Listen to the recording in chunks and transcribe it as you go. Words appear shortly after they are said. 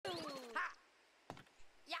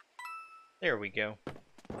There we go.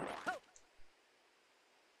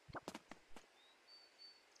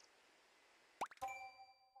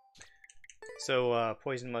 So,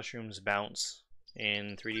 poison mushrooms bounce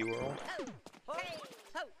in 3D World.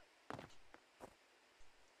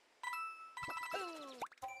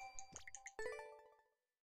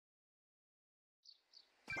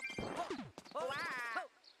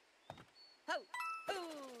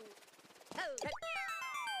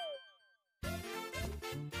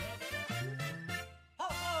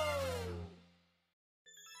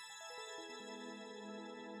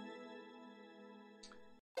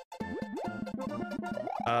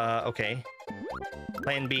 Okay.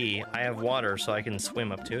 Plan B, I have water so I can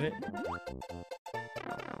swim up to it.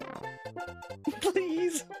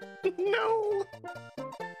 Please! No!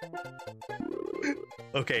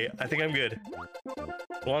 Okay, I think I'm good.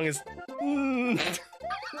 As long as...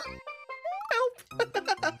 Help!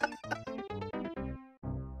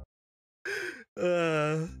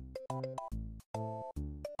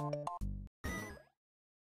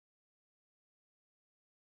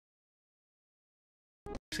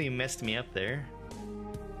 Actually messed me up there.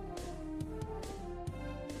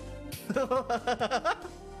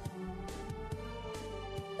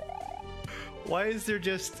 Why is there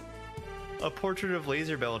just a portrait of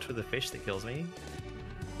Laserbelt with a fish that kills me?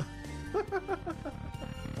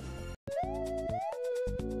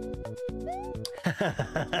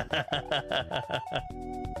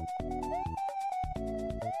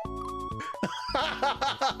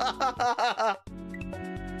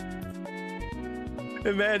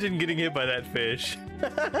 Imagine getting hit by that fish.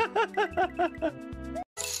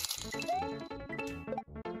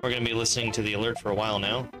 We're gonna be listening to the alert for a while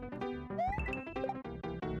now.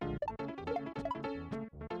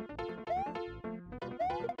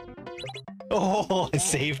 Oh, I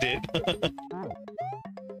saved it.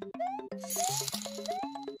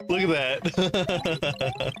 Look at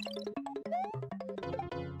that.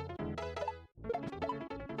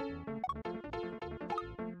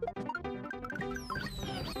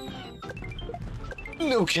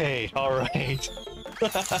 Okay, alright.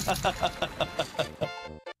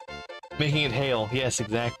 Making it hail, yes,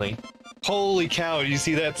 exactly. Holy cow, did you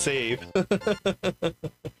see that save?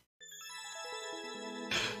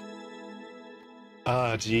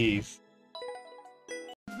 Ah, jeez.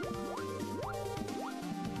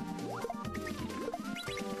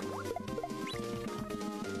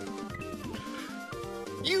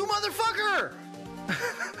 You motherfucker!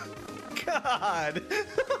 God!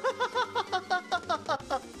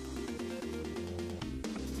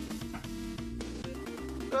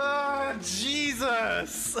 Oh,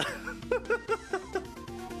 Jesus!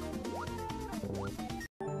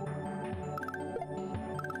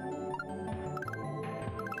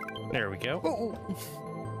 There we go.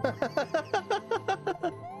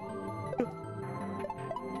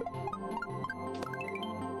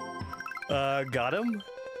 Got him?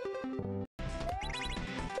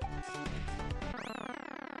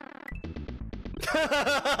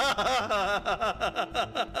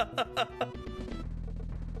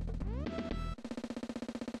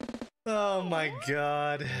 Oh my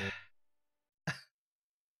god.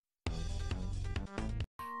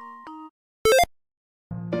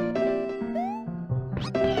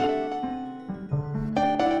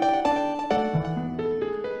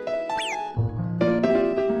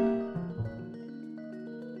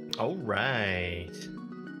 All right.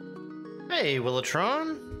 Hey,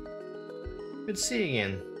 Willotron. Good to see you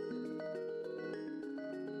again.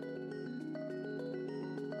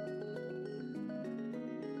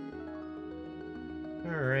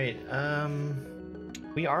 All right.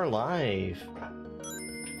 We are live.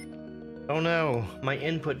 Oh no, my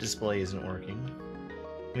input display isn't working.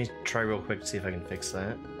 Let me try real quick to see if I can fix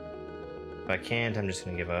that. If I can't, I'm just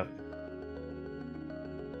gonna give up.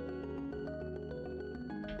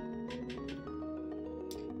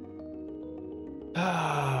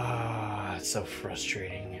 Ah, it's so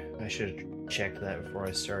frustrating. I should have checked that before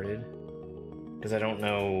I started. Because I don't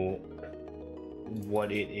know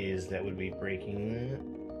what it is that would be breaking that.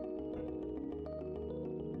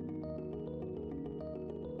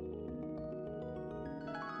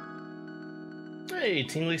 Hey,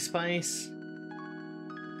 Tingly Spice.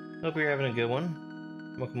 Hope you're having a good one.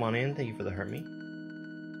 Welcome on in. Thank you for the hurt me.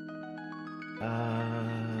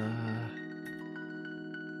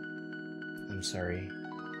 I'm sorry.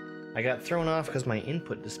 I got thrown off because my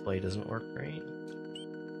input display doesn't work right.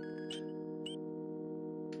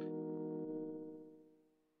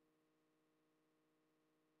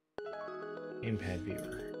 Gamepad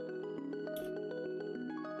viewer.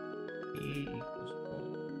 E equals 1.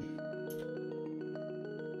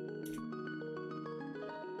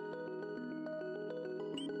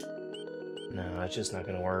 No, it's just not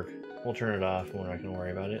gonna work. We'll turn it off and we're not gonna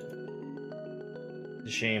worry about it. It's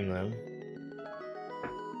a shame, though.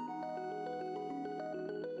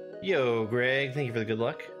 Yo, Greg, thank you for the good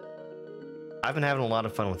luck. I've been having a lot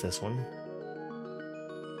of fun with this one.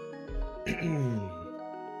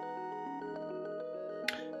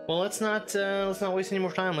 Well, let's not waste any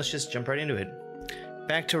more time. Let's just jump right into it.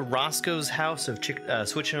 Back to Roscoe's House of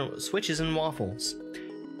Switches and Waffles.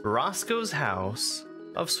 Roscoe's House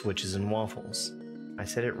of Switches and Waffles. I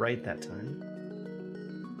said it right that time.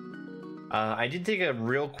 I did take a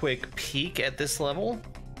real quick peek at this level.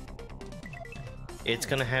 It's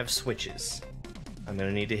gonna have switches. I'm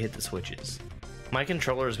gonna need to hit the switches. My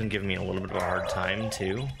controller has been giving me a little bit of a hard time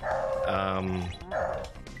too.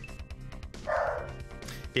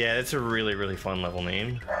 Yeah, it's a really, really fun level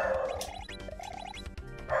name.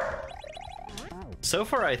 So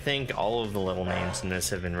far, I think all of the level names in this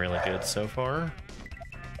have been really good so far.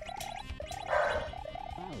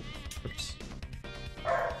 Oops.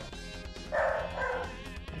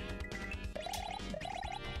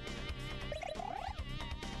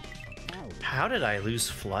 How did I lose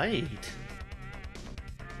flight?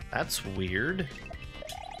 That's weird.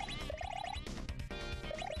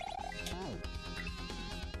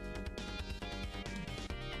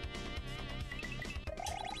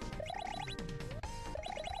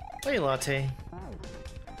 Hey, Latte.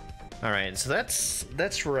 Alright, so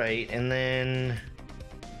that's right, and then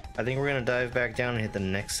I think we're gonna dive back down and hit the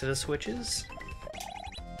next set of switches.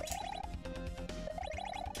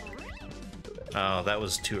 Oh, that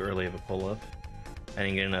was too early of a pull-up. I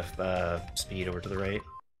didn't get enough speed over to the right.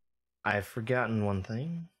 I've forgotten one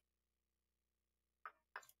thing.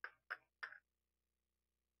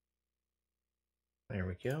 There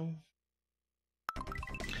we go.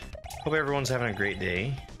 Hope everyone's having a great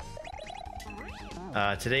day.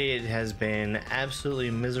 Today it has been absolutely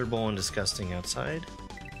miserable and disgusting outside,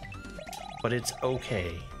 but it's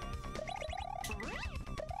okay.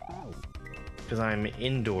 Because I'm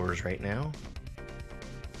indoors right now.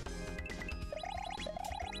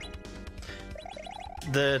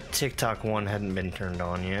 The TikTok one hadn't been turned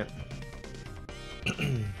on yet.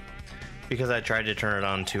 Because I tried to turn it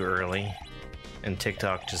on too early, and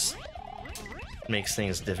TikTok just makes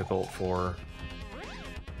things difficult for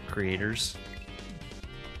creators.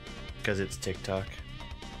 Because it's TikTok.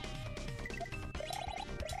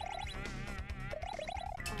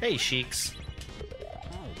 Hey, Sheiks.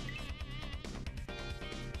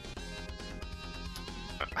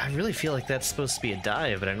 I really feel like that's supposed to be a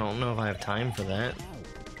dive, but I don't know if I have time for that.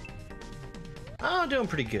 Oh, doing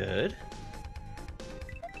pretty good.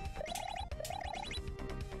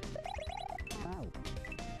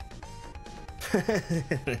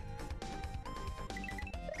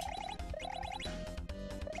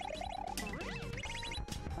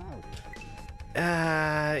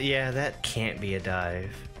 Yeah, that can't be a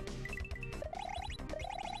dive.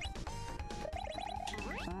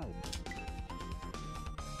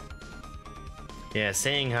 Yeah,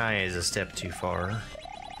 saying hi is a step too far.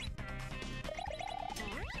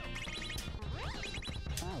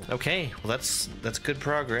 Okay, well that's good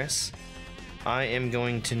progress. I am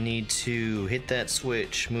going to need to hit that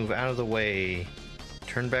switch, move out of the way,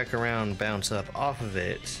 turn back around, bounce up off of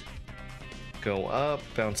it, go up,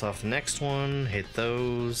 bounce off the next one, hit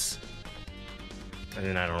those, and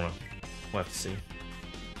then I don't know. We'll have to see.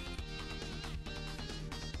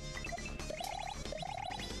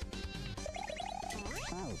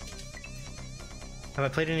 Have I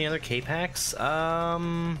played any other K-Packs?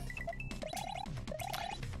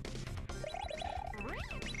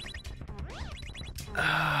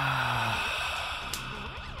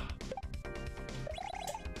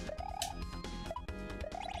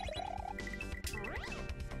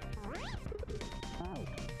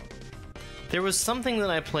 There was something that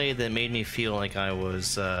I played that made me feel like I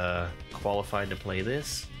was qualified to play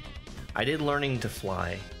this. I did Learning to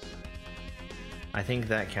Fly. I think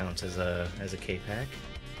that counts as a K-Pack.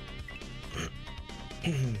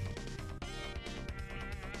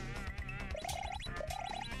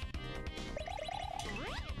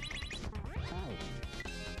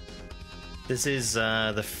 This is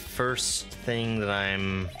the first thing that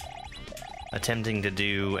I'm attempting to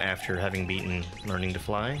do after having beaten Learning to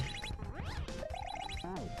Fly.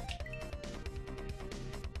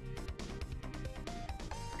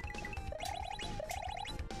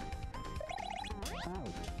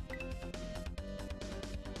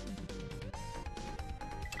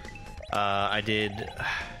 I did,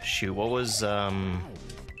 shoot, what was, there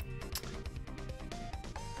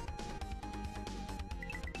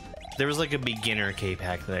was like a beginner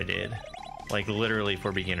K-Pack that I did, like literally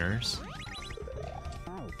for beginners.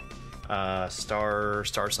 Star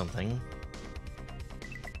something.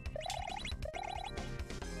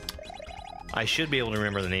 I should be able to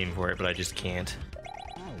remember the name for it, but I just can't.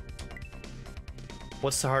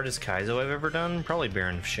 What's the hardest Kaizo I've ever done? Probably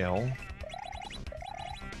Baron of Shell.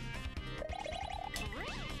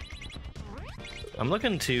 I'm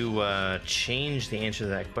looking to change the answer to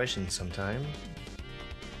that question sometime.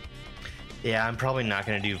 Yeah, I'm probably not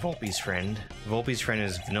going to do Volpe's Friend. Volpe's Friend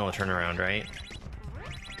is vanilla turnaround, right?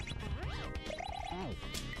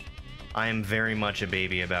 I am very much a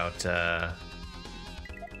baby about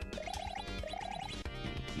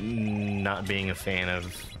not being a fan of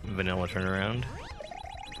vanilla turnaround.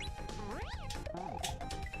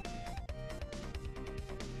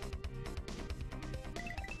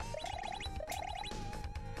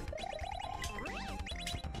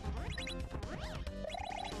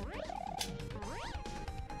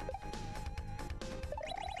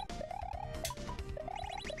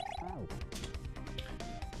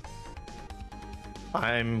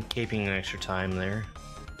 I'm keeping an extra time there.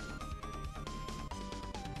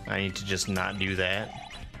 I need to just not do that,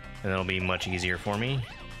 and it'll be much easier for me.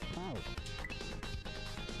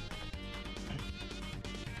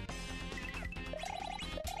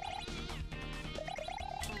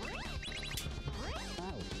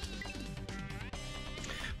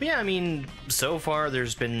 But yeah, I mean, so far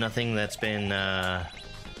there's been nothing that's been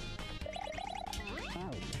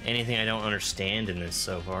anything I don't understand in this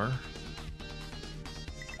so far.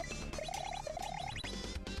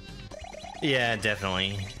 Yeah,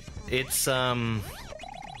 definitely. It's, I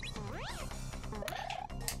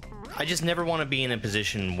just never want to be in a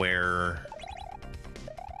position where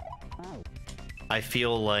I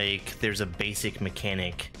feel like there's a basic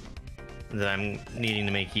mechanic that I'm needing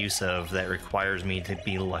to make use of that requires me to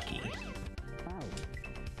be lucky.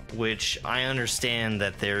 Which I understand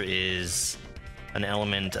that there is an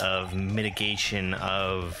element of mitigation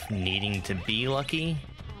of needing to be lucky.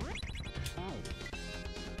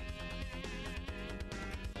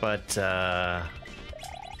 But,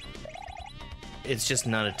 it's just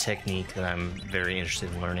not a technique that I'm very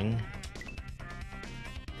interested in learning.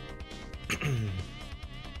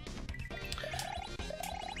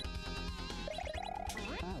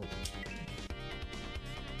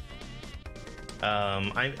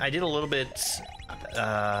 I did a little bit,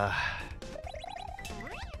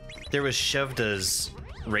 there was Shovda's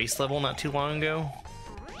race level not too long ago.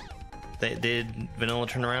 They did vanilla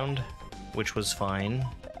turnaround, which was fine.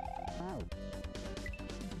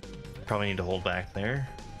 Probably need to hold back there.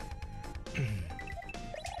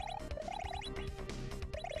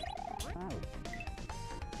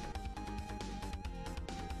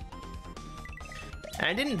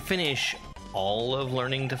 I didn't finish all of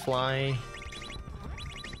learning to fly,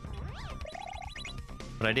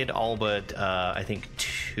 but I did all but I think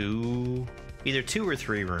either two or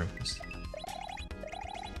three rooms.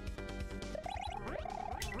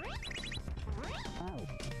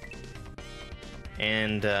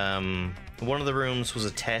 And one of the rooms was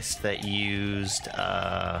a test that used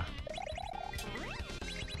the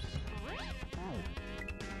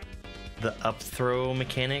up throw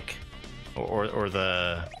mechanic, or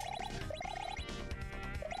the,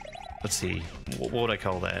 let's see, what would I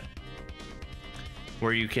call that?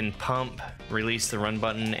 Where you can pump, release the run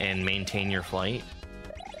button, and maintain your flight,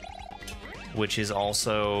 which is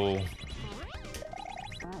also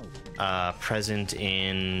present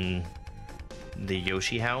in the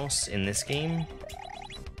Yoshi house in this game,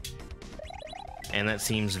 and that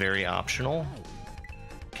seems very optional.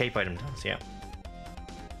 Cape item does, yeah.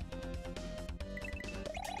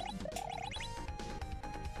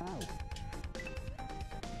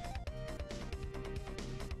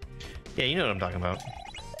 Yeah, you know what I'm talking about.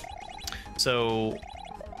 So,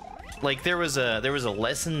 like, there was a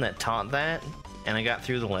lesson that taught that, and I got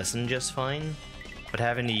through the lesson just fine. But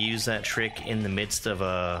having to use that trick in the midst of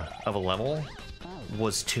a level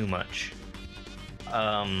was too much.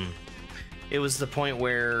 It was the point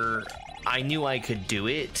where I knew I could do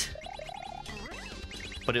it,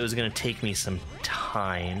 but it was gonna take me some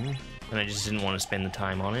time, and I just didn't want to spend the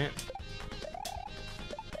time on it.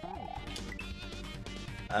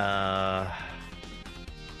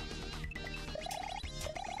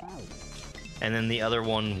 And then the other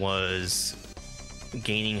one was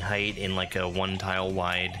gaining height in like a one tile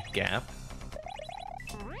wide gap.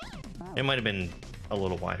 It might have been a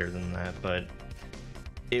little wider than that, but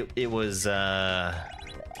it was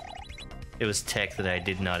tech that I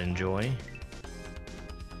did not enjoy.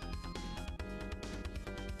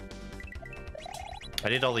 I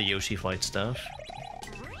did all the Yoshi flight stuff,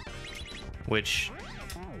 which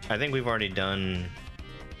I think we've already done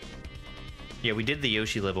Yeah, we did the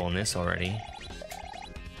Yoshi level in this already.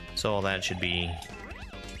 So all that should be...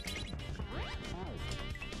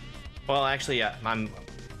 Well, actually, I'm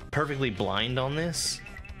perfectly blind on this.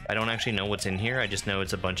 I don't actually know what's in here. I just know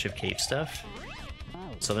it's a bunch of cave stuff.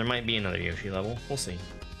 So there might be another Yoshi level. We'll see.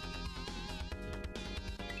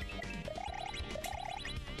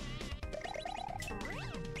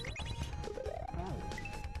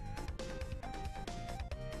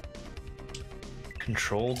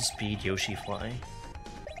 Controlled speed Yoshi fly.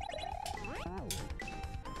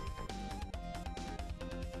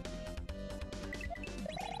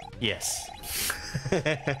 Yes.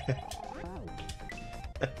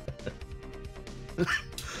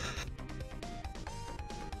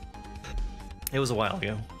 It was a while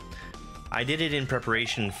ago. I did it in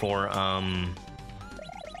preparation for,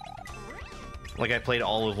 like I played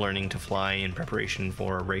all of Learning to Fly in preparation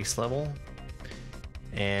for a race level.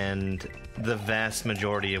 And the vast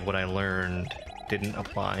majority of what I learned didn't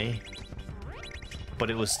apply.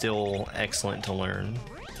 But it was still excellent to learn.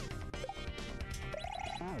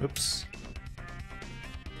 Oops.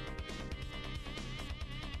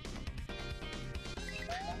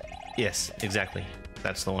 Yes, exactly.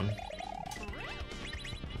 That's the one.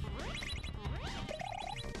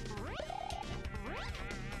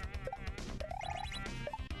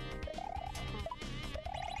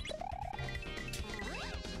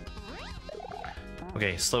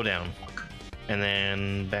 Okay, slow down. And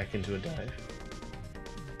then back into a dive.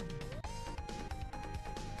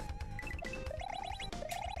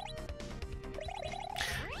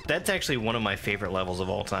 That's actually one of my favorite levels of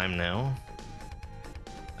all time now.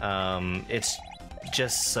 It's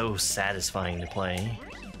just so satisfying to play.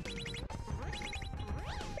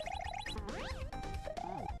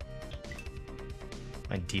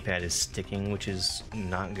 My D-pad is sticking, which is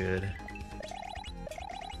not good.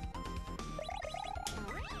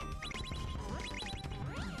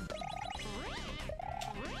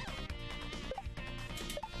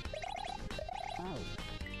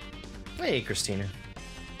 Hey, Christina.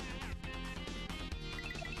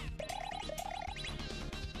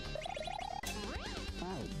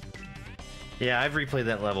 Yeah, I've replayed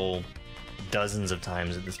that level dozens of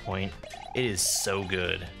times at this point. It is so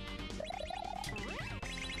good.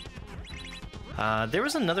 There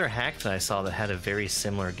was another hack that I saw that had a very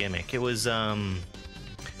similar gimmick. It was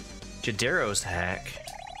Jadero's hack,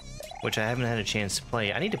 which I haven't had a chance to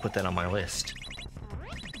play. I need to put that on my list.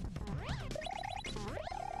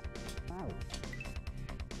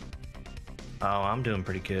 Oh, I'm doing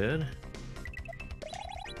pretty good.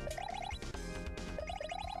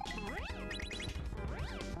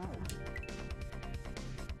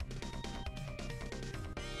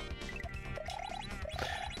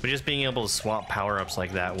 But just being able to swap power-ups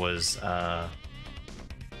like that was,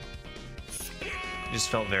 just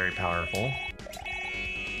felt very powerful.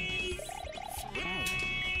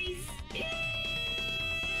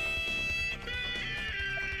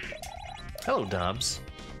 Hello, Dobbs.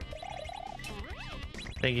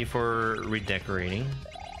 Thank you for redecorating.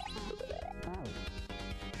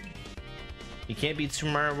 You can't beat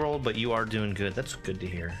Super Mario World, but you are doing good. That's good to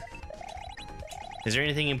hear. Is there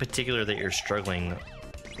anything in particular that you're struggling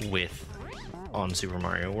with on Super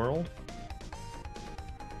Mario World?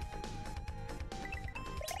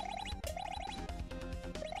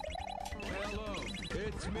 Hello,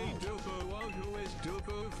 it's me, Dupu. Who is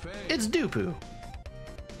Dupu Face? It's Dupu.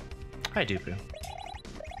 Hi, Dupu.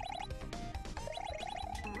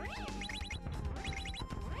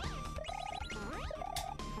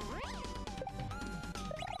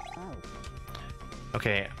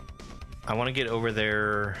 Okay, I want to get over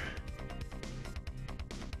there.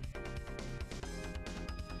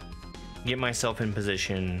 Get myself in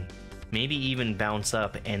position, maybe even bounce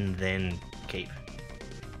up and then cape.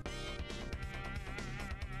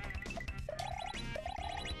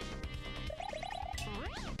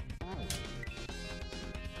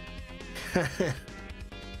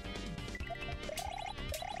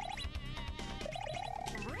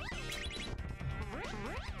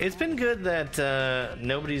 It's been good that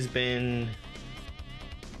nobody's been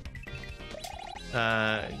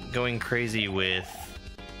going crazy with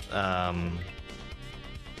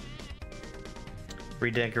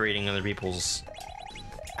redecorating other people's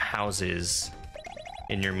houses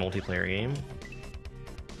in your multiplayer game.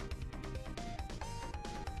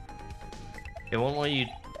 It won't let you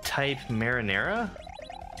type marinara?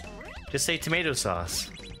 Just say tomato sauce.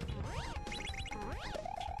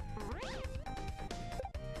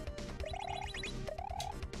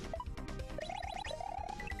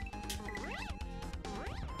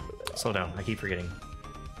 Slow down, I keep forgetting.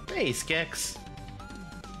 Hey, Skex.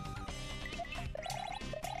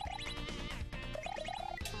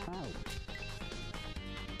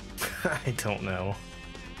 I don't know.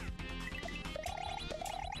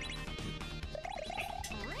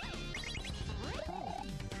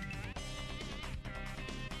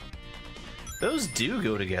 Those do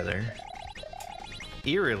go together.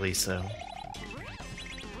 Eerily so.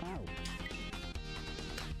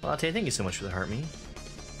 Latte, thank you so much for the heart me.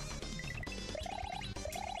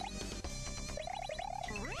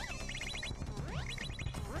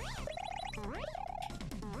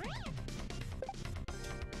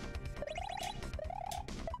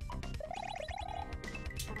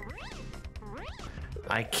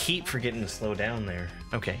 I keep forgetting to slow down there.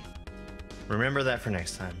 Okay. Remember that for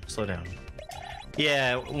next time. Slow down.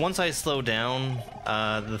 Yeah, once I slow down,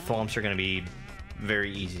 the thwomps are going to be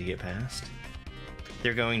very easy to get past.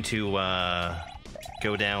 They're going to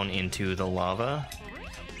go down into the lava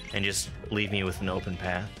and just leave me with an open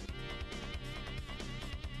path.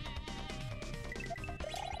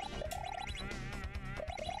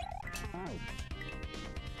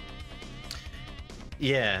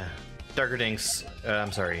 Yeah, Darker Dinks,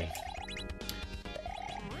 I'm sorry.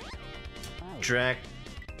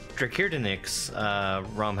 Drakirdanix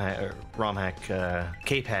ROM hack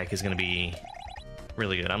K-Pack is going to be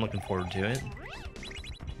really good. I'm looking forward to it.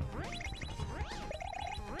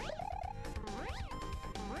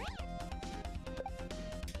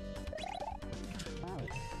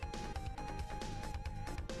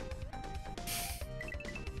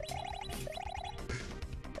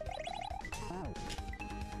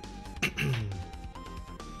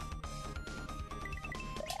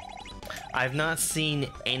 I've not seen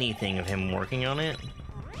anything of him working on it,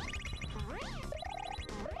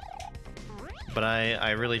 but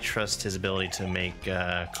I really trust his ability to make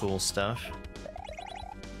cool stuff.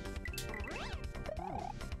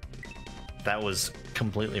 That was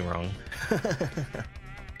completely wrong.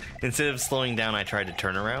 Instead of slowing down, I tried to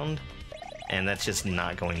turn around, and that's just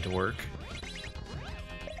not going to work.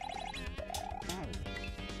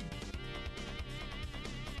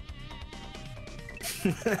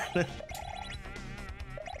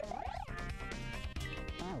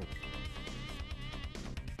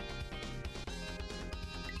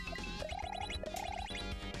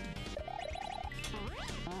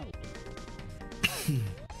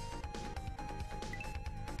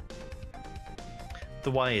 The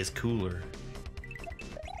Y is cooler.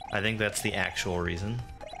 I think that's the actual reason.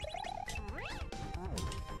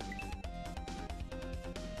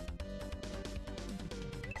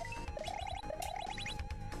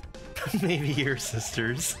 Maybe your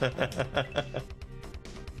sisters.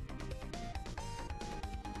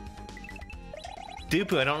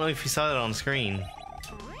 Dupu, I don't know if you saw that on screen.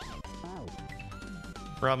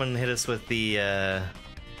 Robin hit us with the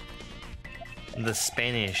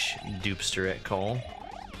Spanish dupster at call.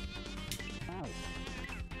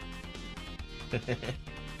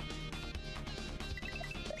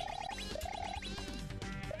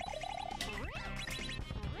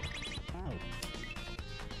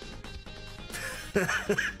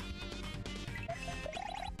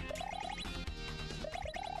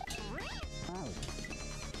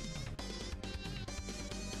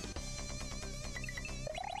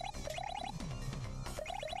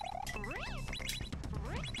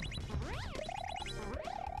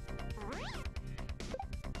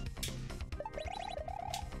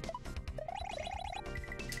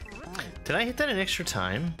 Did I hit that an extra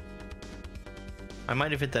time? I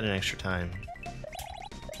might have hit that an extra time.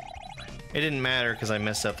 It didn't matter because I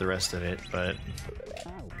messed up the rest of it, but...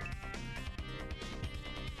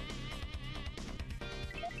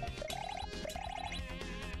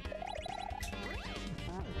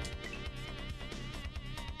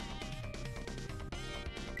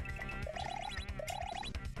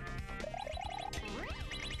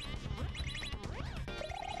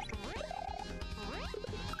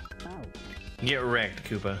 Get wrecked,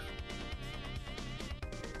 Koopa.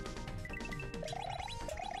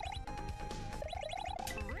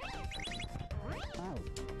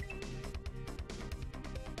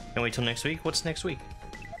 Can't wait till next week? What's next week?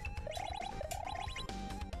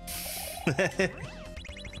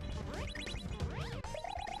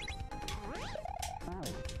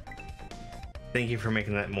 Thank you for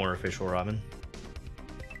making that more official, Robin.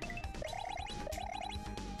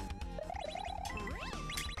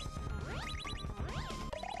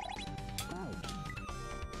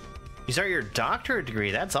 You start your doctorate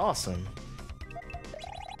degree, that's awesome.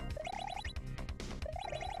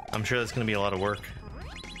 I'm sure that's gonna be a lot of work.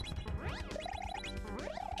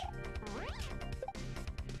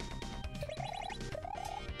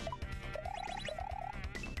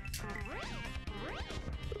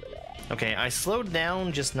 Okay, I slowed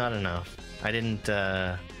down, just not enough. I didn't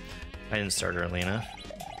start early enough.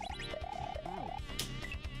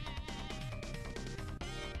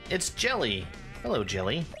 it's Jelly. Hello,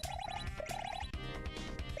 Jelly.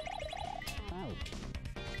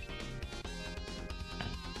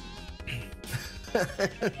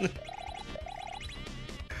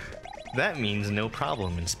 That means no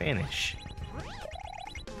problem in Spanish.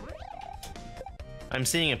 I'm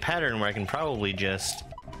seeing a pattern where I can probably just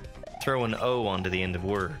throw an O onto the end of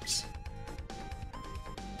words.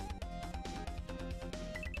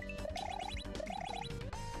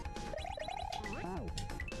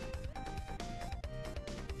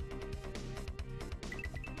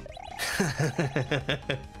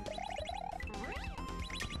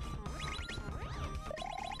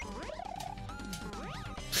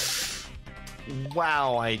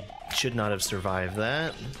 Wow, I should not have survived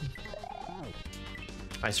that.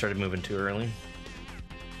 I started moving too early.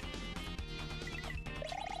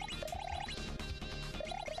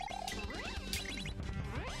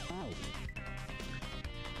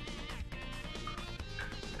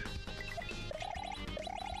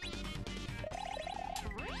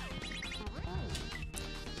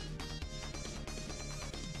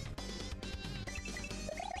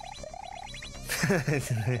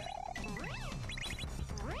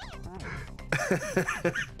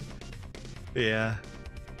 Yeah.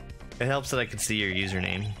 It helps that I can see your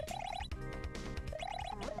username.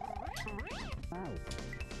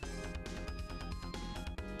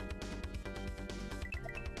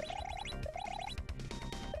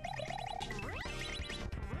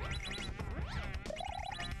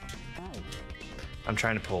 I'm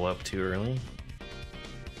trying to pull up too early.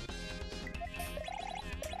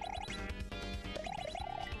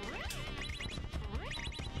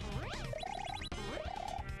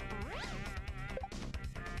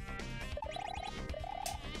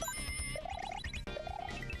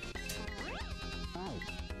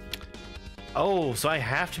 Oh, so I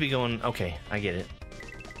have to be going... Okay, I get it.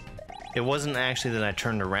 It wasn't actually that I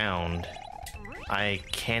turned around. I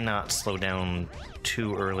cannot slow down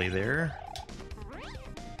too early there.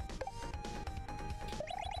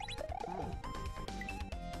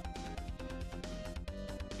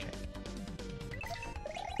 Okay.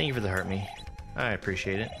 Thank you for the hurt me. I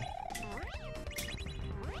appreciate it.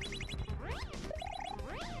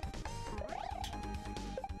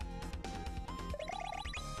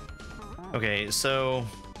 Okay, so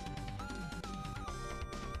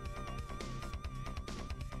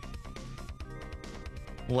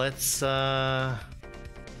let's I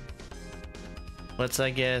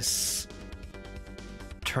guess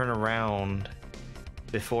turn around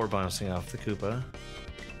before bouncing off the Koopa.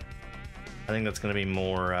 I think that's gonna be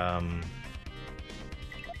more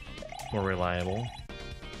more reliable.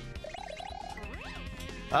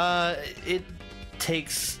 It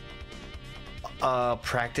takes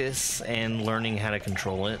practice and learning how to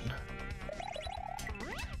control it.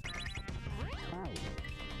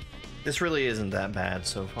 This really isn't that bad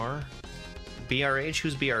so far. BRH?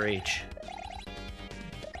 Who's BRH?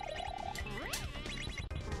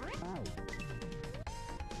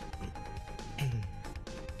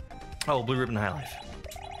 Oh, Blue Ribbon High Life.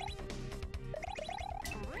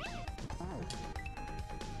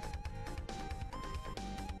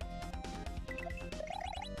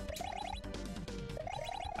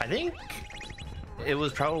 I think it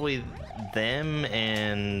was probably them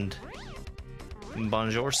and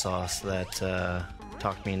Bonjour Sauce that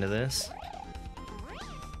talked me into this.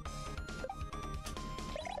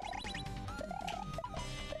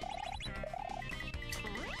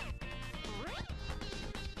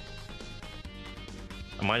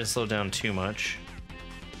 I might have slowed down too much.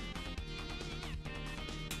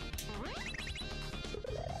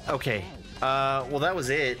 Okay, well that was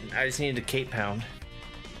it. I just needed a Cape Pound.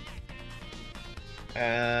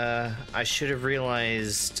 I should have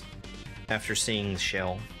realized after seeing the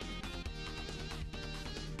shell.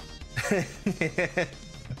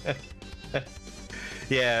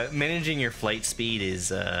 Yeah, managing your flight speed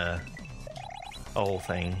is a whole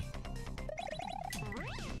thing.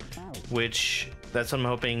 Which, that's what I'm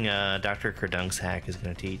hoping Dr. Kerdunk's hack is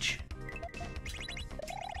going to teach.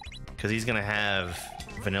 Because he's going to have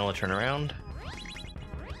vanilla turnaround.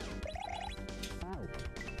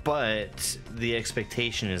 But the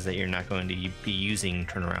expectation is that you're not going to be using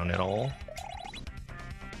turnaround at all.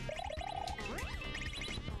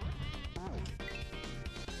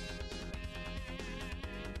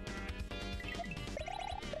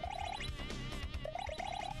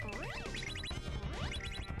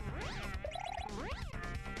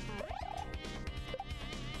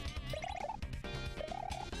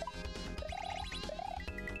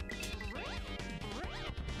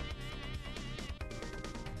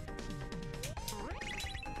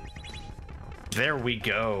 There we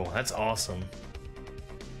go. That's awesome.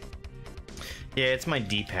 Yeah, it's my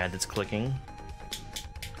D-pad that's clicking.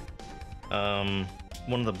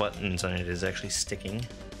 One of the buttons on it is actually sticking.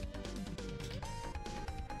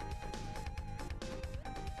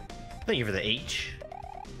 Thank you for the H.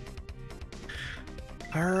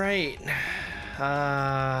 Alright.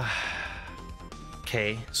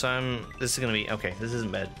 Okay, so this is gonna be, okay, this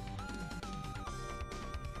isn't bad.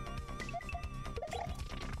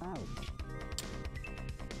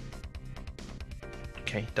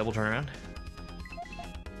 Okay, double turnaround.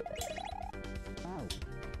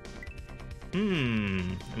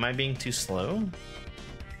 Am I being too slow?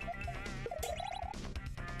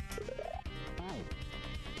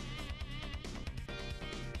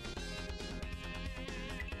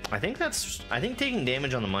 I think taking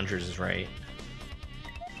damage on the munchers is right.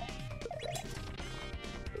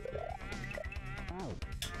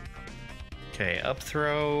 Okay, up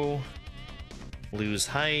throw, lose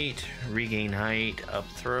height, regain height, up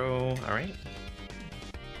throw, alright.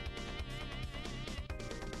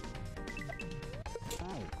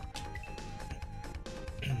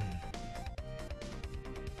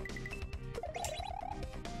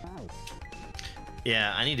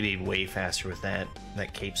 Yeah, I need to be way faster with that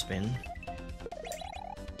cape spin.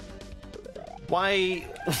 Why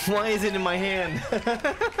is it in my hand?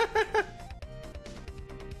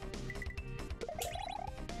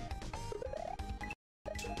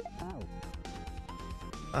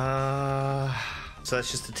 So that's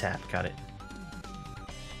just a tap, got it.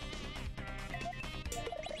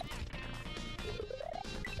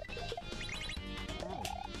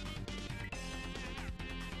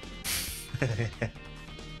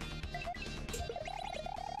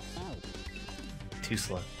 Too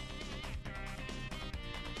slow.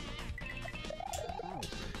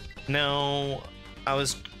 No, I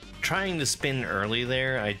was trying to spin early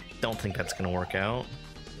there. I don't think that's gonna work out.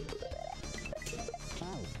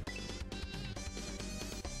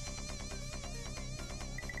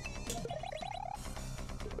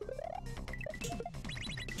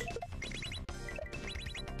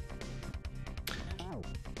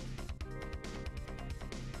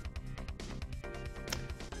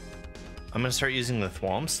 I'm gonna start using the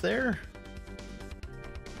thwomps there.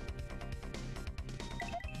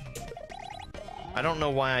 I don't know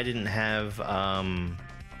why I didn't have the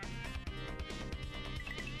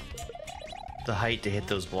height to hit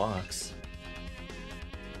those blocks.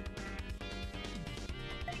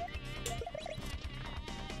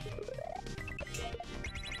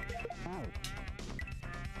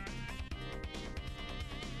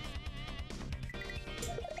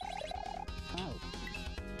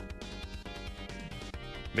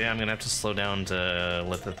 But yeah, I'm gonna have to slow down to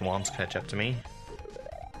let the thwomps catch up to me.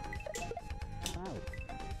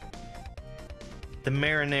 The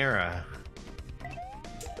marinara.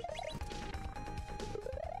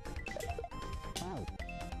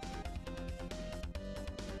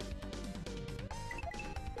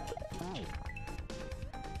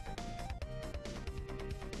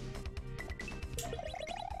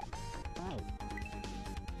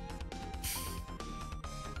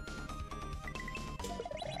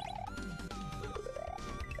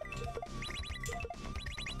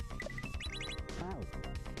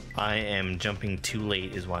 I am jumping too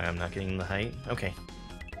late is why I'm not getting the height. Okay.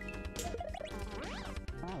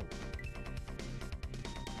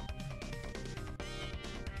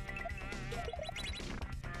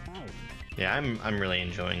 Yeah, I'm really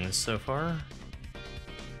enjoying this so far.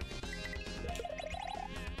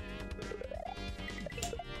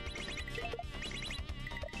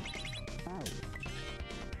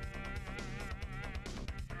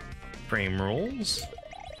 Frame rules.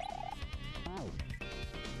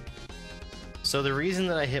 So the reason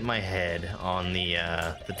that I hit my head on the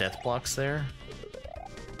death blocks there,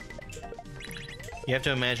 you have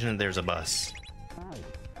to imagine that there's a bus,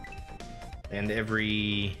 and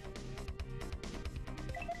every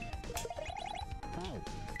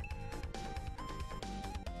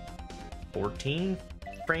 14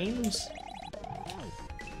 frames,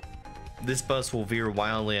 this bus will veer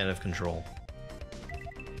wildly out of control.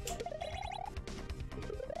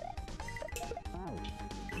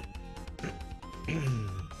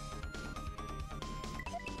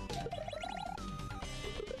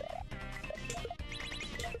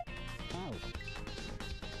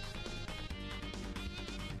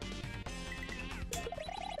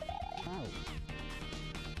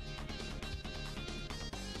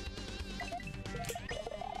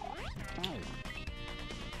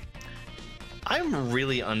 I'm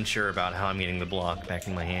really unsure about how I'm getting the block back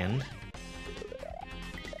in my hand.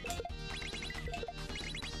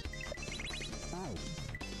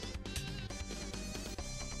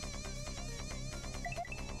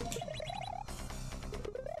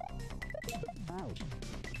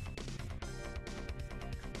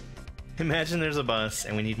 Imagine there's a bus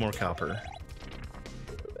and we need more copper.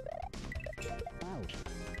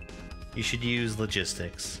 You should use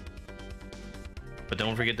logistics. But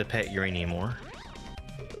don't forget to pet uranium ore.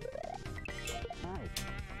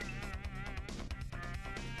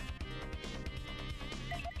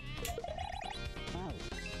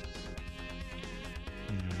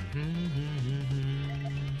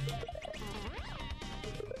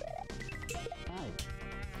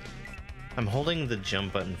 I'm holding the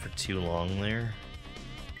jump button for too long there.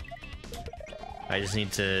 I just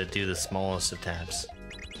need to do the smallest of tabs.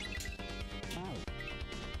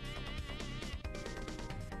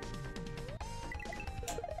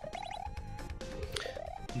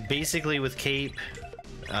 Basically with Cape,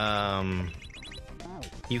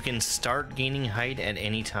 you can start gaining height at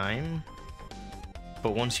any time,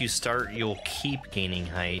 but once you start, you'll keep gaining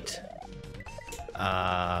height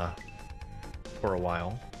for a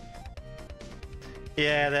while.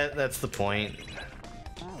 Yeah, that's the point.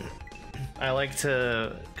 I like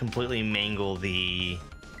to completely mangle the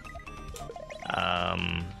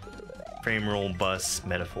frame roll bus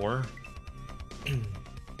metaphor.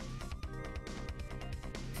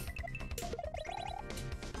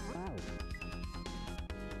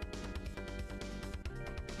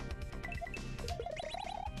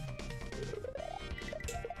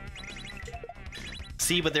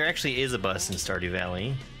 See, but there actually is a bus in Stardew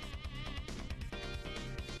Valley.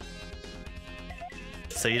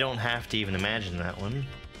 So you don't have to even imagine that one.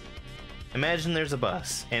 Imagine there's a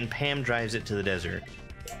bus, and Pam drives it to the desert.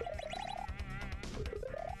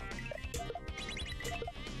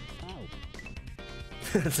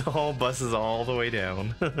 It's all buses all the way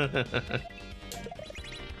down.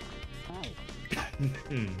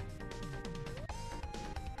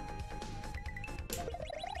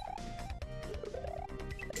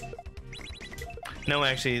 No,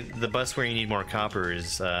 actually, the bus where you need more copper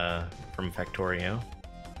is from Factorio.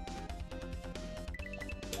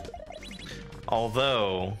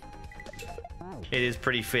 Although, it is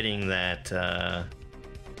pretty fitting that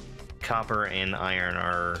copper and iron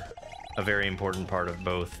are a very important part of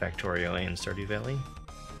both Factorio and Stardew Valley.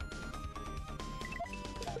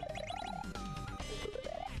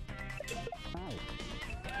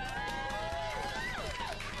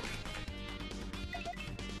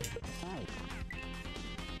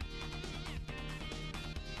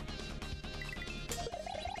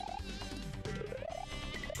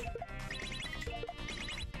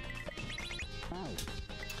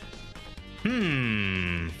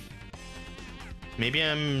 Maybe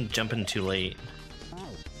I'm jumping too late.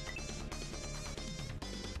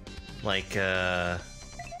 Like, the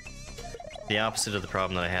opposite of the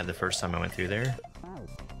problem that I had the first time I went through there.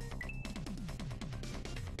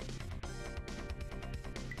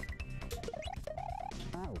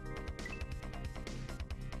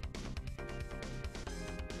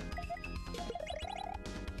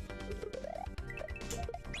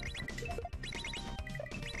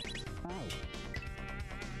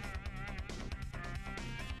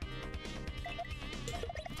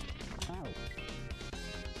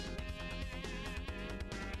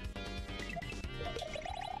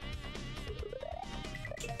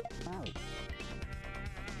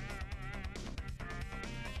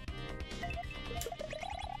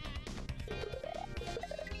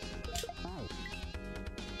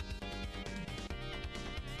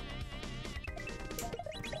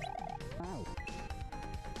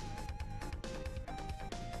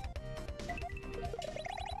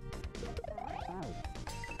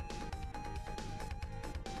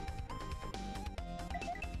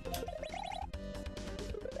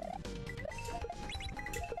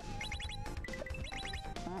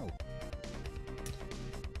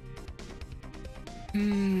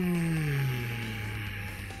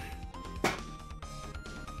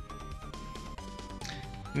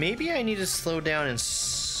 Maybe I need to slow down and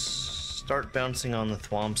start bouncing on the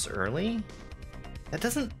thwomps early? That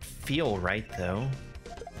doesn't feel right, though.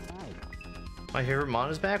 My favorite mod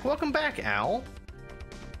is back. Welcome back, Owl.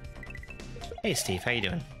 Hey, Steve. How you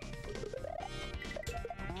doing?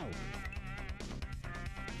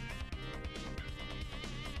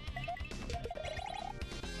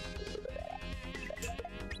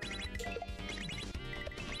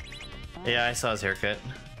 Yeah, I saw his haircut.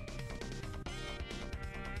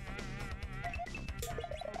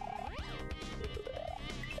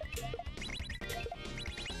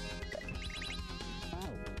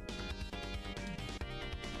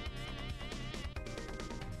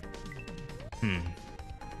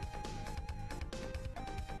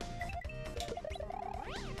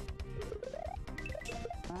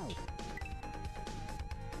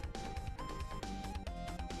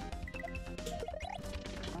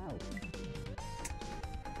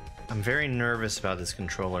 I'm very nervous about this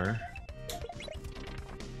controller.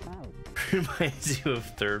 Reminds you of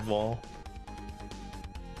Third Wall.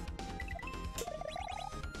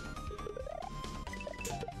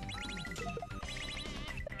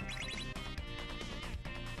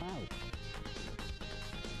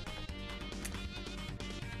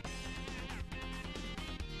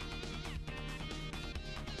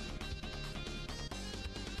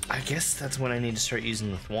 I guess that's when I need to start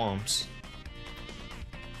using the thwomps.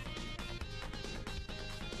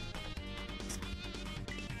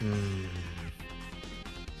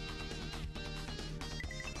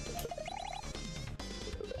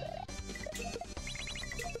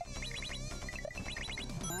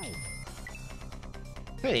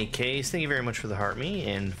 Hey, Case, thank you very much for the heart me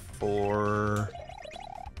and for...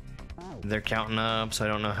 They're counting up, so I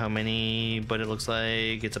don't know how many, but it looks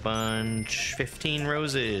like it's a bunch. 15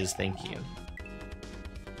 roses, thank you.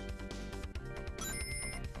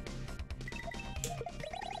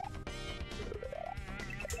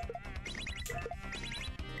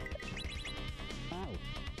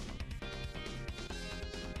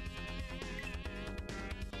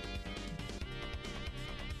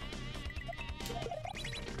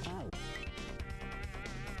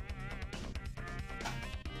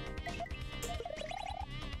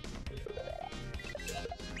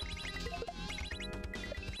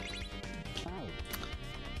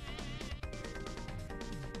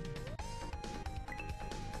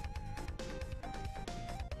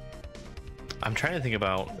 I'm trying to think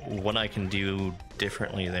about what I can do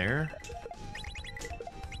differently there.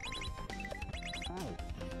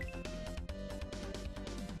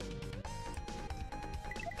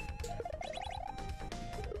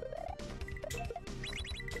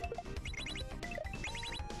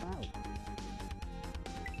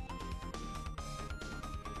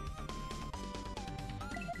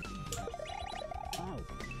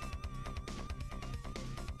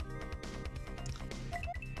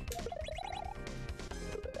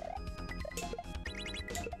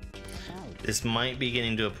 This might be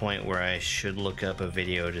getting to a point where I should look up a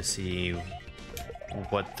video to see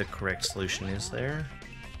what the correct solution is there.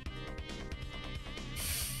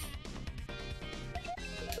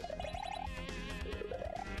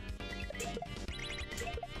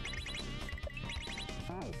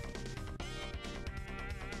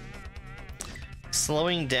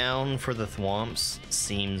 Slowing down for the thwomps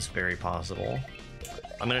seems very possible.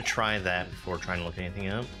 I'm gonna try that before trying to look anything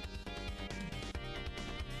up.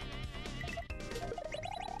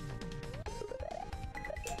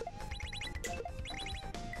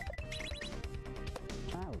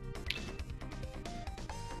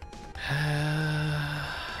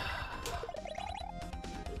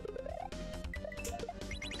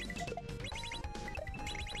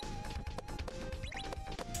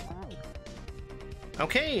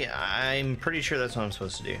 Okay, I'm pretty sure that's what I'm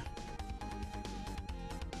supposed to do.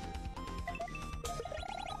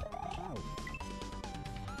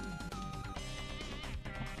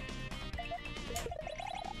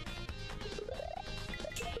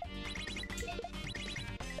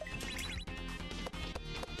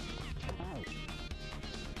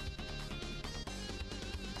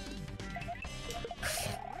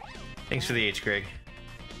 Thanks for the H, Greg.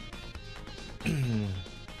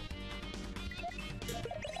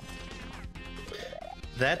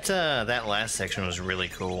 That last section was really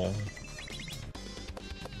cool.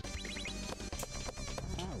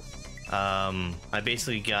 I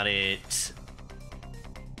basically got it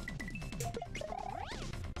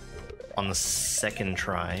on the second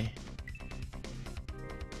try.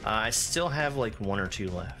 I still have like 1 or 2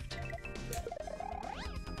 left.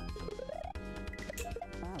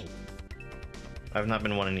 I've not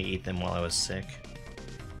been wanting to eat them while I was sick.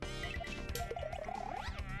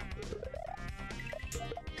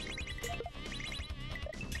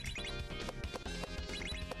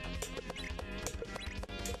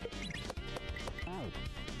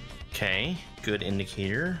 Okay, good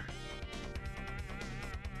indicator.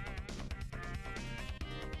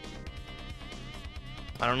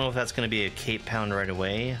 I don't know if that's going to be a cape pound right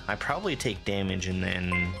away. I probably take damage and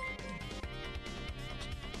then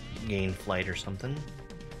gain flight or something.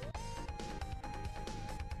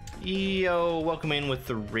 Yo, welcome in with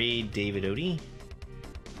the raid, David Odie.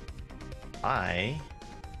 My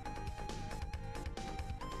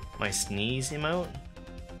sneeze emote?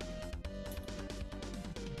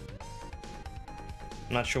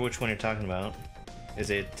 I'm not sure which one you're talking about. Is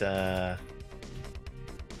it, that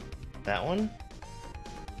one?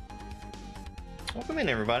 Welcome in,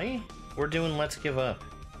 everybody. We're doing Let's Give Up.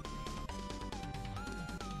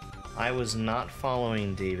 I was not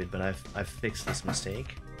following David, but I've fixed this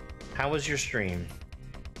mistake. How was your stream?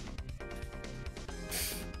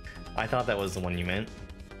 I thought that was the one you meant.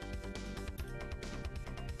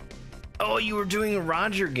 Oh, you were doing a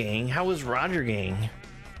Roger Gang. How was Roger Gang?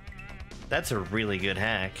 That's a really good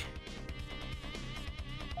hack.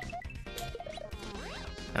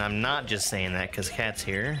 And I'm not just saying that because Cat's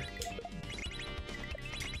here.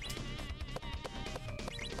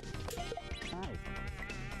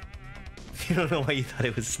 You don't know why you thought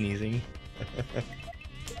it was sneezing.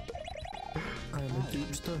 I'm a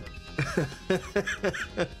dupster.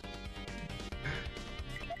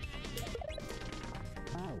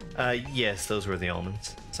 Yes, those were the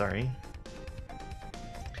almonds. Sorry.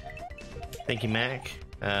 Thank you, Mac.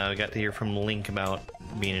 We got to hear from Link about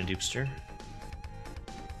being a dupster.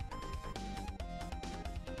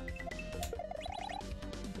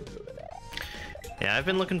 Yeah, I've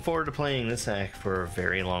been looking forward to playing this hack for a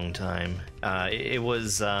very long time. It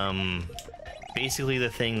was basically the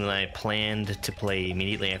thing that I planned to play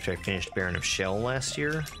immediately after I finished Baron of Shell last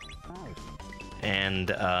year.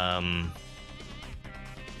 And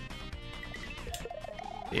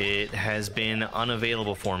it has been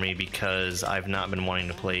unavailable for me because I've not been wanting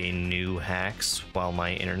to play new hacks while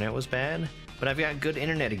my internet was bad. But I've got good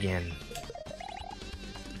internet again.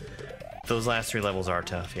 Those last 3 levels are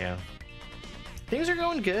tough, yeah. Things are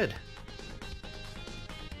going good.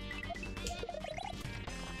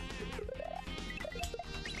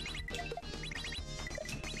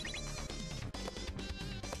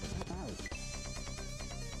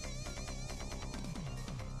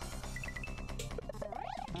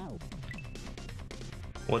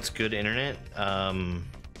 What's good internet?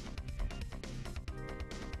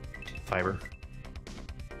 Fiber.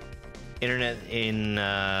 Internet in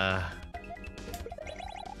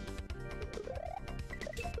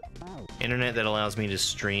internet that allows me to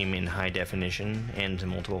stream in high definition and to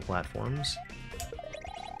multiple platforms.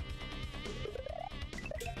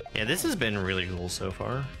 Yeah, this has been really cool so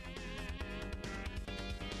far.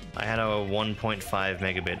 I had a 1.5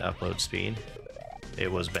 megabit upload speed. It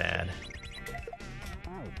was bad.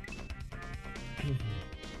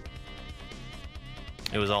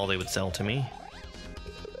 It was all they would sell to me.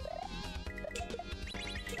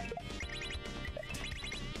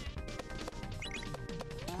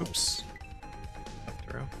 Oops. Up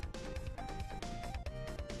throw.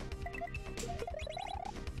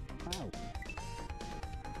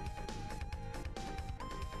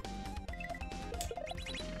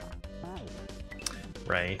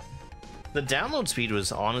 Right. The download speed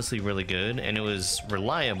was honestly really good, and it was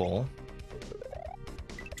reliable.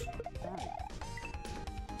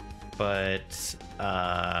 But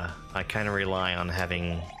I kind of rely on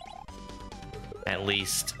having at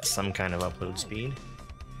least some kind of upload speed.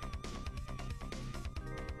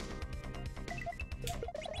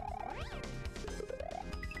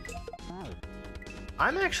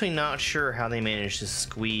 I'm actually not sure how they managed to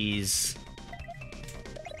squeeze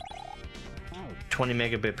 20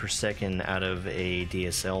 megabit per second out of a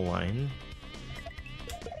DSL line.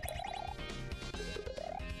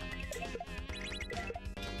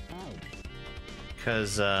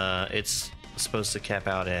 Because it's supposed to cap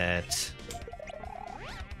out at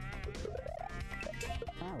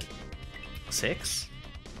 6?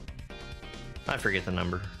 I forget the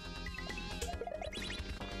number.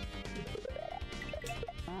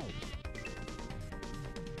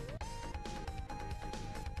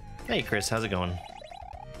 Hey Chris, how's it going?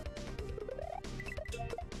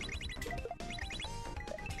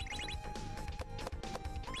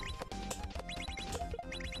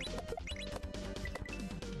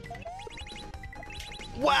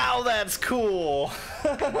 Wow, that's cool!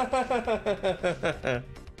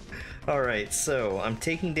 Alright, so I'm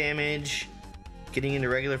taking damage, getting into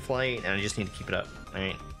regular flight, and I just need to keep it up.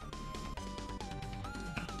 Alright.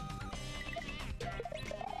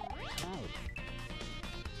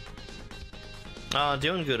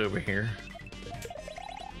 Doing good over here.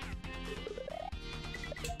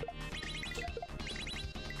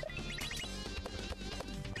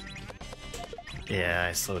 Yeah,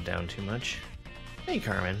 I slowed down too much. Hey,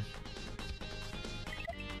 Carmen.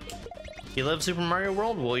 You love Super Mario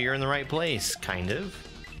World? Well, you're in the right place, kind of.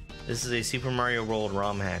 This is a Super Mario World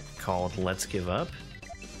ROM hack called Let's Give Up.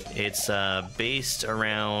 It's based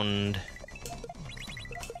around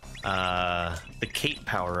the Cape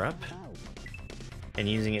power-up and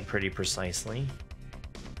using it pretty precisely.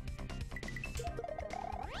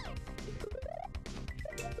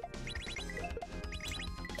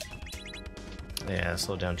 Yeah,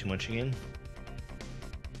 slow down too much again.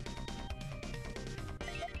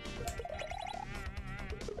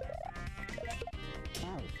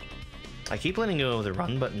 I keep letting go of the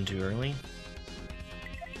run button too early.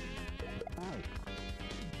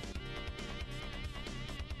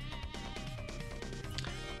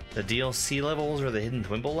 The DLC levels or the Hidden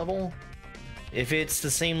Thwimble level? If it's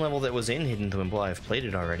the same level that was in Hidden Thwimble, I've played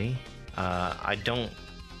it already. I don't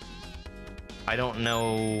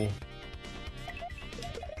know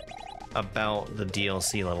about the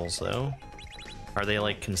DLC levels though. Are they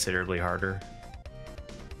like considerably harder?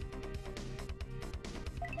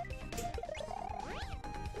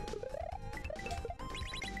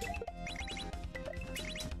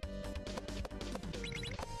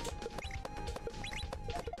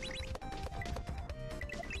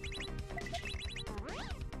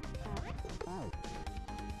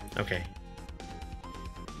 Okay.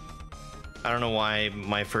 I don't know why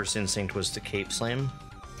my first instinct was to cape slam,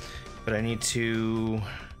 but I need to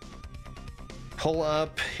pull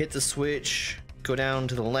up, hit the switch, go down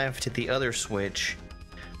to the left, hit the other switch.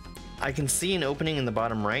 I can see an opening in the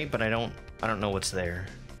bottom right, but I don't know what's there.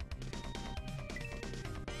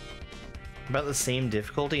 About the same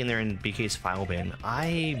difficulty and they're in BK's file bin.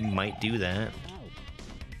 I might do that.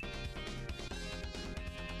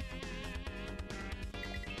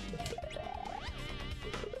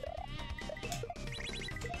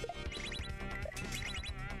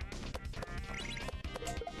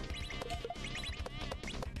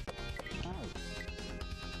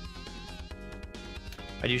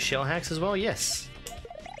 I do shell hacks as well? Yes.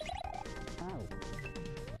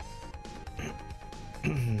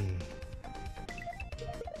 I'm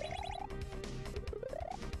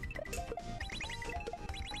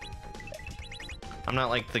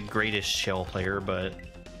not like the greatest shell player, but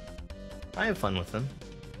I have fun with them.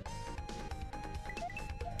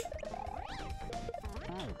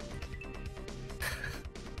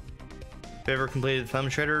 Have you ever completed Thumb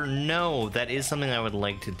Shredder? No, that is something I would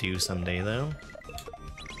like to do someday though.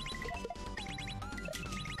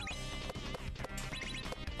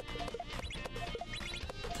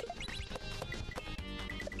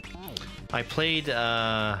 I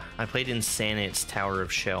played Insanit's Tower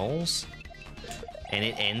of Shells, and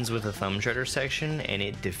it ends with a Thumb Shredder section, and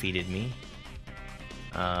it defeated me.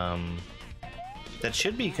 That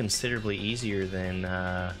should be considerably easier than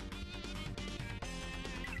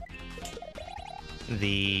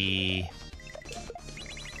the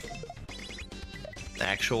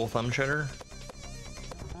actual Thumb Shredder,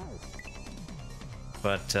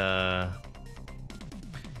 but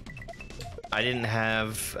I didn't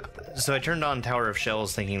have... So I turned on Tower of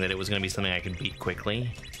Shells thinking that it was going to be something I could beat quickly,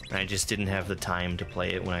 and I just didn't have the time to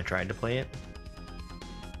play it when I tried to play it.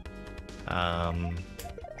 I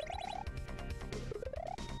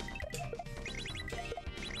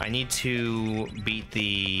need to beat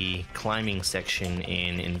the climbing section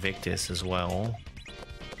in Invictus as well.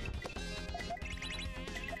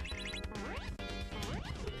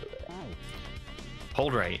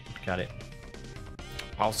 Hold right, got it.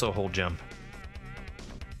 Also hold jump.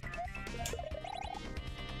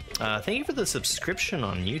 Thank you for the subscription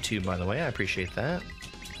on YouTube, by the way. I appreciate that.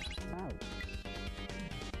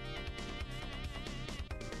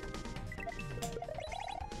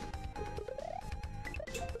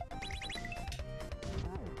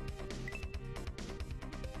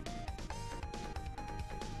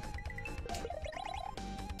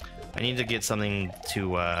 I need to get something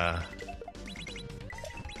to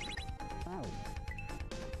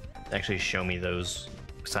actually show me those,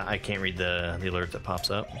 because I can't read the alert that pops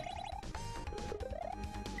up.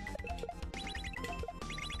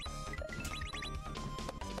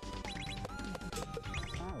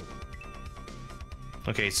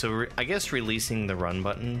 Okay, so I guess releasing the run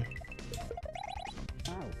button,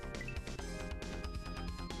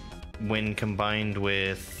 when combined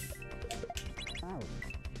with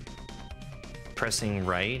pressing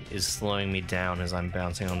right, is slowing me down as I'm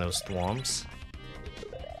bouncing on those thwomps.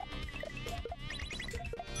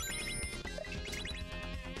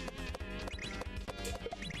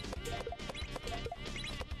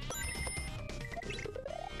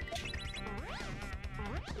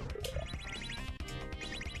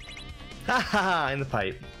 Haha, in the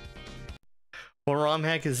pipe. What ROM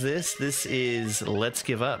hack is this? This is Let's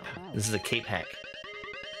Give Up. This is a cape hack.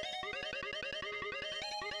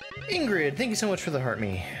 Ingrid, thank you so much for the heart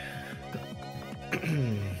me.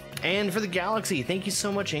 And for the galaxy, thank you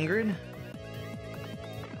so much, Ingrid.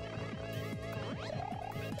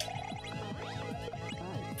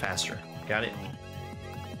 Faster. Got it.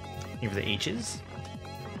 Here for the H's.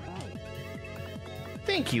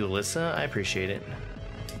 Thank you, Alyssa. I appreciate it.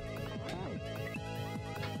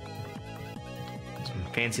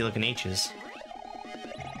 Fancy looking H's.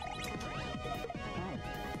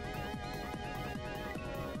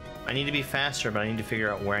 I need to be faster, but I need to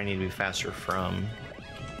figure out where I need to be faster from.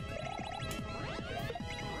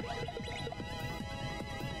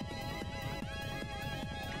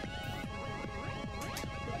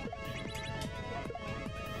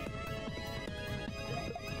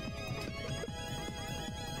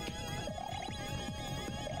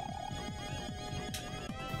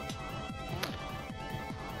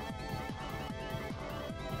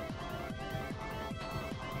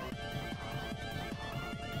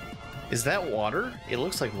 Is that water? It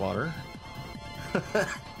looks like water.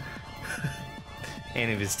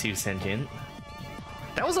 And if it's too sentient.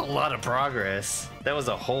 That was a lot of progress. That was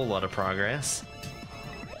a whole lot of progress.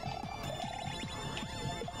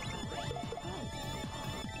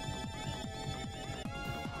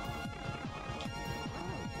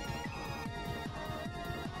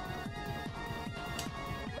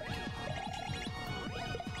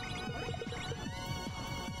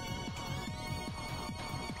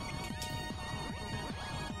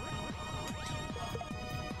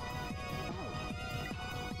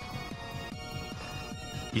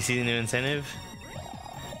 You see the new incentive?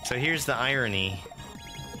 So here's the irony.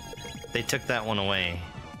 They took that one away.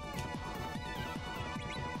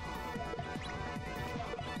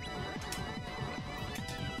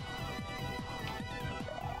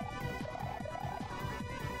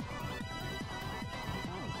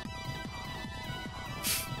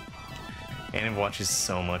 And it watches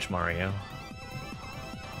so much Mario.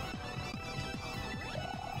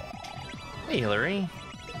 Hey, Hillary.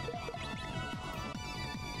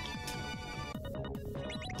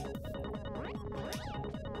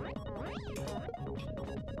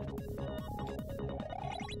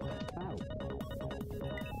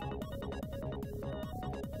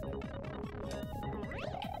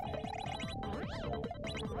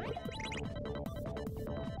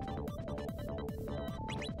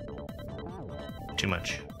 Too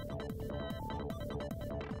much.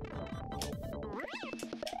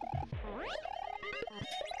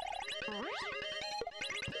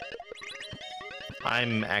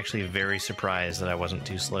 I'm actually very surprised that I wasn't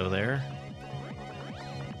too slow there.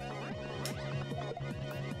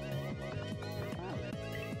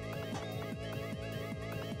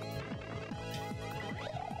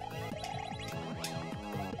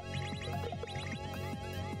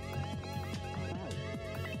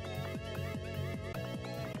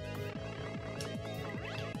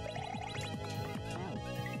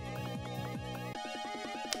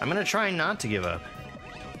 I'm gonna try not to give up.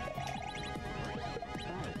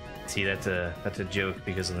 See, that's a joke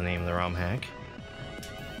because of the name of the ROM hack.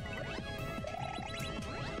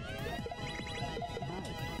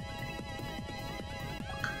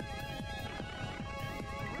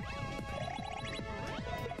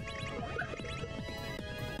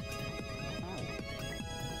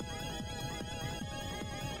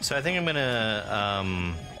 So I think I'm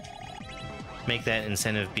gonna make that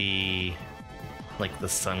incentive be like the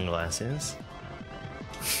sunglasses.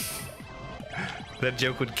 That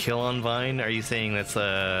joke would kill on Vine? Are you saying that's like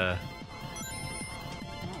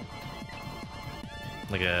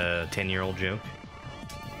a 10-year-old joke?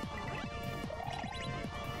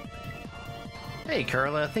 Hey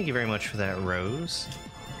Carla, thank you very much for that rose.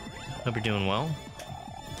 Hope you're doing well.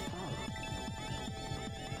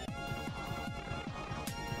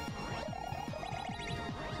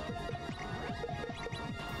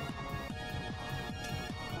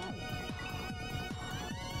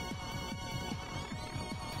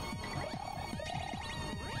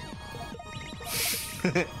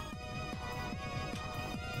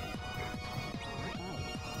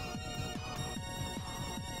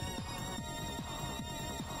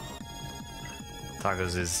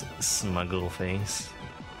 Tacos' smug little face.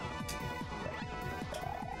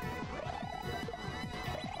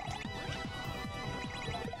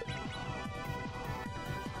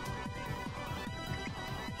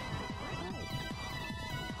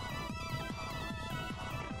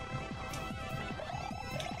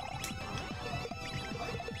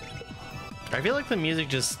 I feel like the music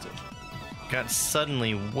just got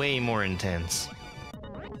suddenly way more intense.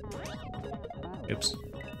 Oops.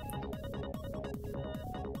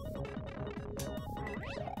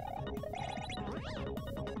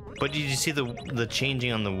 But did you see the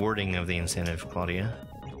changing on the wording of the incentive, Claudia?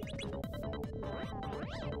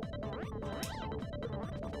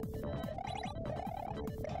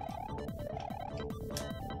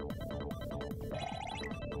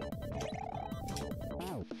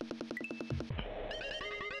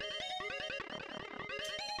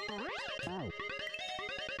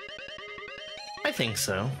 I think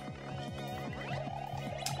so.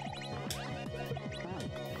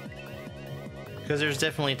 Because there's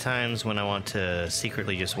definitely times when I want to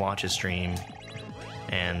secretly just watch a stream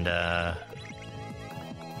and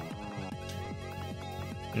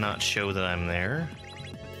not show that I'm there.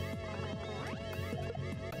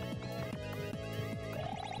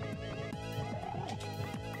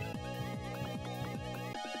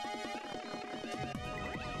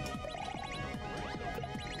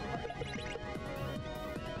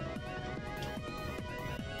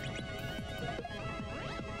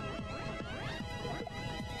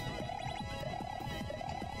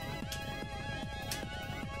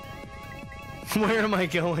 Where am I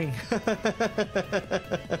going?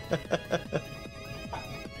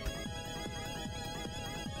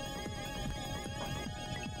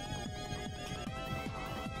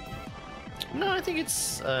 No, I think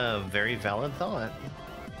it's a very valid thought.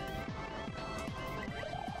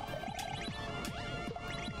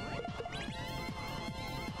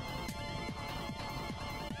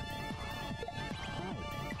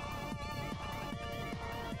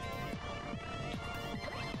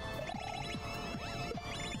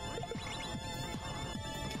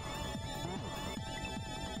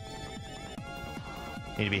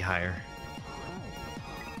 Need to be higher.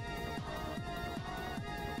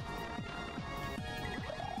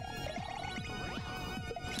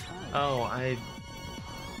 Oh, I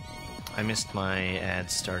missed my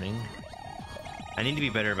ad starting. I need to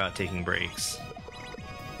be better about taking breaks.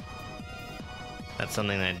 That's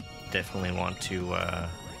something I definitely want to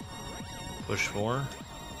push for.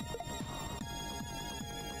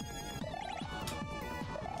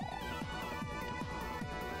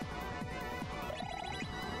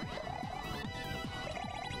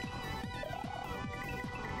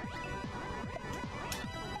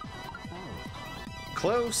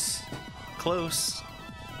 Close! Close!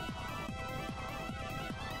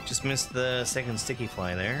 Just missed the second sticky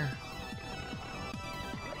fly there.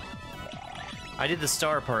 I did the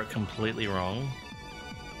star part completely wrong,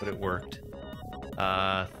 but it worked.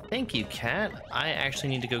 Thank you, cat. I actually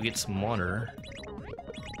need to go get some water.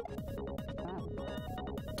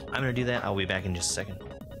 I'm gonna do that. I'll be back in just a second.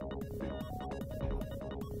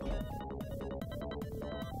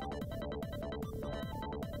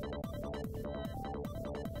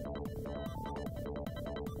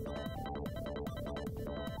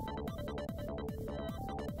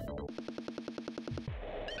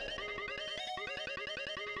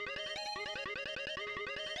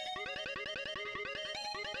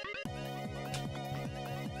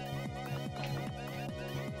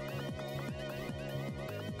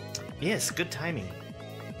 Yes, good timing.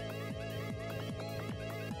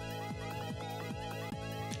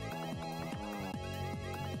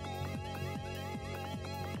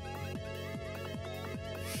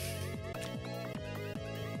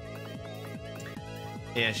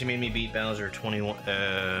 Yeah, she made me beat Bowser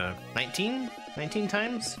 19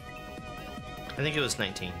 times? I think it was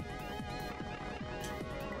 19.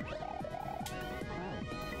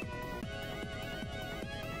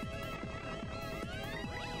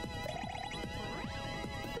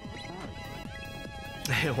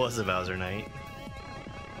 It was a Bowser night.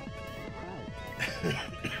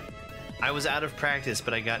 I was out of practice,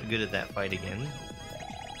 but I got good at that fight again.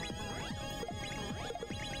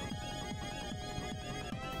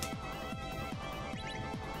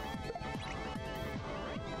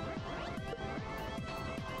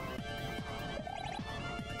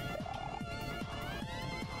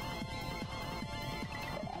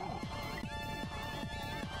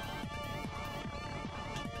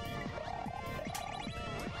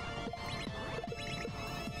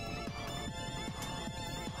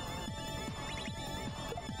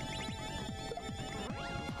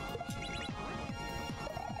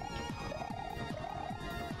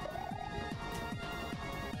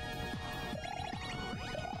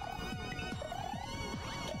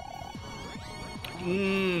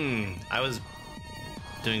 I was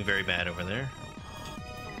doing very bad over there.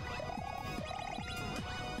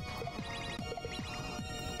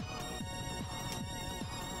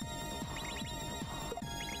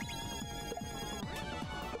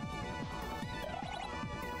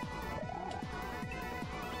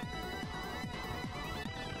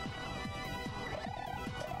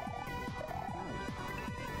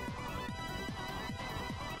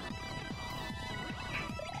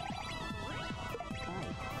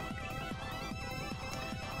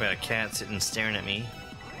 Got a cat sitting staring at me.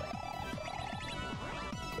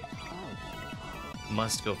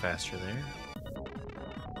 Must go faster there.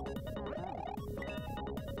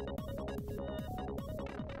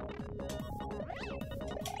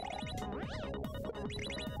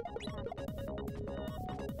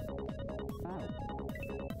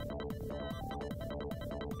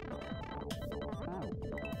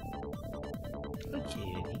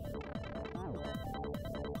 Okay.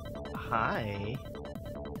 Hi.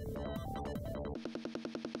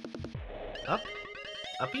 Up?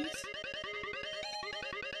 Uppies?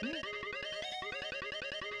 Yeah.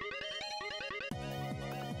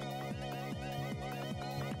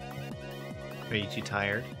 Are you too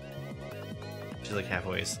tired? She's like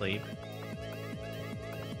halfway asleep.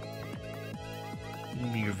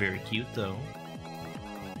 You're very cute though.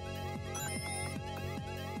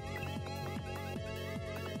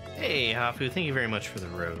 Hey, Hafu, thank you very much for the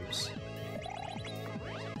rose.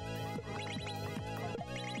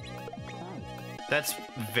 That's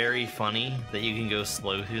very funny that you can go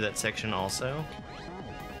slow through that section also.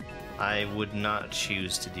 I would not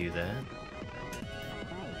choose to do that.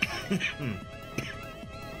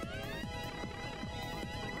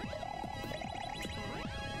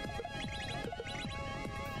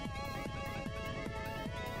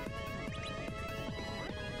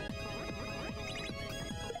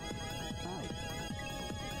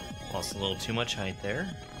 Lost a little too much height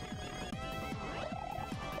there.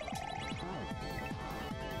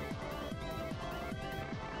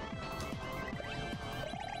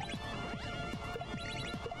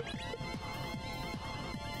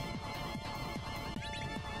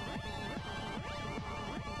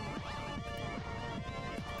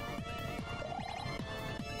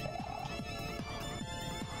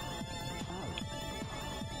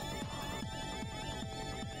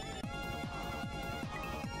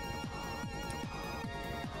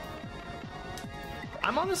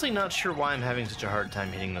 I'm honestly not sure why I'm having such a hard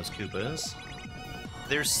time hitting those Koopas.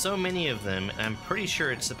 There's so many of them, and I'm pretty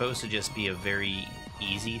sure it's supposed to just be a very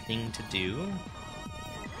easy thing to do.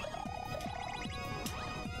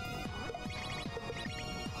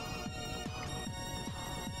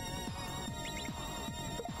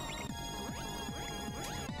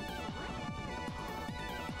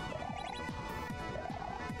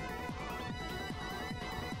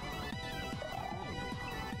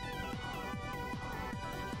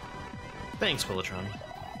 Thanks, Willatron.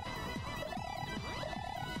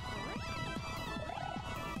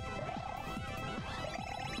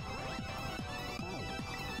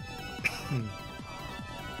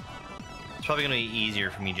 It's probably gonna be easier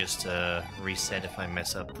for me just to reset if I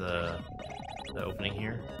mess up the opening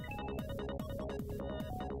here.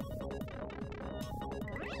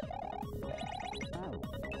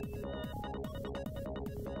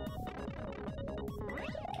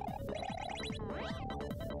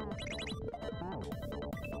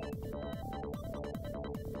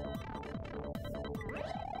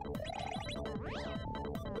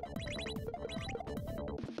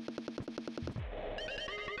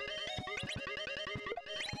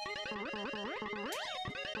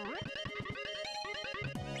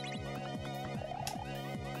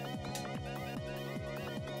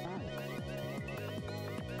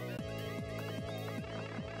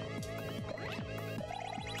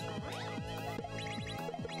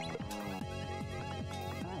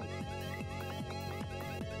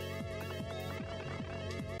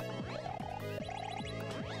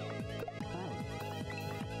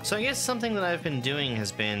 So I guess something that I've been doing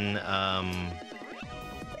has been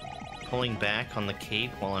pulling back on the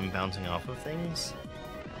cape while I'm bouncing off of things.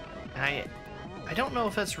 I don't know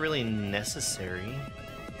if that's really necessary.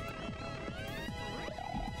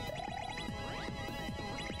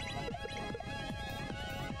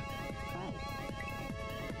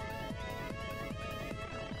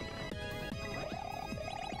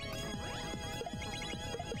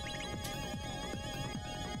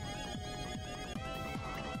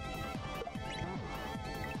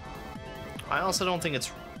 I also don't think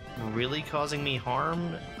it's really causing me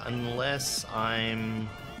harm unless I'm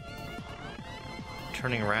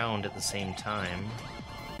turning around at the same time.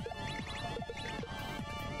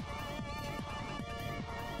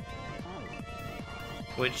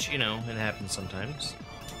 Which, you know, it happens sometimes.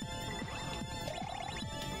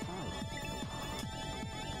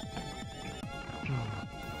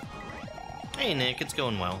 Hey Nick, it's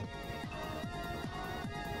going well.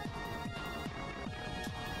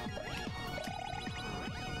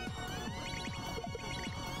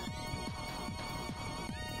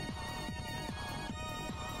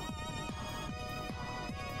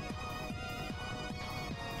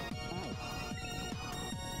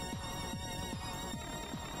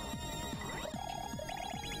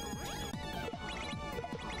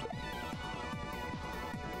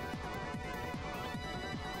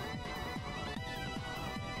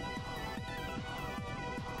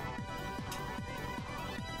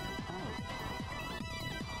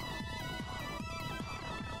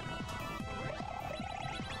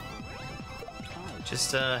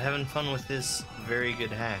 Just having fun with this very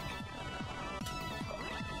good hack.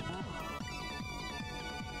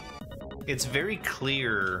 It's very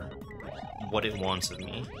clear what it wants of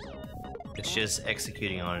me. It's just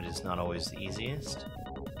executing on it is not always the easiest.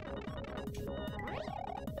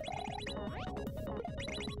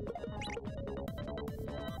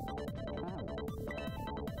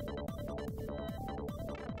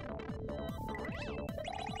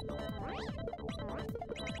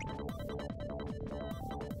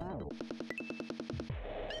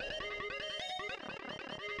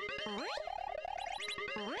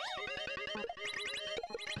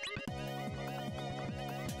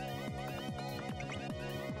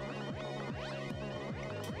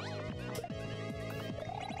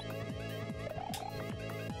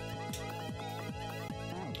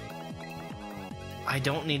 I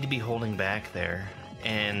don't need to be holding back there.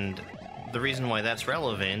 And the reason why that's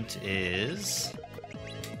relevant is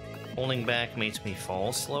holding back makes me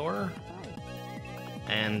fall slower,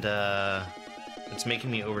 and it's making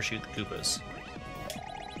me overshoot the Koopas.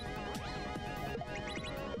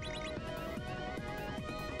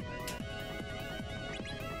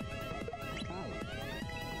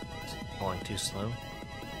 Falling too slow.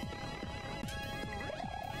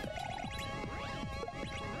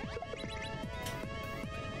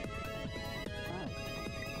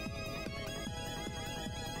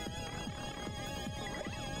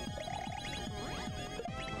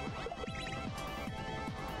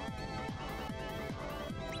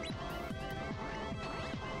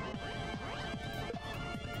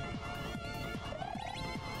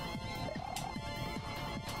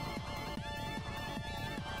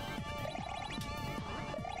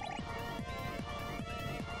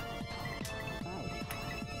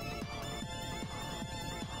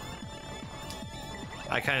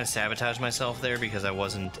 I kind of sabotaged myself there because I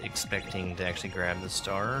wasn't expecting to actually grab the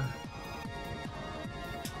star.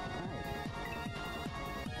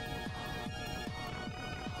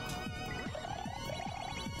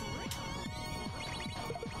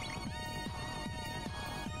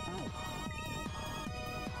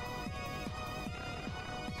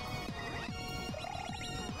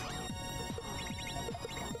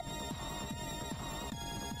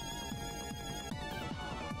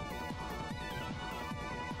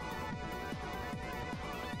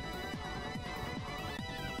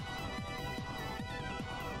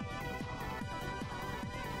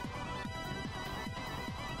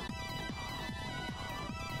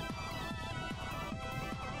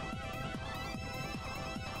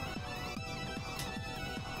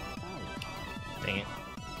 Dang it.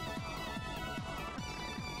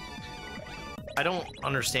 I don't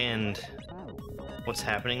understand what's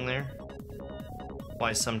happening there.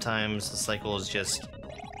 Why sometimes the cycle is just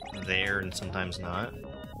there and sometimes not.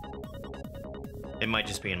 It might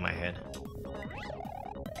just be in my head.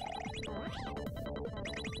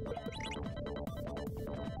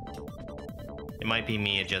 It might be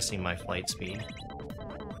me adjusting my flight speed.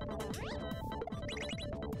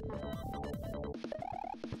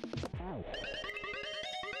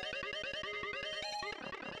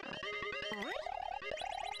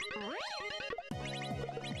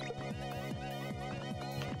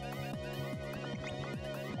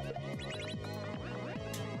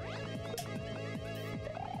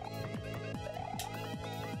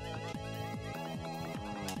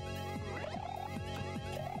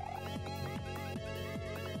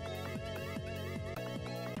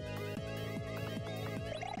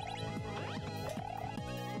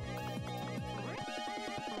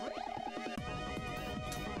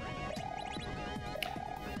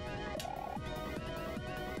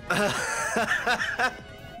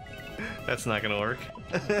 That's not gonna work.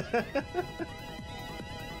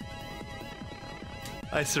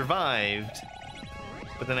 I survived,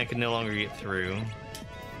 but then I could no longer get through.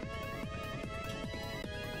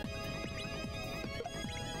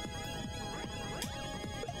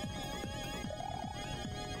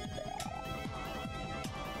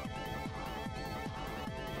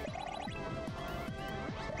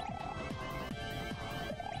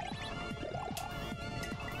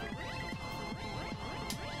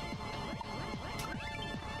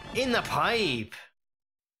 In the pipe!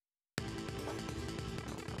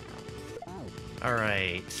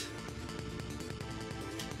 Alright.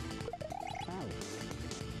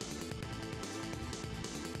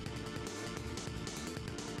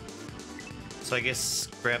 So I guess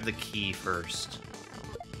grab the key first.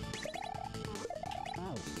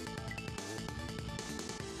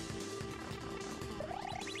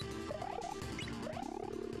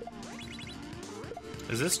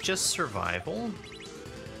 Is this just survival?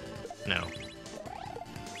 No.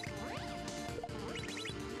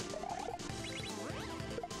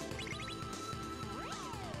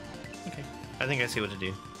 Okay, I think I see what to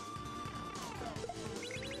do.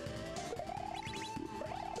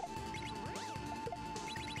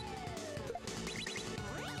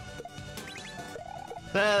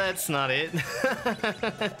 That's not it.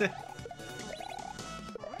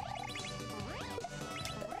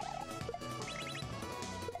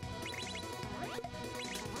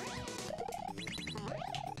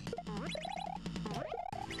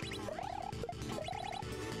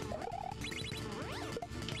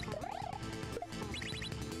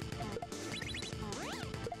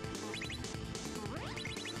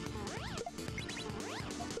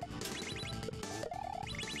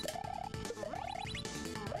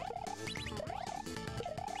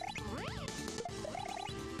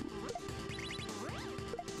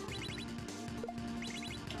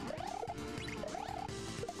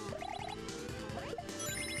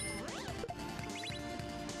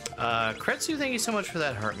 Kretsu, thank you so much for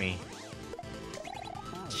that. Hurt me.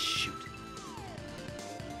 Shoot.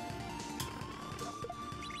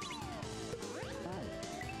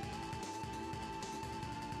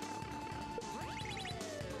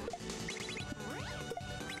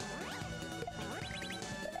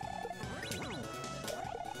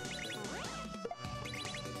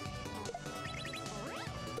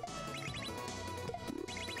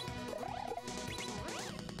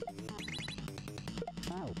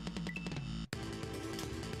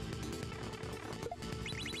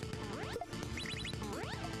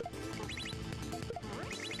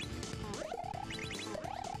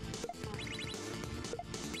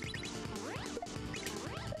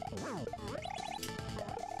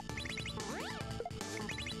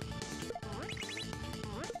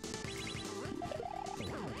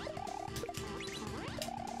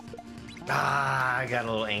 Ah, I got a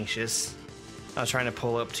little anxious. I was trying to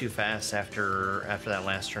pull up too fast after that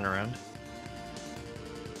last turnaround.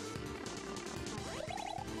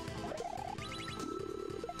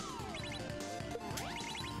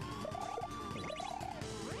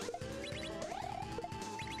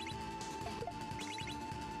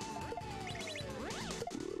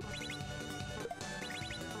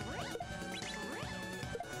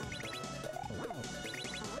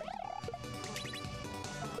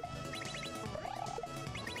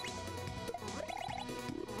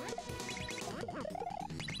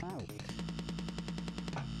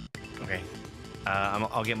 Okay.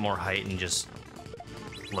 I'll get more height and just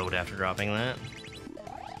load after dropping that.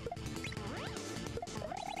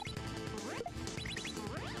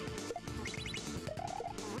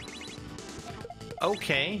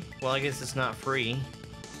 Okay, well I guess it's not free.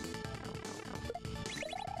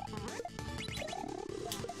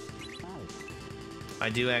 I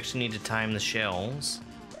do actually need to time the shells.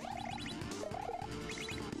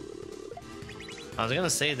 I was gonna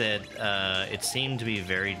say that it seemed to be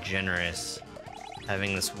very generous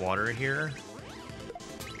having this water here,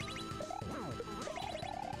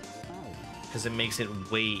 because it makes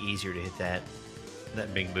it way easier to hit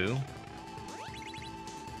that big boo.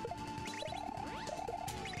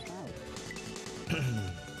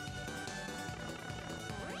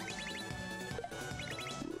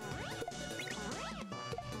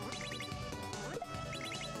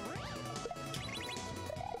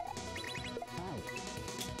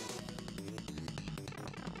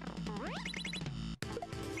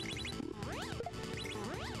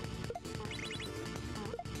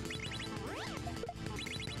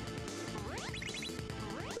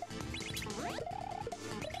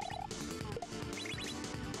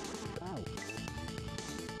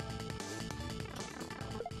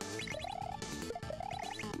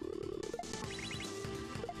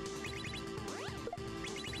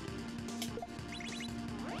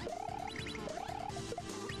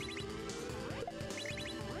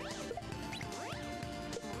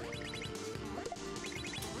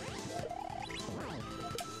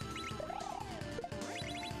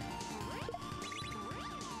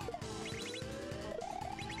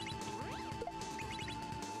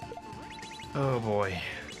 Oh boy.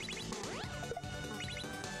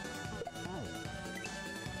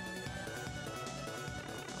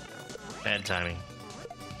 Bad timing.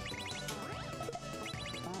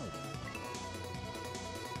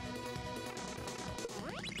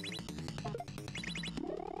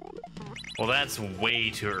 Well, that's way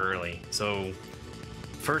too early. So,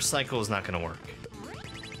 first cycle is not going to work.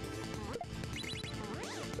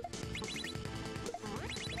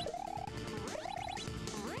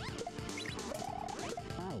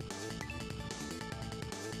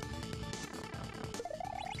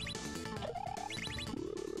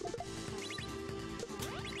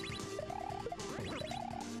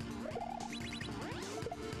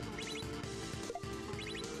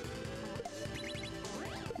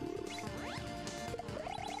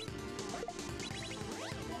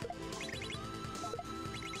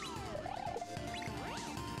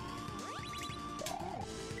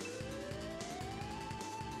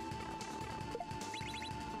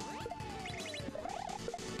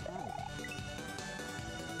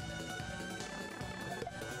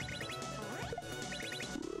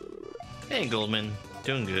 Hey, Goldman.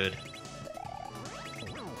 Doing good.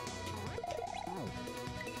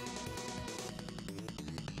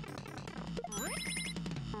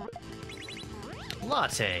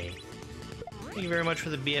 Latte. Thank you very much for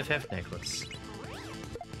the BFF necklace.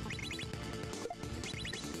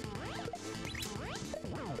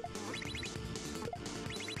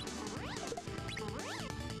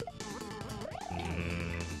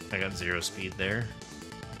 I got 0 speed there.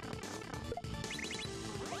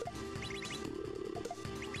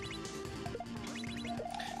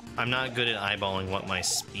 I'm not good at eyeballing what my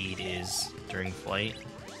speed is during flight.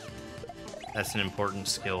 That's an important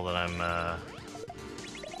skill that I'm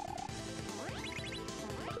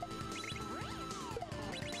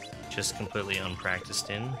just completely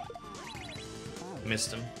unpracticed in.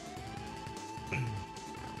 Missed him.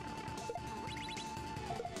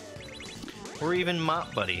 We're even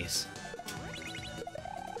mop buddies.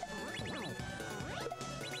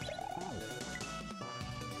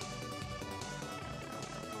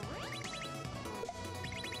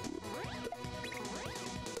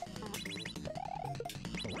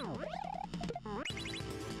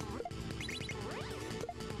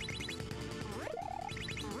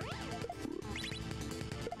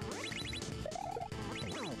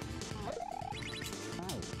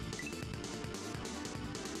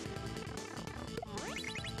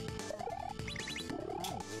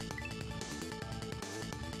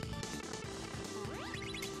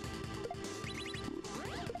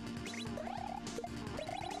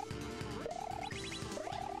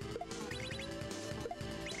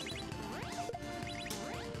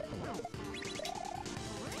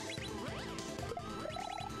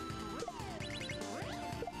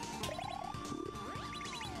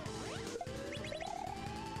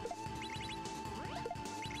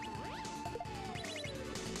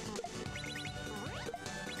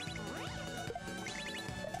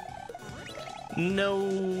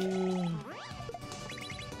 No.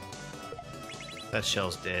 That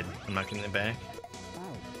shell's dead. I'm not getting it back.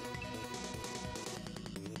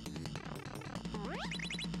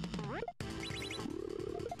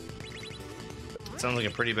 Sounds like a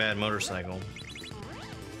pretty bad motorcycle.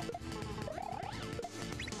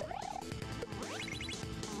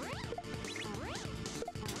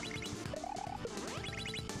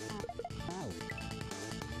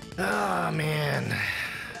 Ah, man.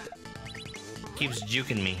 Keeps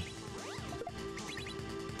juking me.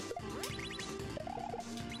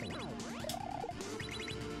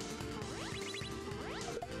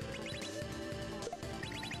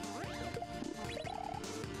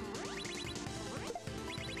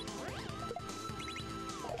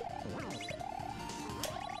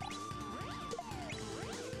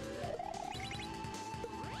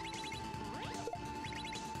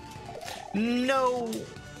 No!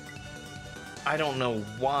 I don't know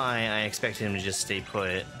why I expected him to just stay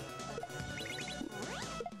put.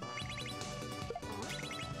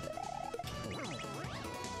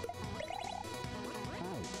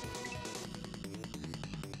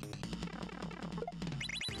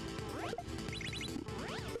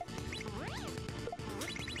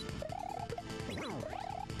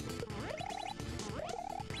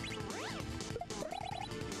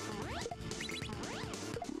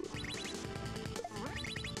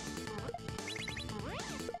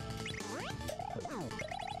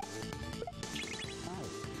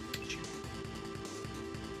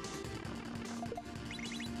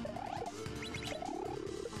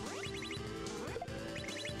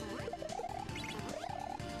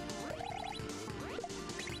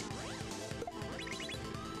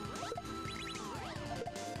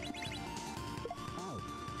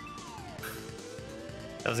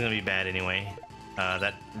 That was gonna be bad anyway.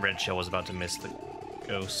 That red shell was about to miss the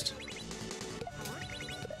ghost.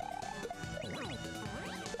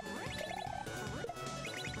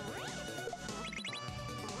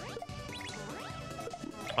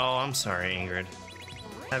 Oh, I'm sorry, Ingrid.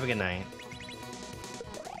 Have a good night.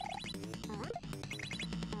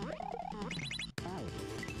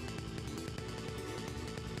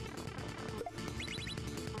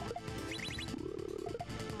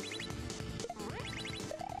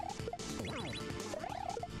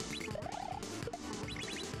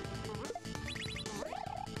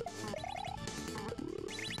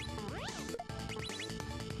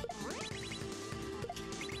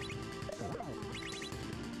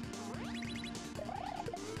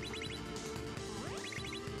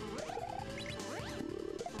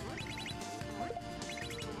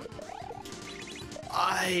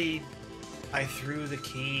 I threw the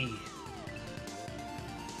key.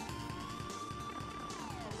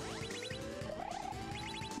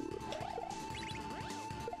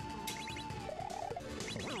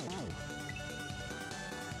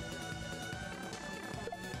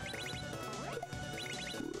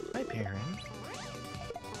 Hi, Perrin.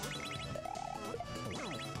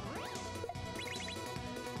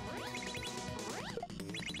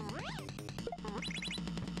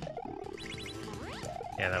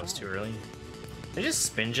 Yeah, that was too early. Did I just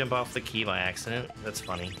spin jump off the key by accident? That's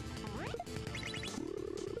funny.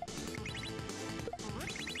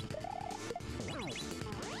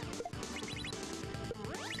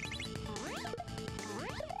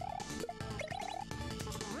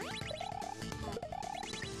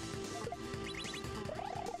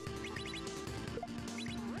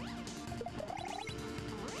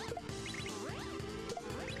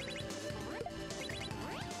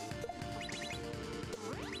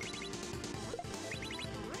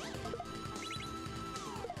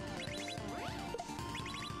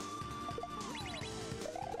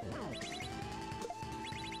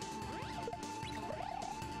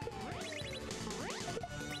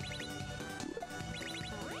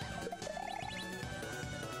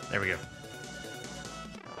 There we go.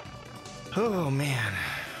 Oh, man.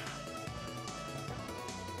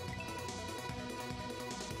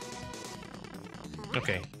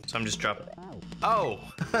 Okay, so I'm just dropping... Oh!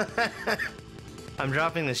 I'm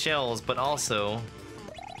dropping the shells, but also...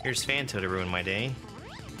 Here's Phanto to ruin my day.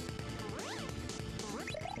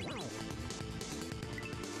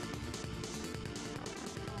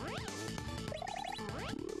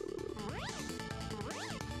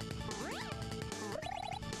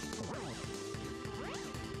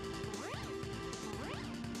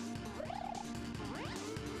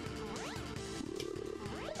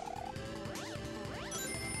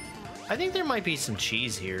 I think there might be some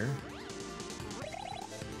cheese here.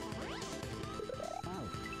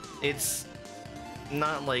 It's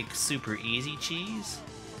not like super easy cheese.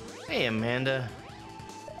 Hey, Amanda.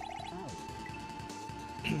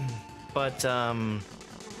 But I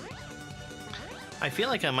feel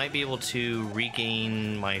like I might be able to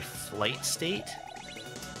regain my flight state,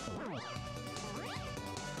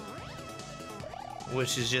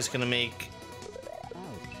 which is just gonna make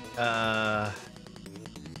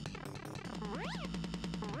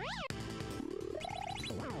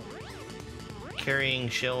carrying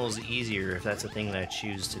shells easier if that's a thing that I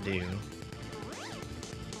choose to do.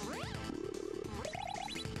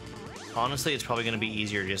 Honestly, it's probably going to be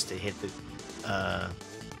easier just to hit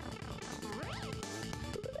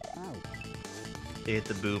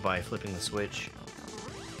the boo by flipping the switch.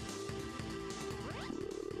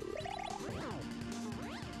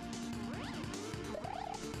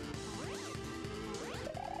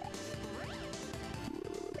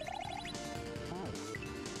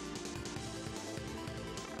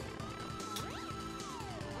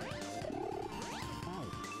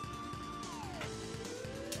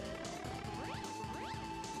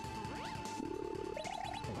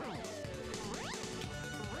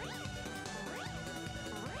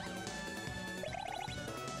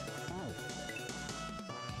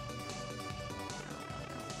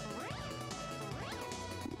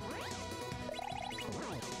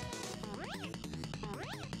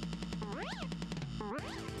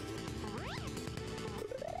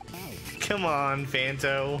 Come on,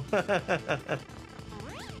 Phanto. I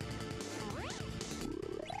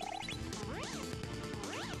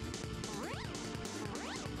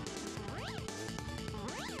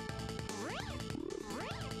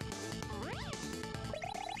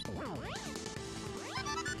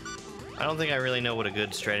don't think I really know what a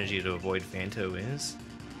good strategy to avoid Phanto is.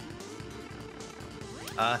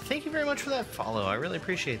 Thank you very much for that follow. I really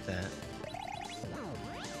appreciate that.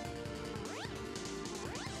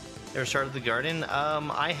 Never started the garden.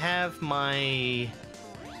 I have my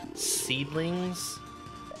seedlings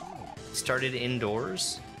started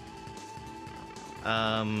indoors.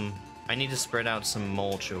 I need to spread out some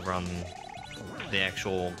mulch over on the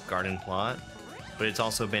actual garden plot, but it's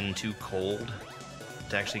also been too cold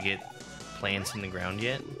to actually get plants in the ground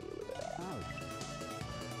yet.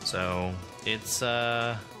 So it's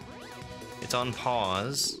on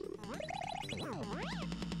pause.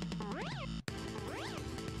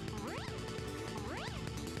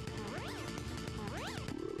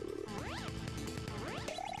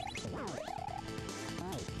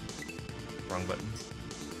 Wrong buttons.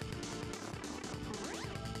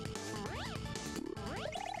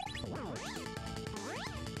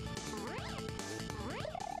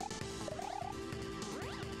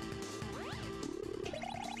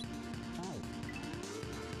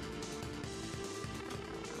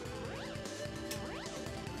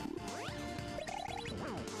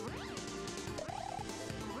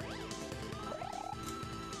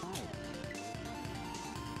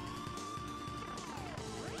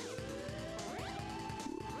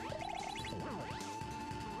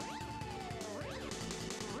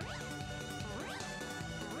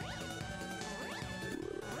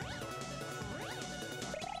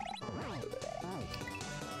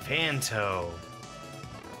 Phanto.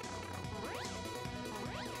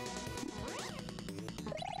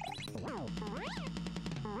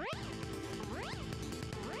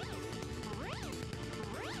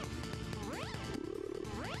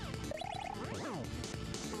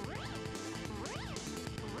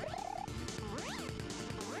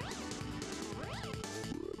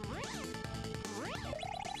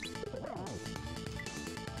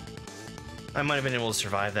 I might have been able to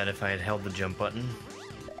survive that if I had held the jump button.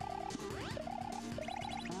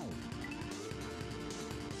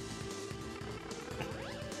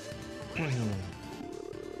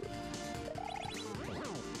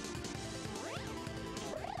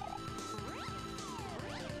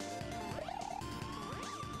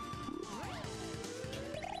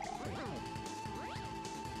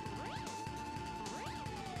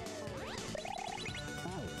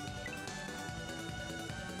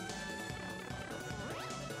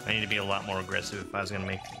 I need to be a lot more aggressive if I was gonna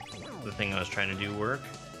make the thing I was trying to do work.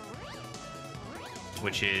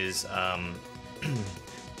 Which is,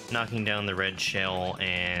 knocking down the red shell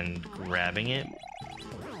and grabbing it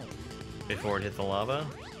before it hit the lava.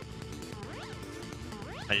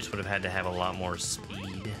 I just would have had to have a lot more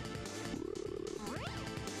speed.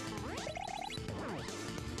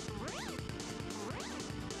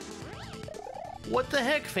 What the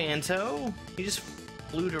heck, Phanto? He just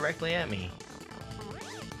flew directly at me.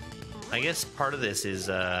 I guess part of this is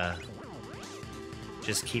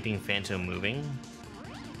just keeping Phanto moving.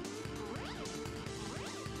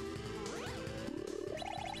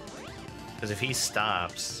 Because if he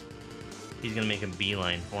stops, he's gonna make a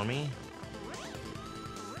beeline for me.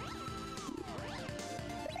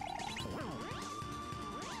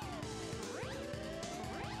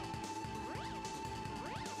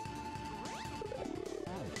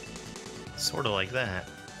 Sort of like that.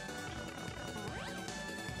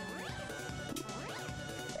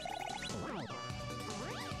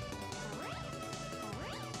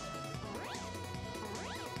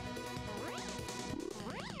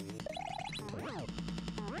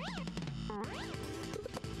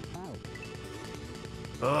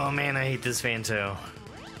 Oh man, I hate this Phanto.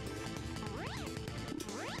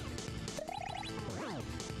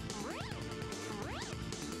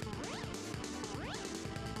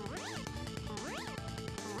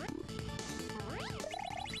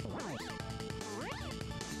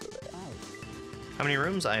 How many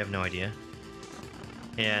rooms? I have no idea.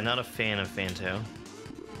 Yeah, not a fan of Phanto.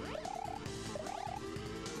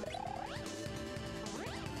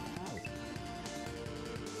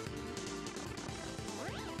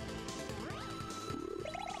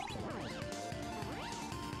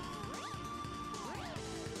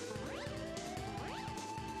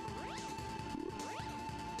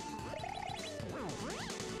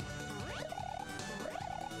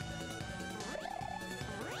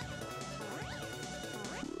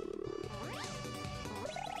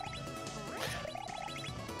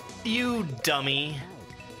 You dummy.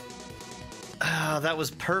 That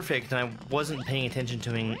was perfect, and I wasn't paying attention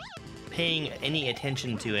to him, paying any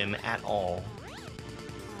attention to him at all.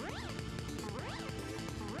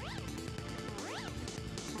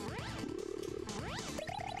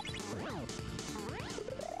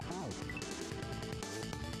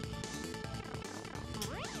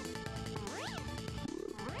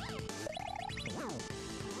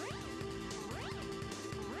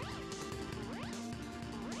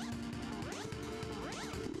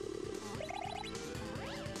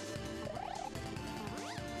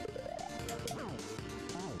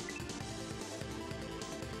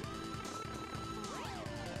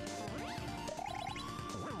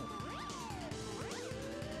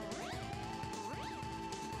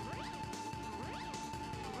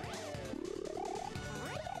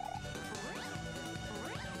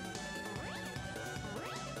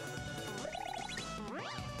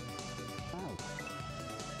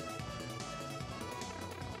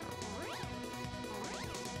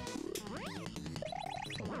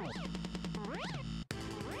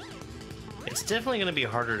 It's definitely going to be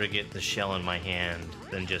harder to get the shell in my hand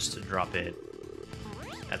than just to drop it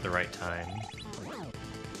at the right time.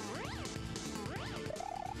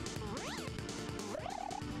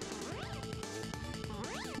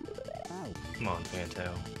 Come on,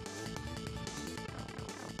 Phanto.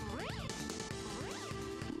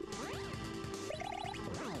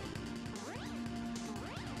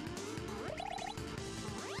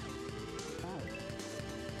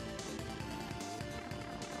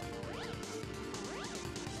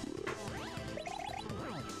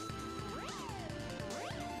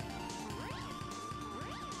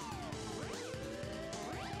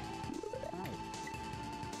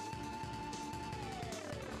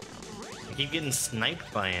 I keep getting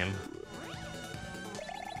sniped by him.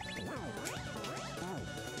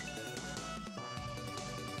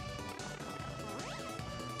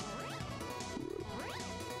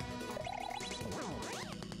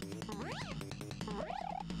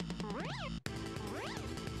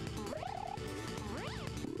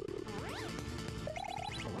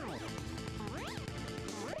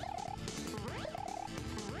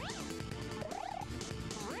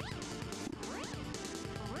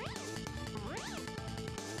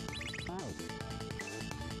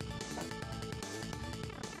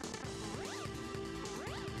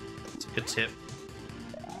 Good tip.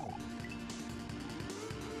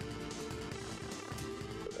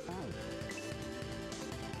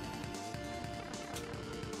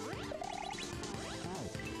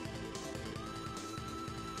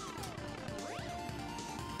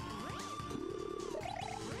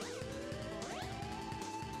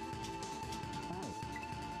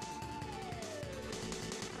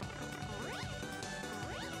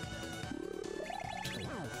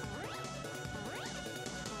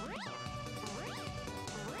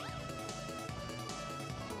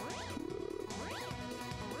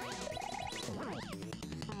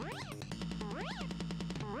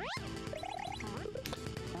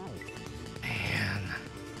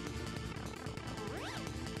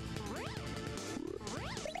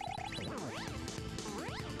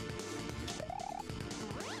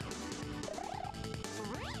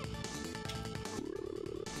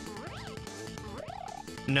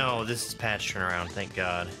 No, this is patch turnaround, thank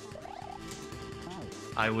God.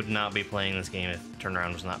 I would not be playing this game if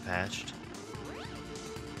turnaround was not patched.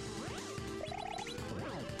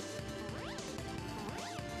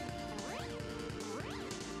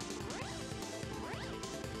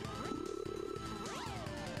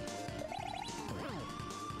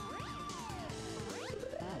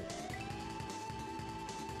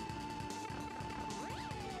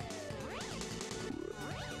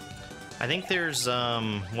 I think there's,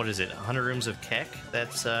 what is it, 100 Rooms of Keck?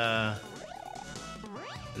 That's,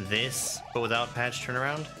 this, but without patch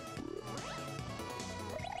turnaround?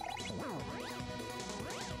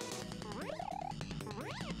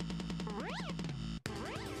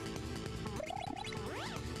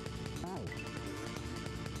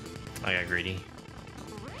 I got greedy.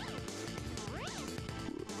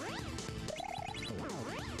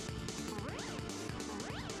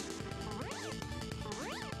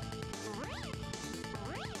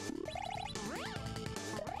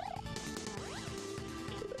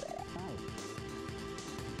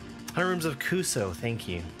 Rooms of Kuso, thank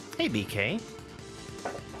you. Hey BK.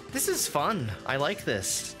 This is fun. I like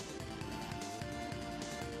this.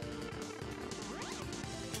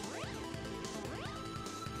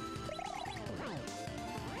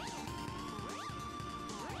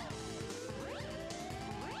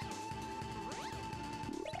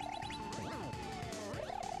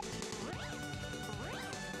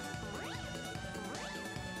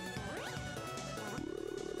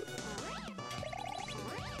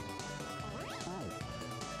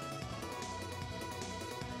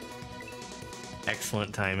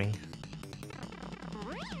 Excellent timing.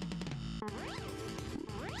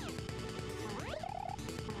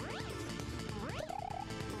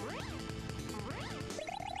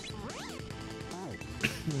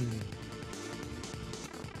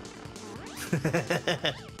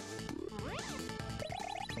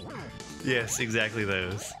 Yes, exactly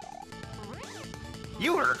those.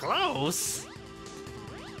 You were close!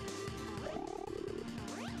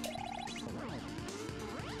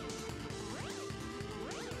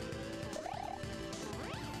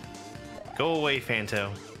 Go away,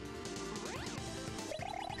 Fanto.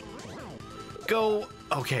 Go.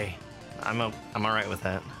 Okay, I'm alright with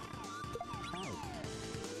that.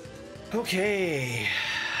 Okay.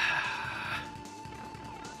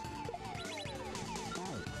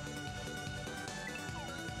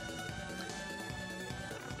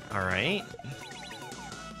 All right.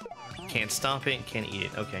 Can't stop it. Can't eat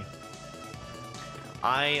it. Okay.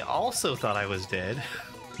 I also thought I was dead.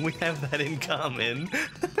 We have that in common.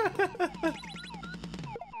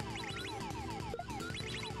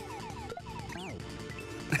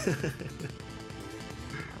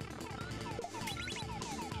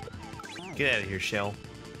 Get out of here, Shell.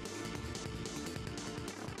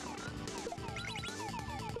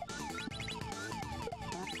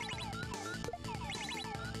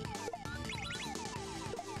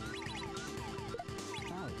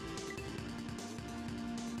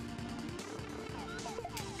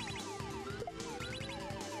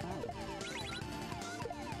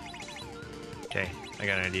 Okay, I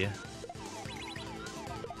got an idea.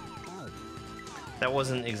 That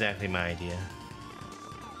wasn't exactly my idea.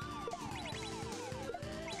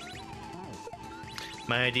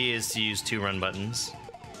 My idea is to use 2 run buttons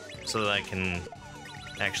so that I can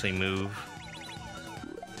actually move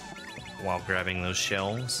while grabbing those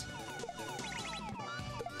shells.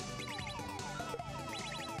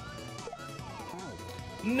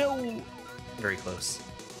 No! Very close.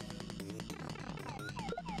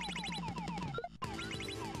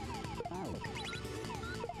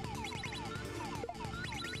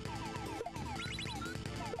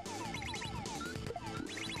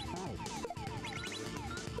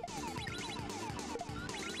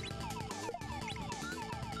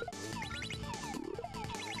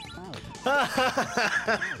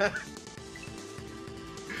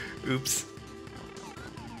 Oops.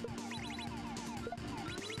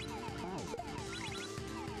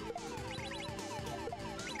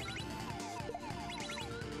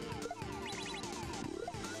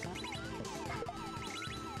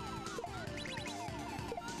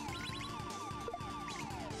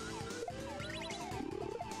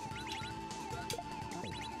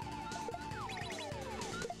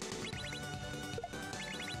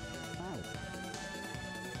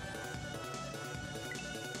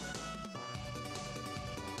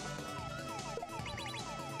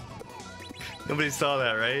 Nobody saw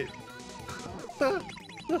that, right?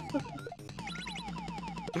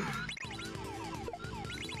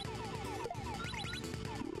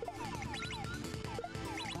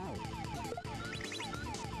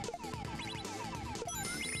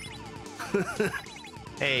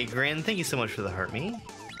 Hey, Gran, thank you so much for the heart me.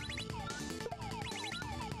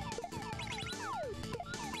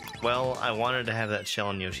 Well, I wanted to have that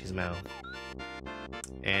shell in Yoshi's mouth.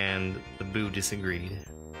 And the Boo disagreed.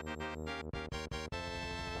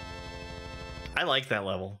 I like that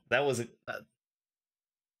level. That was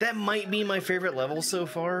that might be my favorite level so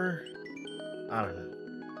far. I don't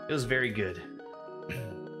know. It was very good.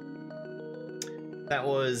 That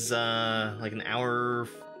was like an hour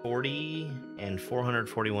 40 and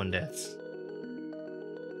 441 deaths.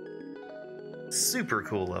 Super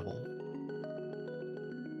cool level.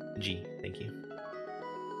 G, thank you.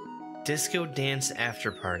 Disco Dance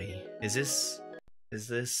After Party. Is this?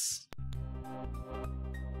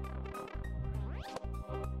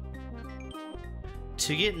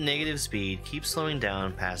 To get negative speed, keep slowing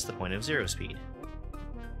down past the point of 0 speed.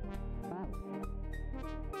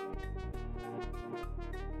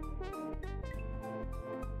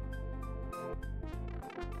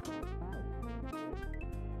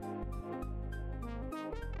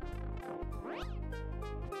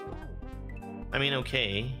 I mean,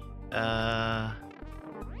 okay.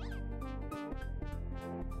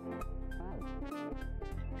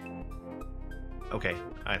 Okay,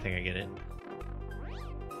 I think I get it.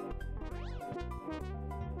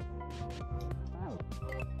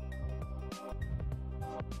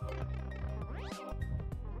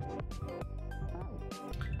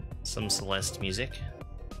 Some Celeste music.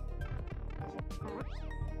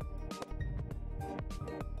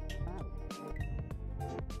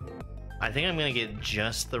 I think I'm gonna get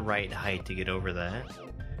just the right height to get over that.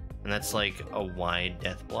 And that's like a wide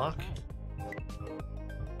death block.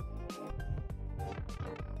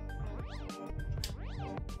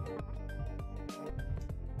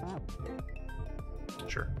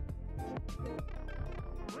 Sure.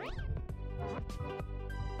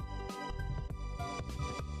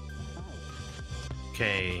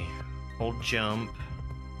 Okay, hold jump.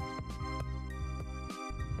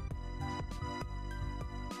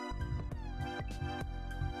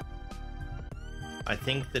 I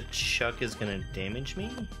think the chuck is gonna damage me.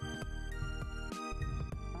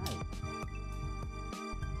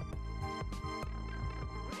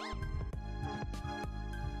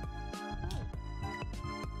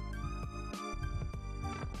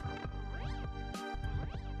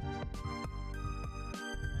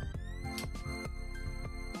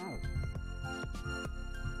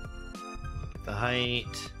 Get the height.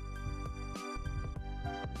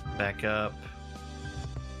 Back up.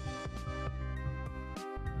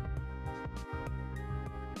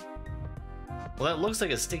 Well, that looks like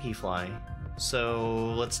a sticky fly,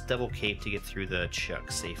 so let's double cape to get through the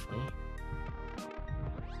chuck safely.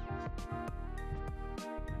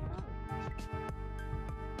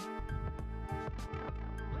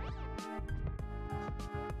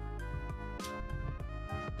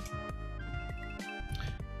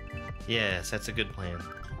 Yes, that's a good plan.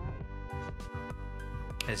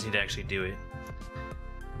 I just need to actually do it.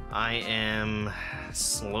 I am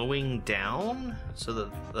slowing down so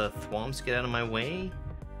that the thwomps get out of my way.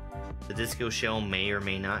 The disco shell may or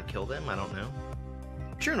may not kill them, I don't know.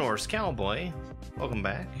 True Norse Cowboy, welcome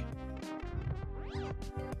back.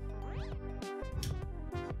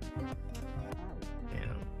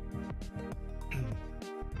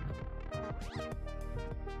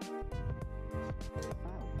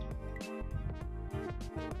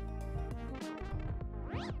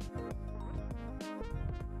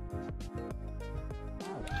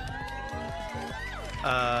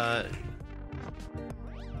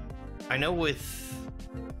 I know with...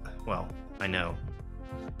 Well, I know.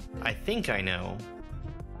 I think I know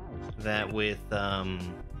that with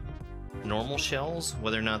normal shells,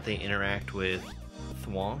 whether or not they interact with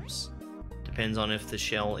thwomps depends on if the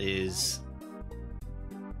shell is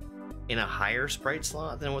in a higher sprite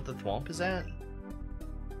slot than what the thwomp is at.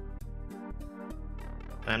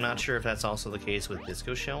 And I'm not sure if that's also the case with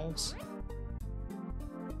disco shells.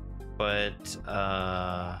 But,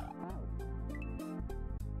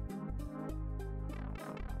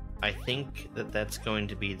 I think that that's going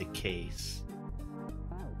to be the case.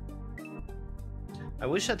 I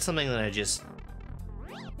wish that's something that I just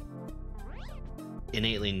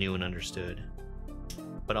innately knew and understood.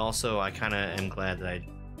 But also, I kind of am glad that I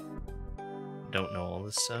don't know all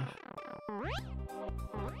this stuff.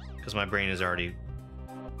 Because my brain is already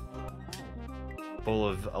full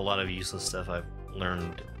of a lot of useless stuff I've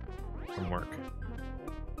learned from work.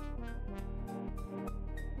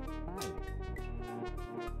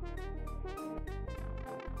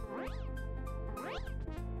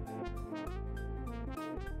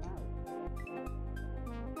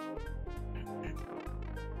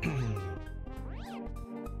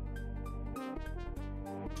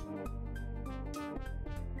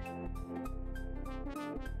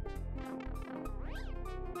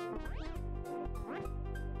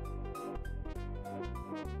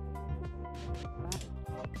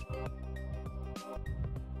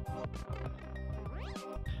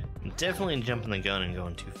 I'm definitely jumping the gun and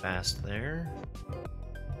going too fast there.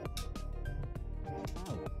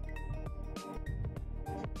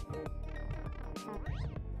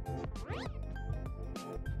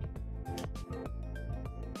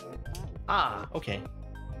 Ah, okay.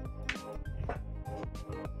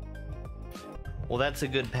 Well, that's a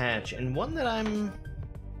good patch, and one that I'm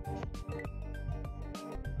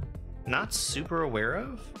not super aware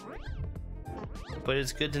of, but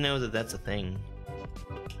it's good to know that that's a thing.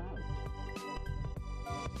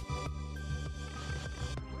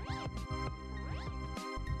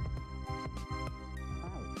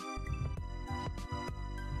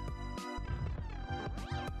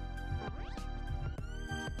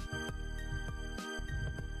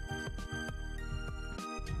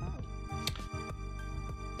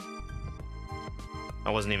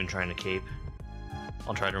 I wasn't even trying to cape.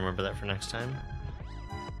 I'll try to remember that for next time.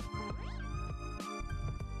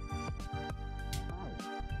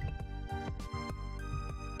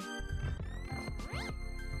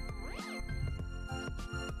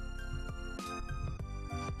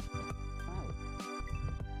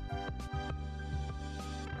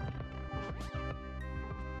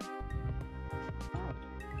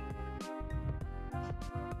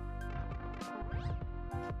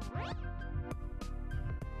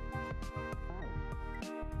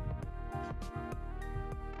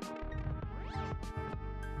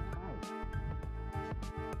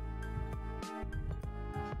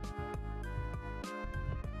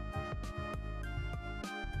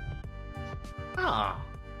 Ah!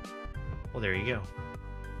 Well, there you go.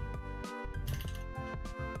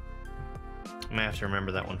 I'm gonna have to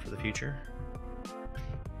remember that one for the future.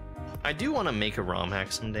 I do want to make a ROM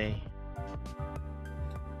hack someday.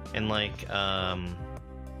 And like, I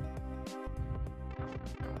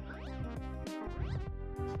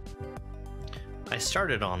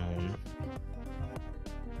started on one.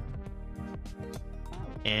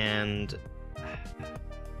 And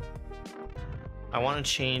I want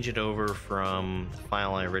to change it over from the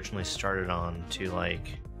file I originally started on to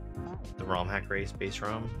like the ROM hack race base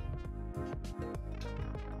ROM.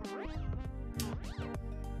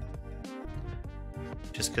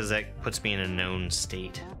 Just because that puts me in a known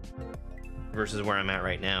state versus where I'm at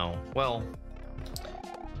right now. Well,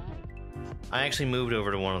 I actually moved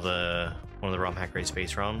over to one of the ROM hack race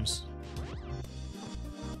base ROMs,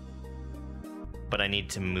 but I need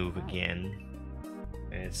to move again.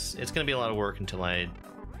 It's gonna be a lot of work until I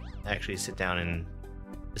actually sit down and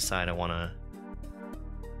decide I want to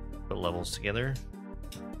put levels together.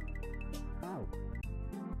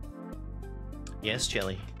 Yes,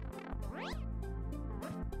 Jelly.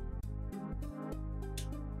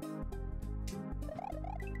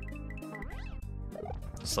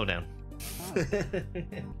 Slow down.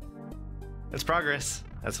 It's progress.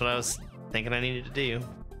 That's what I was thinking I needed to do.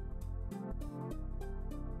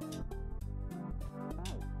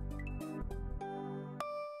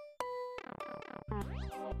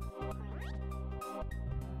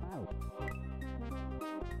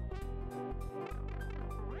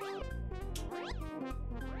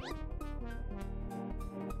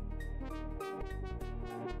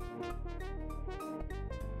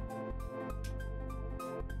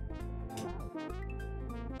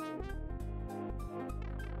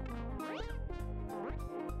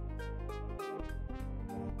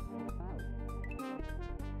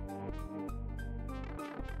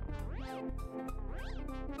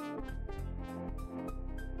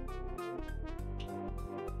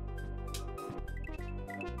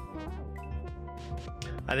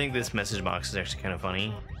 I think this message box is actually kind of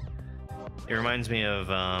funny. It reminds me of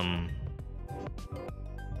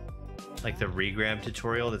like the regrab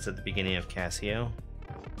tutorial that's at the beginning of Casio.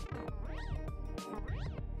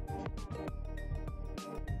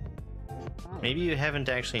 Maybe you haven't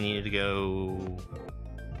actually needed to go...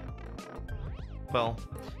 Well...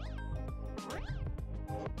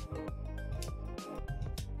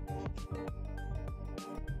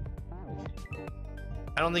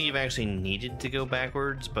 I don't think you've actually needed to go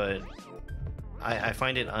backwards, but I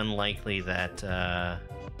find it unlikely that a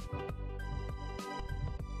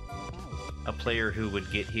player who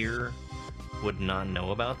would get here would not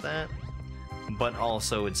know about that. But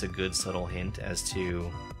also it's a good subtle hint as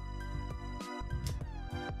to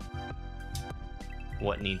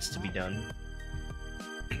what needs to be done.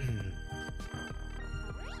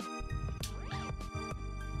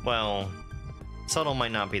 Well, subtle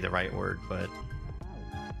might not be the right word, but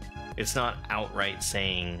it's not outright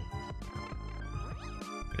saying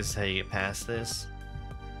this is how you get past this.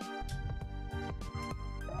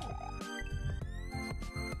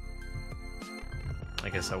 I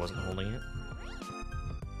guess I wasn't holding it.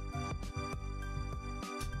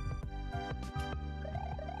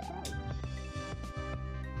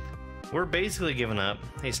 We're basically giving up.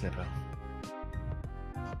 Hey, Snippo.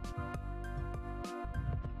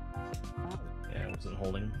 Yeah, I wasn't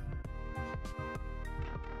holding.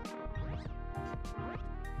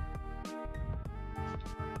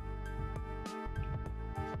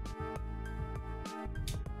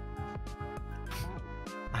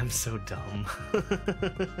 I'm so dumb.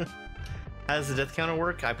 How does the death counter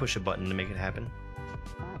work? I push a button to make it happen.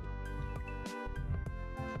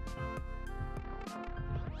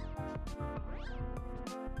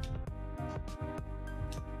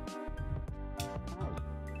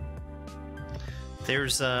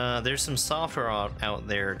 There's some software out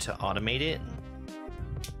there to automate it.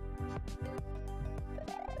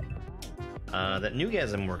 That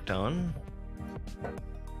Newgasm worked on.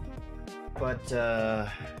 But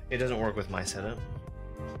it doesn't work with my setup.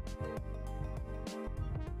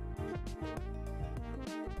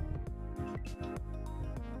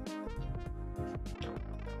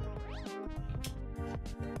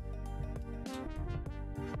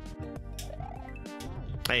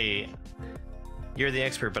 Hey, you're the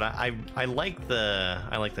expert, but I like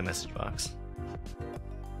the message box.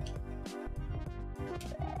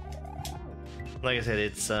 Like I said,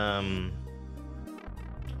 it's a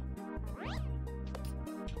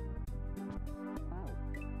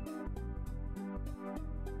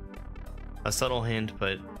subtle hint,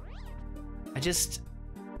 but I just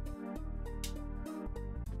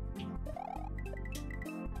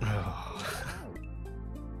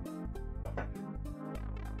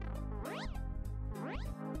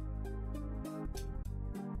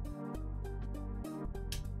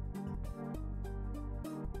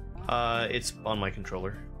it's on my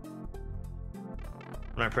controller.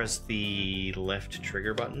 When I press the left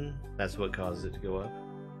trigger button, that's what causes it to go up.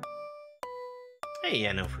 Hey,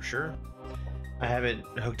 yeah, no, for sure. I have it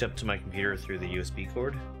hooked up to my computer through the USB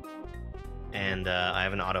cord, and I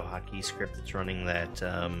have an AutoHotkey script that's running that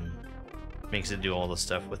makes it do all the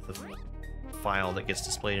stuff with the file that gets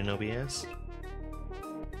displayed in OBS.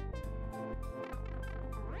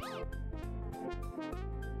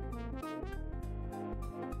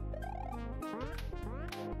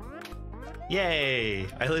 Yay!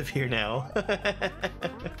 I live here now.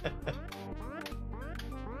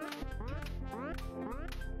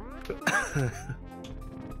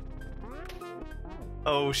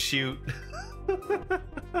 Oh shoot.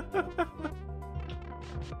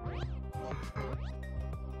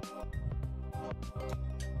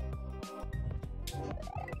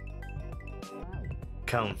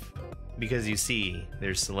 Comf. Because you see,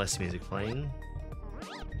 there's Celeste music playing.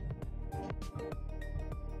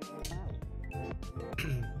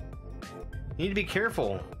 You need to be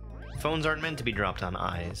careful. Phones aren't meant to be dropped on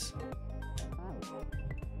eyes.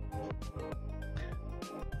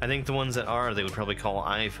 I think the ones that are, they would probably call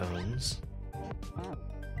iPhones.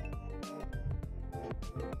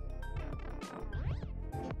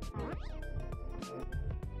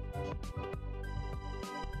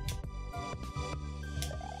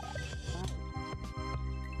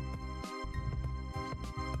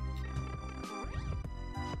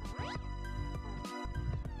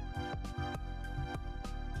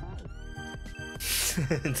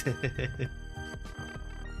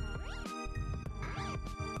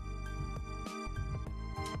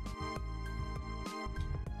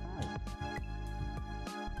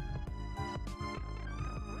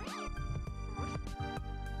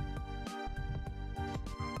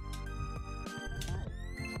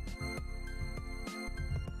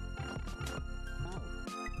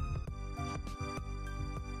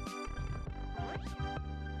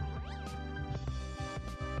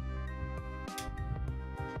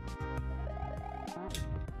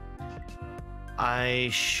 I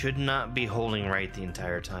should not be holding right the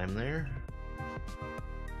entire time there.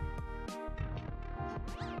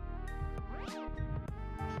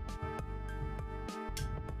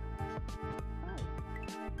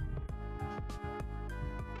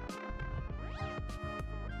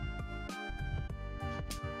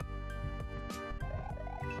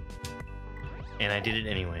 And I did it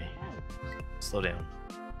anyway. Slow down.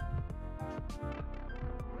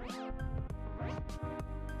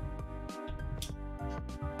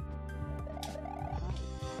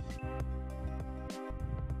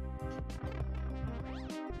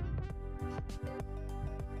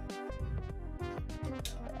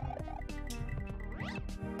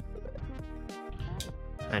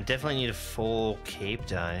 I definitely need a full cape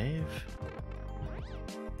dive.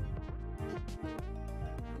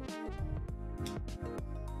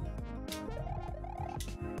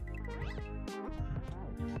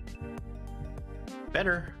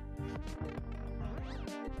 Better.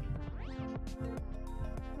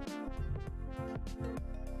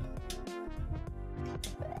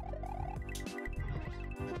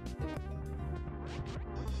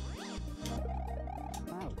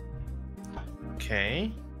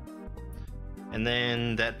 Okay. And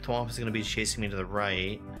then that Thwomp is going to be chasing me to the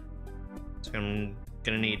right. So I'm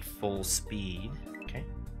going to need full speed. Okay.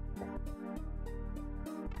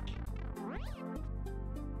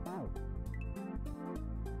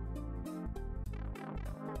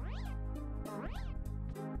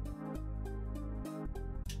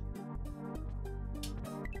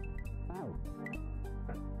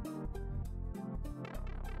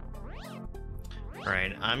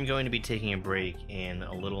 Alright, I'm going to be taking a break in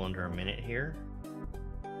a little under a minute here.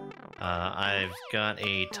 I've got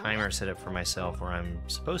a timer set up for myself where I'm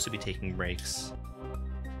supposed to be taking breaks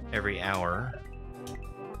every hour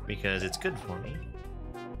because it's good for me.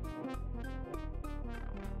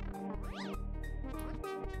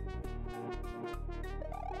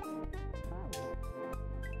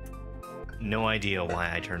 No idea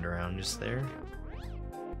why I turned around just there.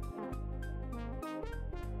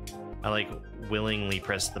 I like willingly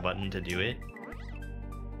pressed the button to do it,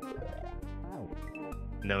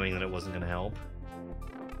 knowing that it wasn't going to help.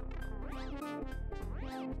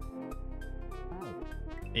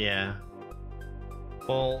 Yeah.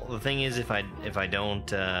 Well, the thing is, if I don't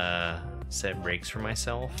set breaks for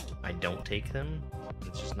myself, I don't take them.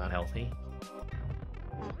 It's just not healthy.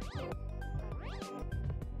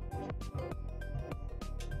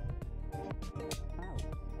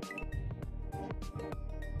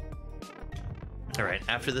 Alright,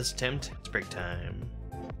 after this attempt, it's break time.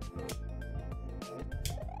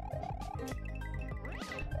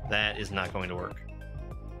 That is not going to work.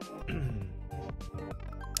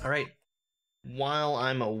 Alright, while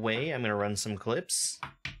I'm away, I'm going to run some clips.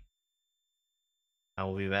 I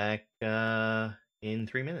will be back in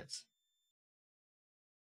 3 minutes.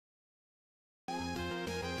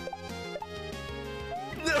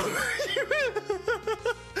 No!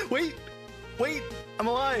 Wait! Wait! I'm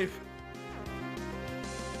alive!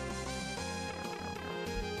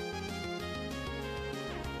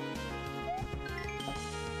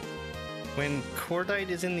 When Cordite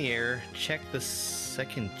is in the air, check the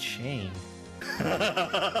second chain.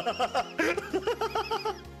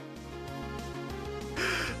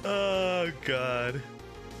 Oh, God.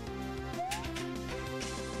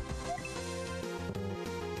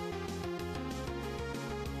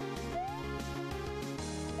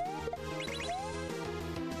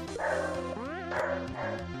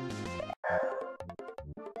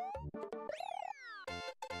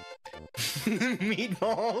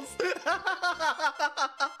 Meatballs.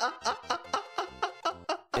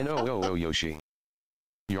 No, Yoshi.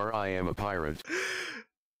 I am a pirate.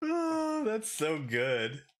 Oh, that's so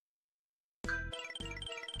good.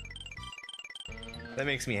 That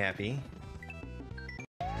makes me happy.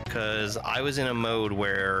 Because I was in a mode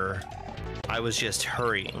where I was just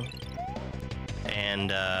hurrying.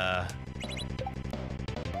 And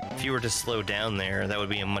if you were to slow down there, that would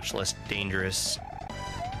be a much less dangerous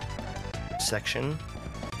section.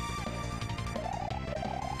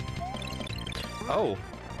 Oh,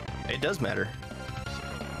 it does matter.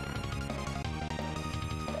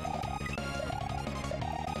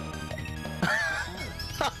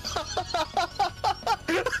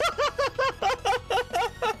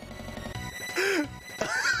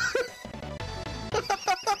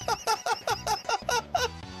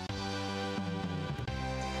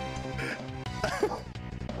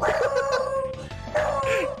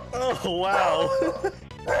 Oh, wow.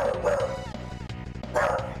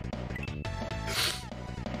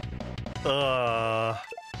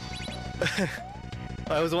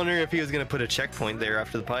 I was wondering if he was going to put a checkpoint there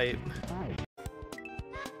after the pipe.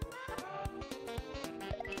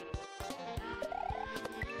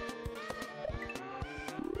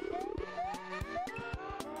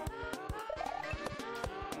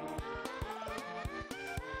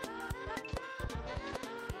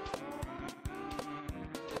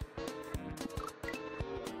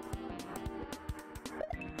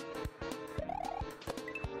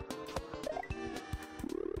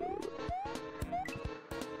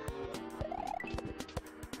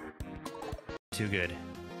 Too good.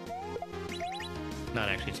 Not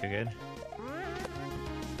actually too good.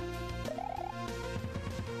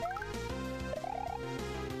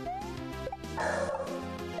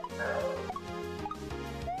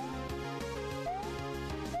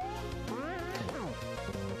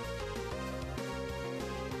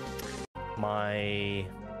 My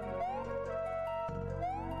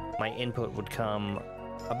input would come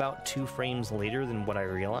about 2 frames later than what I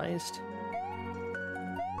realized.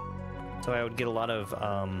 So I would get a lot of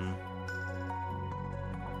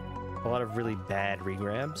really bad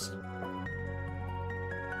regrabs.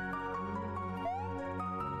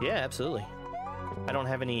 Yeah, absolutely. I don't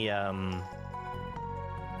have any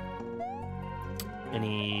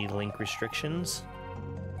link restrictions.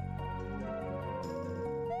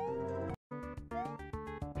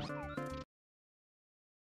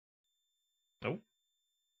 Nope.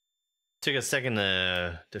 Took a second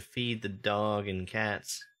to feed the dog and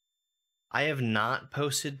cats. I have not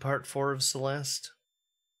posted part 4 of Celeste.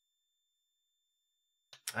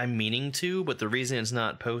 I'm meaning to, but the reason it's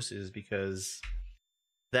not posted is because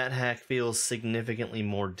that hack feels significantly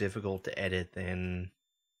more difficult to edit than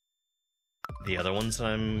the other ones that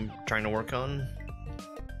I'm trying to work on.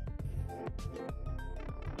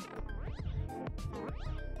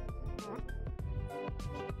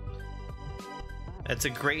 It's a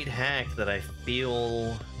great hack that I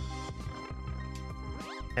feel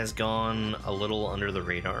has gone a little under the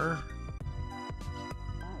radar.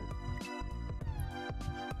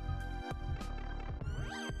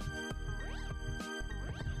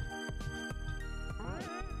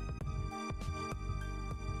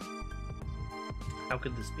 How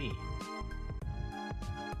could this be?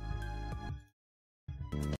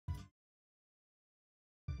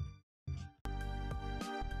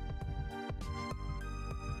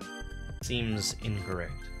 Seems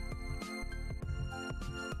incorrect.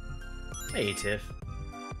 Hey, Tiff.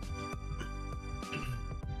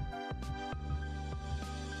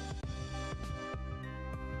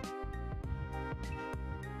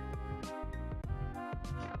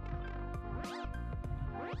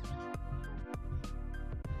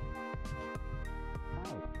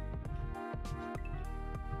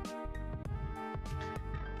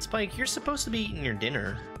 Spike, you're supposed to be eating your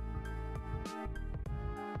dinner.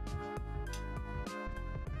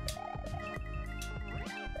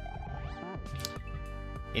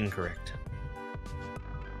 Incorrect.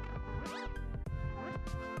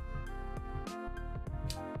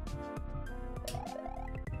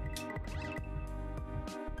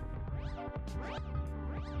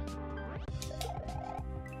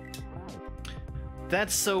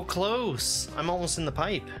 That's so close. I'm almost in the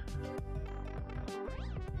pipe.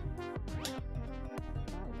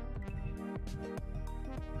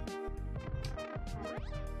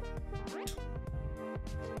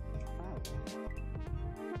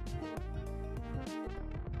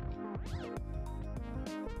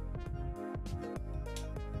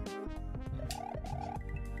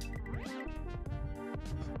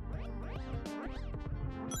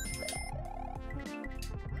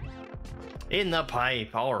 In the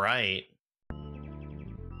pipe, all right.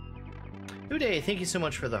 Uday, thank you so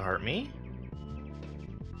much for the heart me.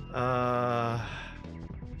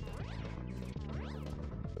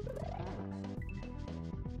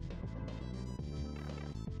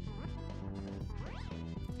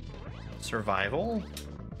 Survival?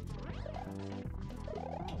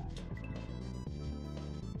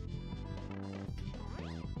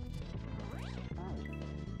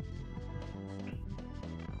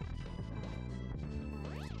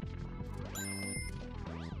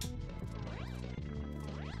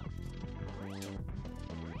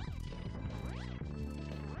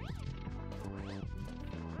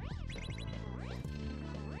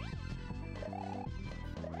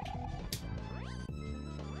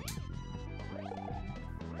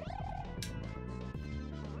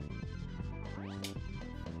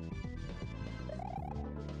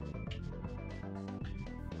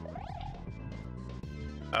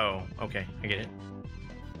 Oh, okay, I get it.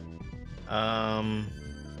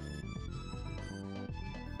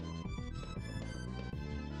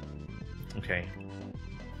 Okay.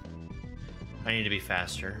 I need to be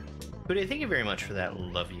faster. Uday, thank you very much for that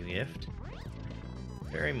love you gift.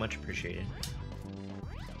 Very much appreciated.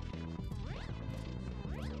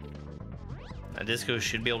 Disco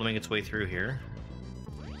should be able to make its way through here.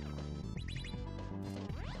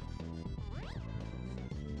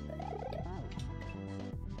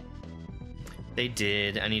 They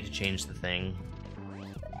did. I need to change the thing.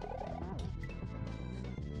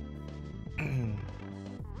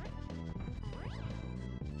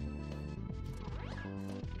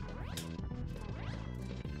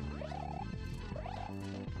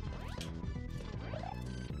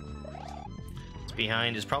 It's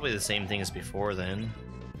behind is probably the same thing as before then.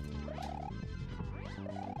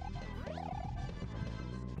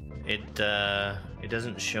 It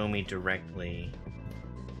doesn't show me directly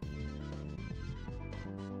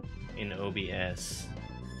in OBS.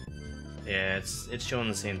 Yeah, it's showing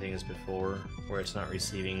the same thing as before, where it's not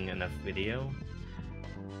receiving enough video.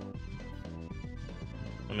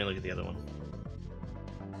 Let me look at the other one.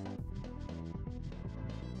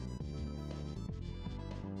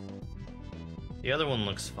 The other one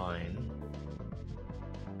looks fine.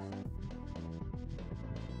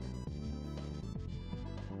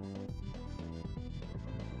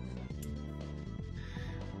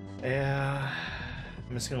 Yeah,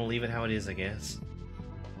 I'm just gonna leave it how it is, I guess.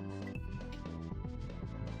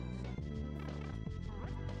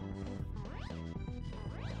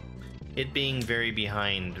 It being very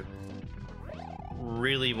behind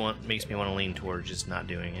really makes me want to lean towards just not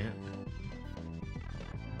doing it.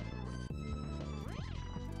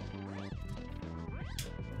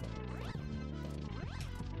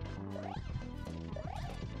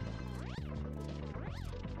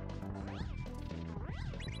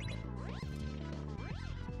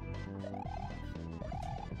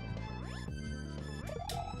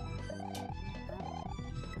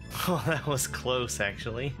 Oh, that was close,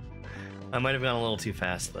 actually. I might have gone a little too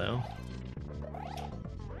fast, though.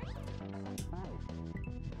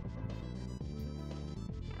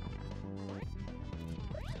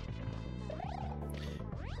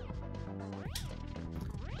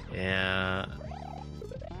 Yeah.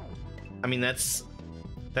 I mean, that's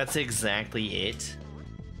exactly it.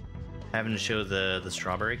 Having to show the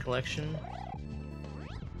strawberry collection.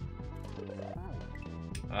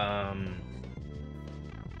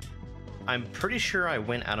 I'm pretty sure I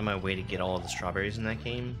went out of my way to get all of the strawberries in that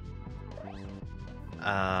game.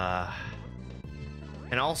 And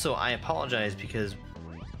also, I apologize because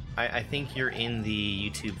I think you're in the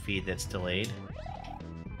YouTube feed that's delayed.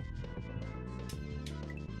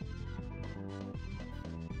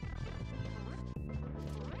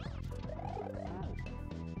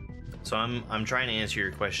 So I'm trying to answer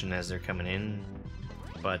your question as they're coming in,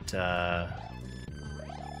 but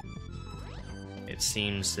it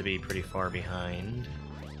seems to be pretty far behind.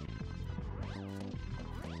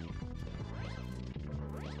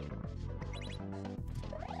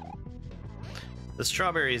 The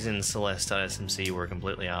strawberries in Celeste.smc were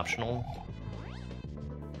completely optional.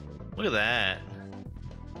 Look at that.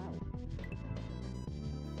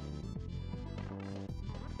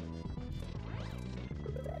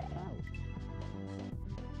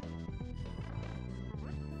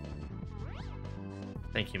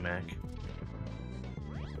 Thank you, Mac.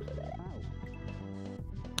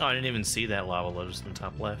 Oh, I didn't even see that lava lotus in the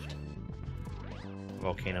top left.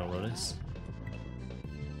 Volcano lotus.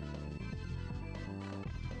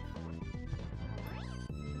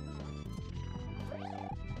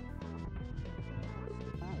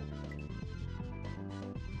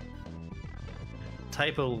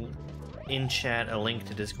 Typo in chat a link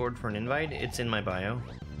to Discord for an invite. It's in my bio.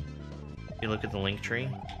 If you look at the link tree.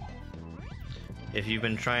 If you've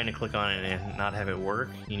been trying to click on it and not have it work,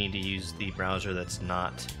 you need to use the browser that's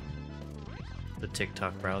not the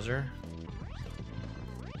TikTok browser.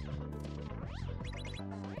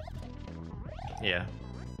 Yeah.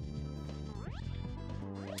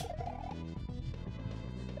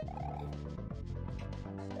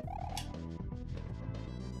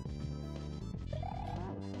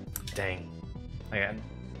 Dang. I got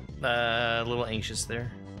a little anxious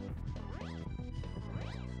there.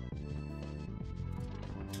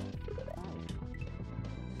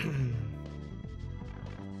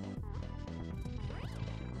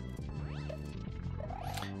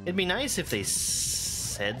 It'd be nice if they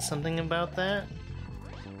said something about that.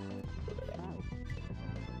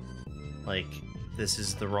 Like, this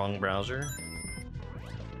is the wrong browser.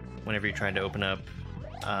 Whenever you're trying to open up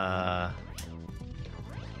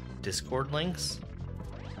Discord links.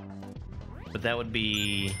 But that would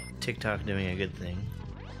be TikTok doing a good thing.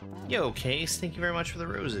 Yo, Case, thank you very much for the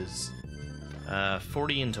roses.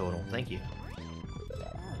 40 in total, thank you.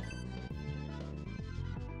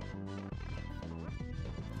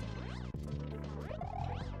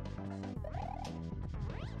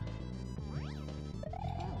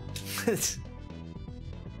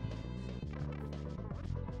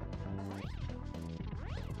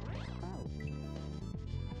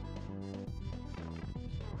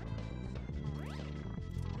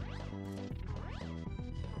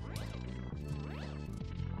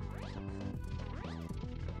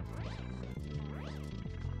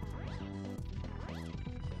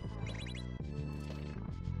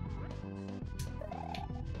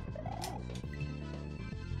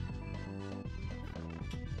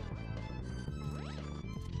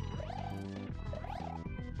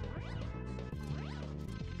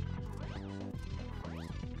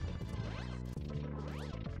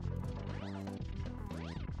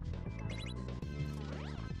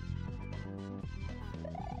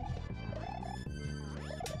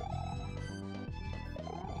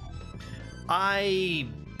 I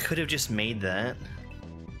could have just made that.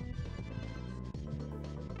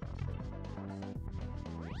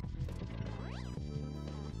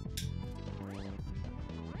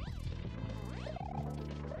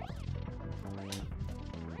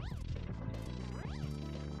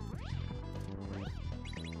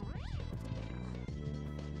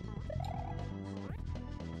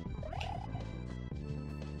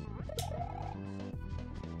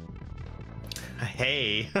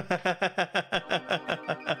 Hey.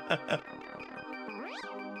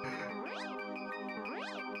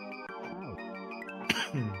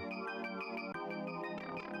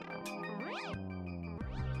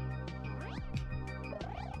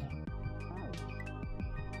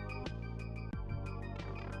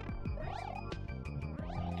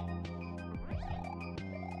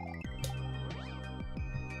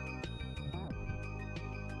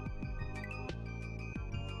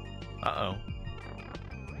 Uh-oh.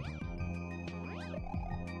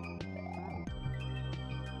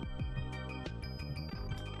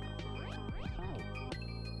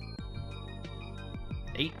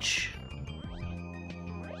 H.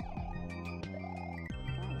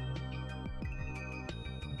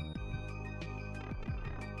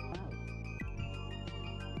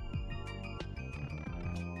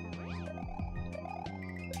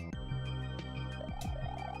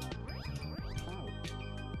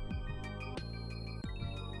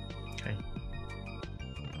 Okay.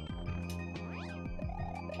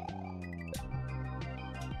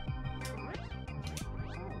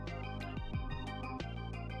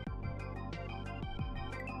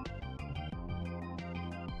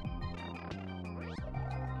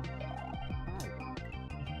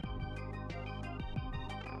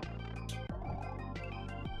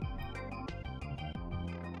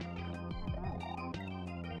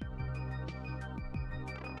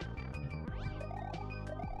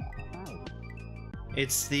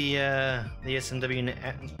 It's the SMW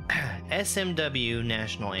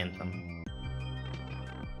National Anthem.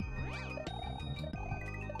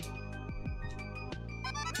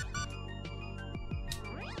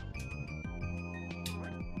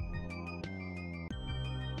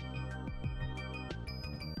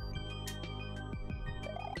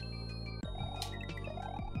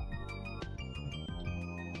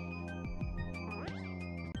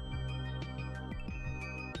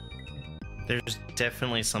 There's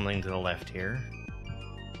definitely something to the left here.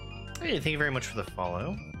 Hey, thank you very much for the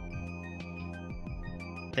follow.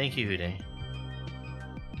 Thank you, Hude.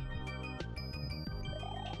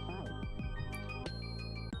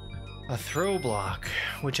 A throw block,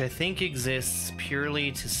 which I think exists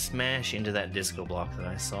purely to smash into that disco block that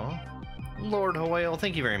I saw. Lord Hoyle,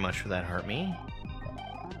 thank you very much for that, Heartme.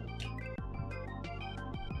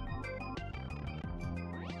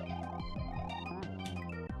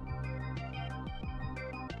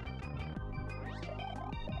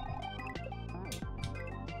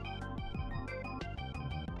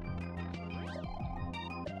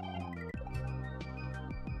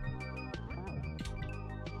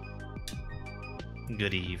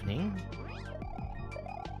 Good evening.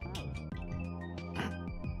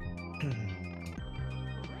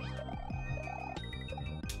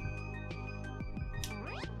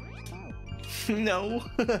 No,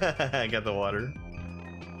 I got the water.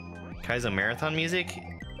 Kaizo Marathon music?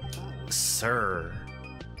 Sir.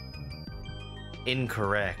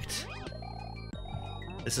 Incorrect.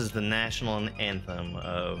 This is the national anthem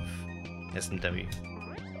of SMW.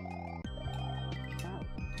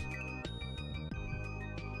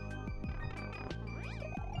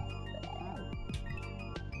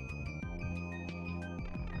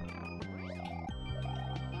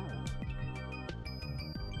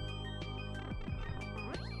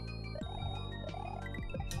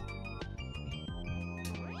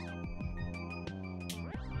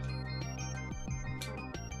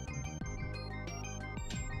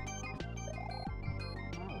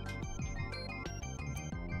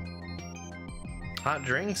 Hot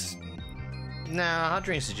drinks? Nah, hot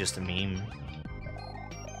drinks is just a meme.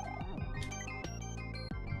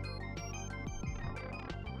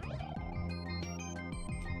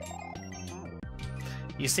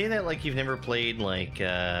 You say that like you've never played, like,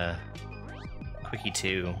 Quickie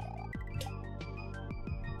 2.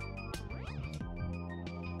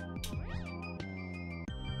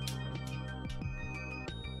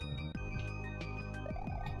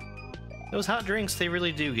 Those hot drinks, they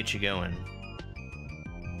really do get you going.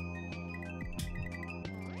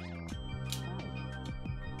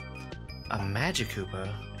 A Magikoopa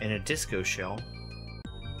and a disco shell.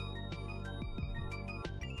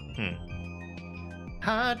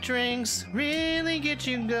 Hot drinks really get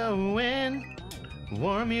you going,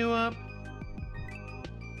 warm you up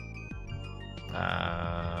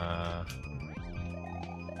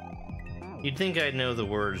You'd think I'd know the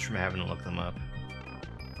words from having to look them up.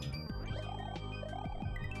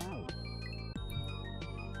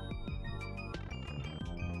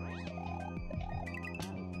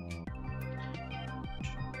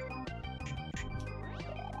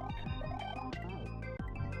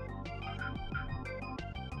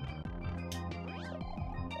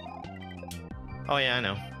 Oh yeah, I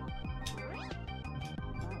know.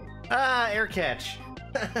 Ah, air catch.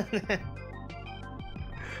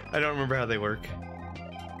 I don't remember how they work.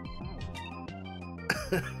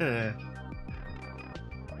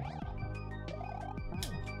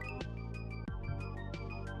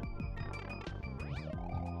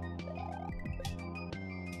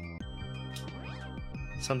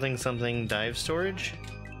 Something something dive storage?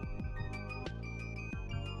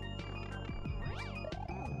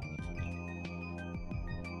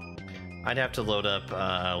 I'd have to load up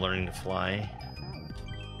learning to fly.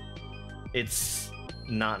 It's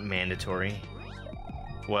not mandatory.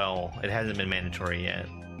 Well, it hasn't been mandatory yet.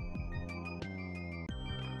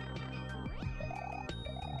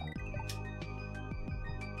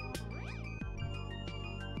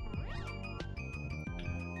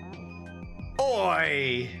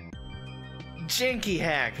 Oi! Janky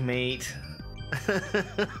hack, mate.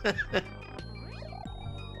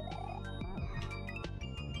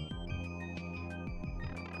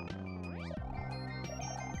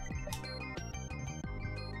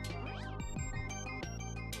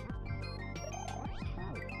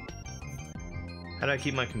 How do I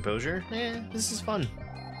keep my composure? This is fun.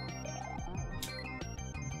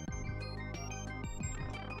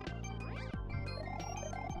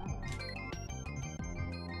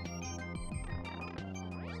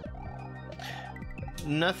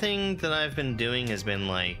 Nothing that I've been doing has been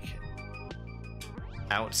like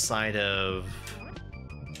outside of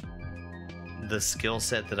the skill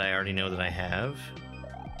set that I already know that I have.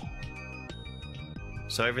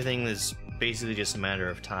 So everything is basically just a matter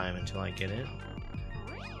of time until I get it.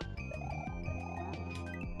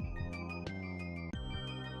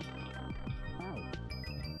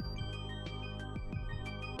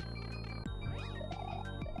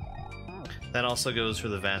 That also goes for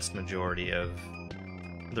the vast majority of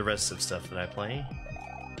the rest of stuff that I play.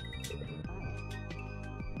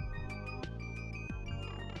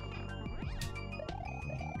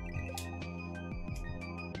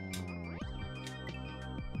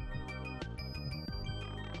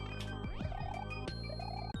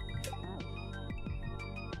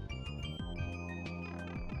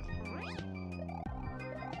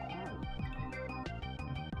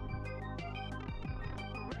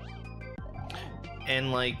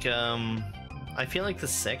 And like, I feel like the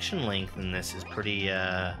section length in this is pretty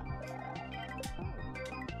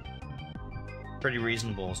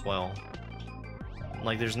reasonable as well.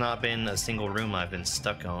 Like, there's not been a single room I've been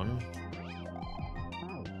stuck on.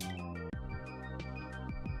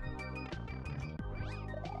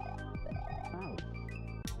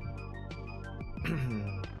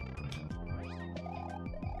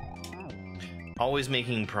 Always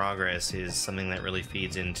making progress is something that really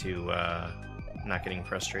feeds into not getting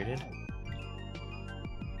frustrated.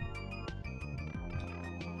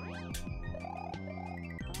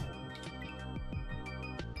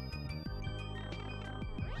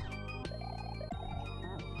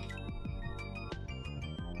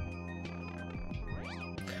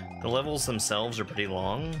 The levels themselves are pretty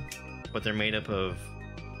long, but they're made up of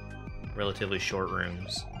relatively short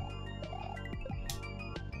rooms.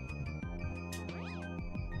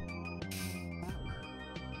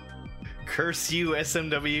 Curse you,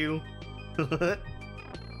 SMW!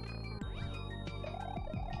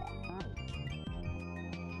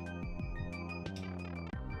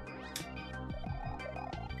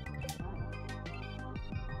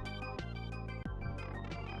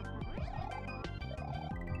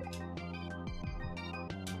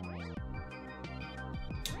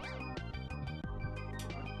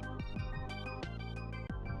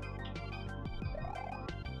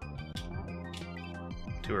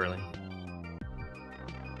 Too early.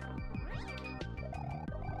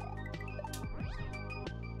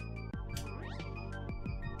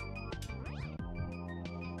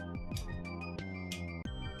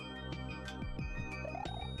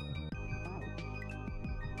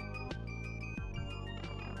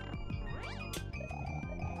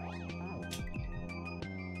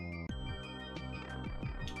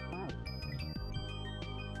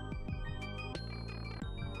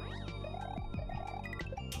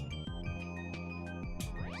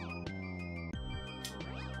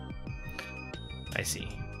 I see.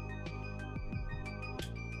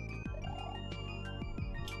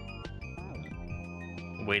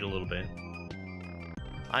 wait a little bit.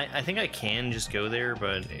 I think I can just go there,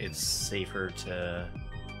 but it's safer to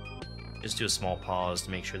just do a small pause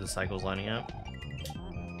to make sure the cycle's lining up.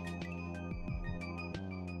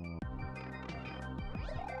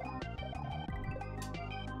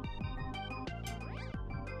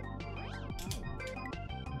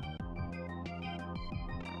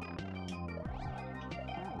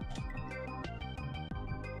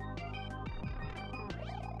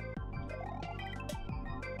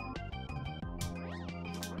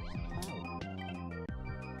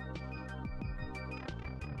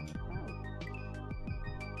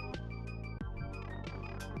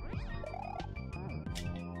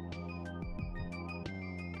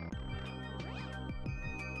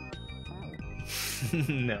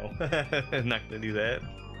 No, I'm not gonna do that.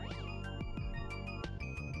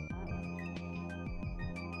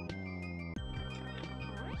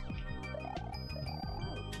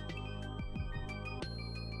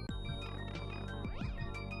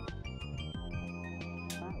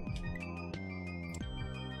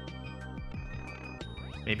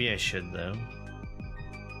 Maybe I should, though.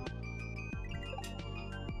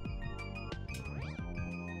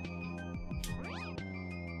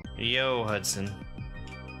 Yo, Hudson.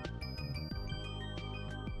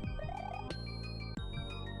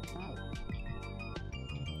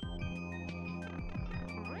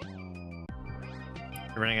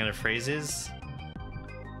 Running out of phrases?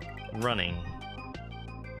 Running.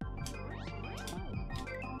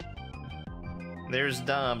 There's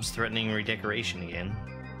Dobbs threatening redecoration again.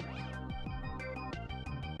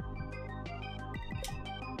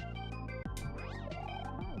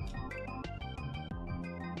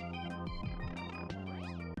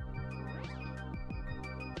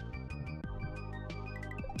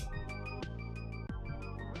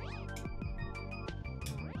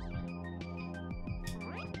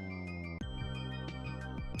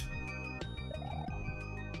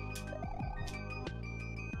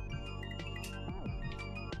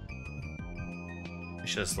 I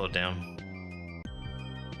should have slowed down.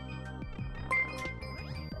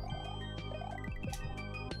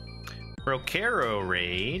 Rocaro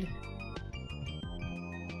raid.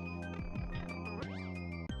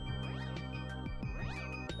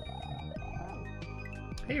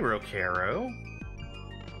 Hey, Rocaro.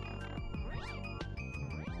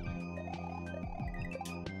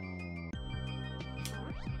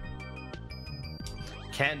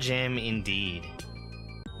 Cat Jam indeed.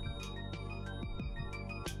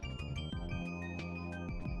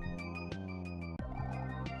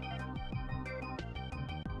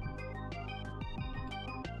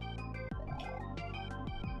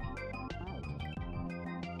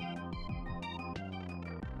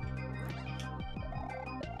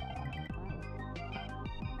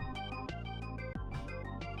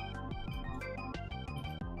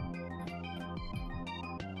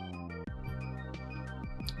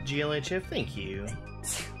 GLHF, thank you.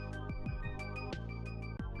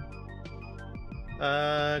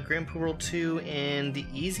 Grand Poo World 2 and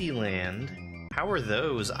Easy Land. How are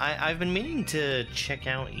those? I've been meaning to check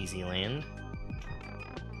out Easy Land.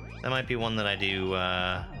 That might be one that I do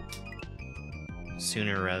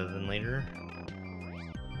sooner rather than later.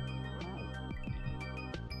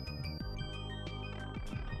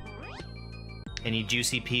 Any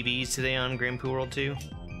juicy PBs today on Grand Poo World 2?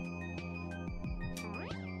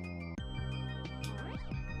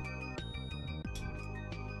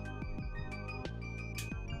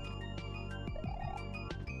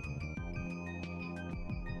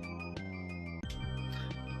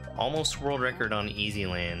 Almost world record on Easy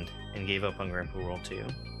Land and gave up on Grand Poo World 2.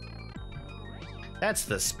 That's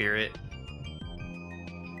the spirit.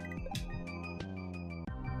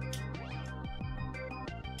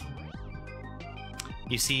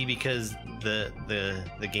 You see, because the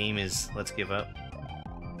game is let's give up.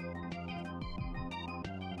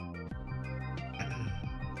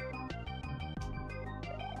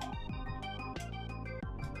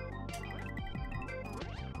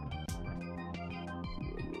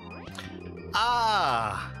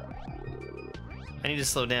 Ah! I need to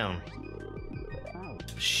slow down.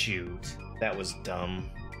 Shoot, that was dumb.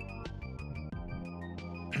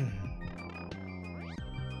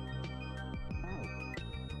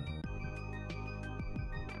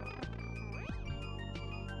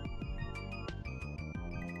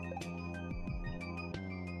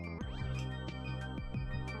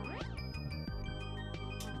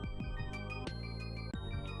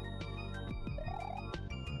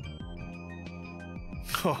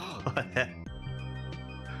 Oh, a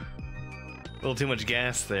little too much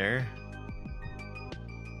gas there.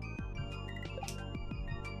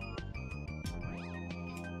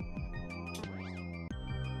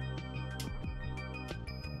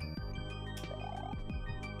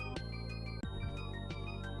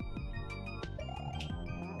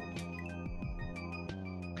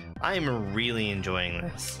 I'm really enjoying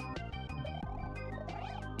this.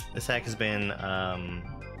 This hack has been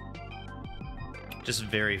just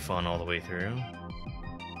very fun all the way through.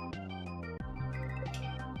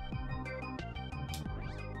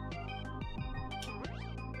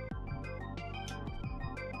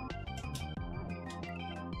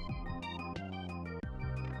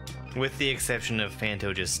 With the exception of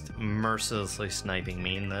Phanto just mercilessly sniping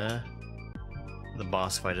me in the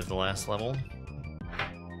boss fight of the last level.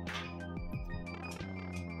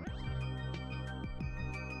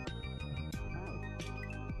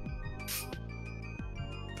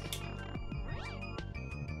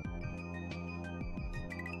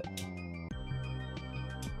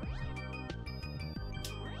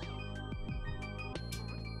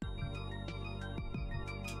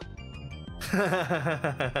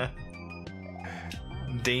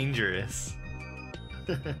 Dangerous.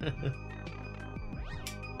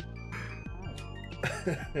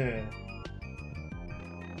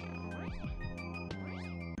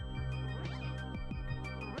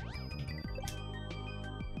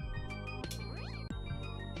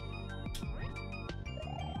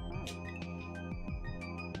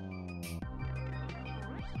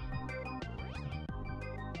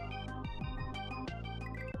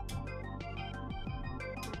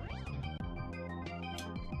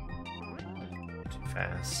 Too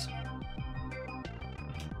fast.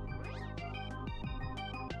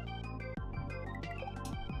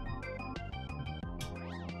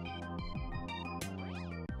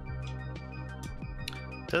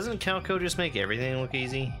 Doesn't Calco just make everything look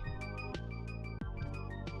easy?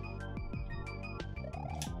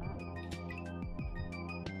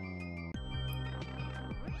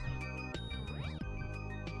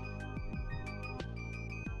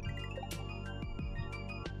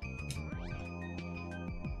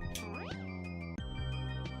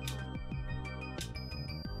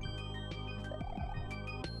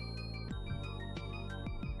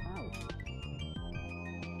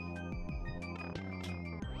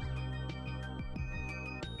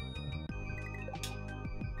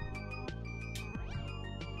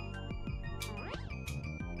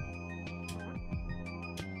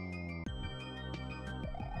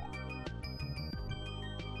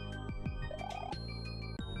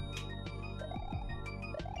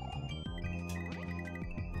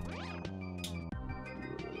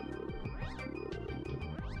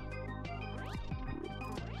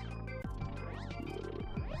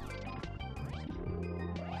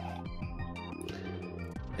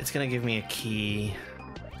 It's gonna give me a key.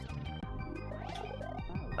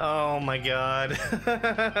 Oh my god.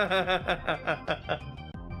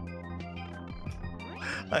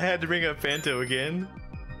 I had to bring up Phanto again.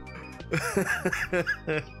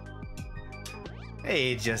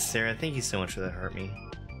 Hey, Just Sarah, thank you so much for that heart me.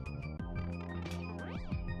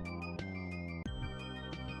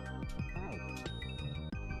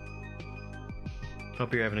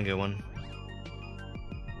 Hope you're having a good one.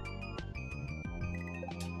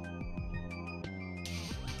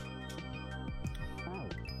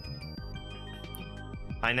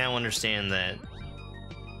 I now understand that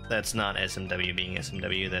that's not SMW being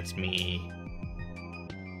SMW, that's me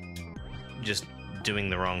just doing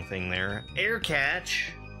the wrong thing there. Air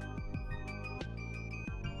catch!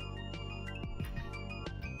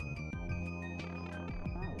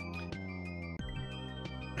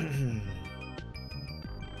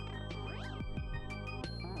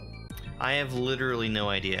 I have literally no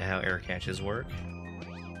idea how air catches work.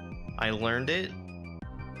 I learned it,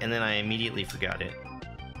 and then I immediately forgot it.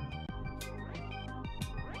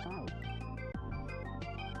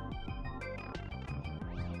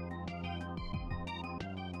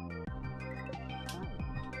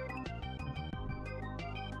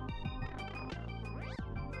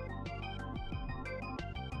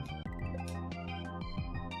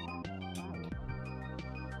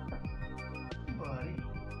 Buddy,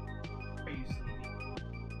 are you sleeping?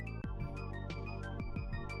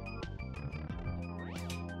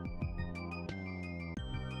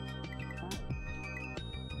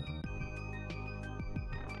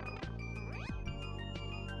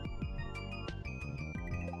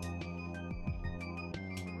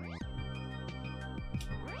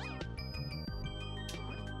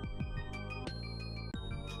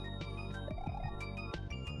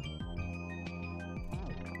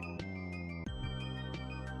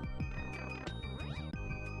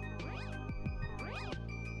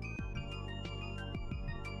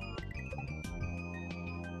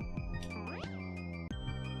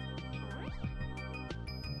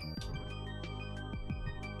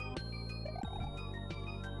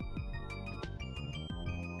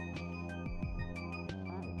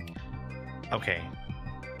 Okay.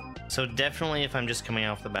 So definitely if I'm just coming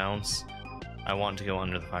off the bounce, I want to go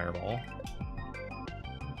under the fireball.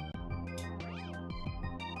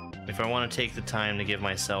 If I want to take the time to give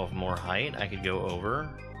myself more height, I could go over.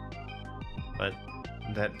 But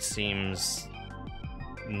that seems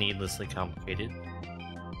needlessly complicated.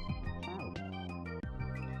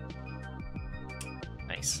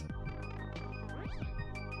 Nice.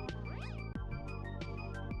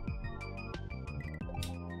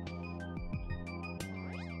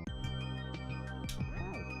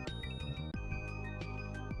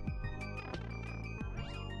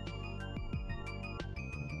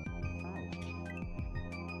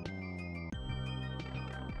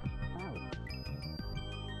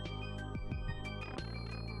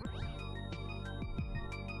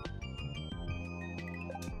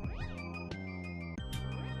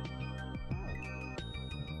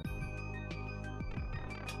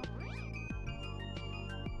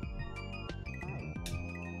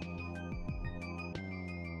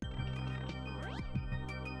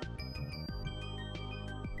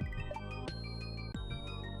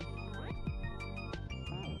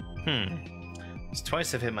 It's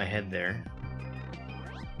twice I've hit my head there.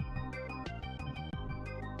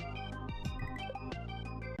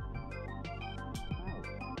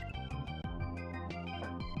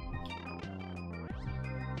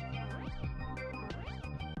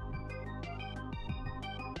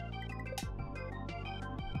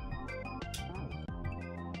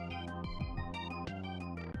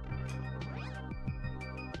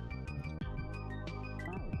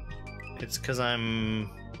 It's because I'm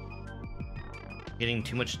getting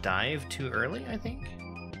too much dive too early, I think.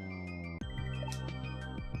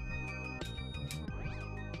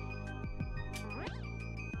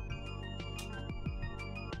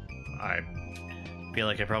 I feel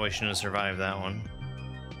like I probably shouldn't have survived that one.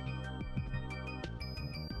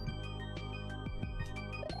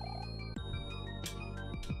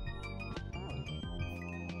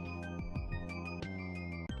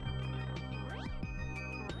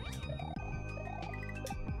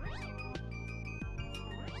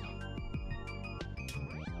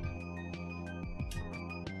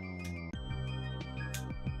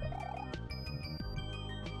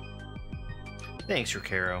 Thanks,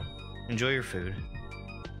 Ricaro. Enjoy your food.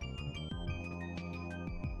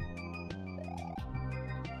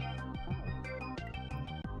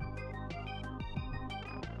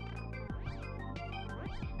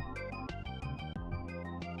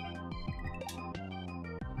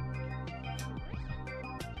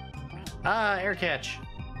 Ah, air catch.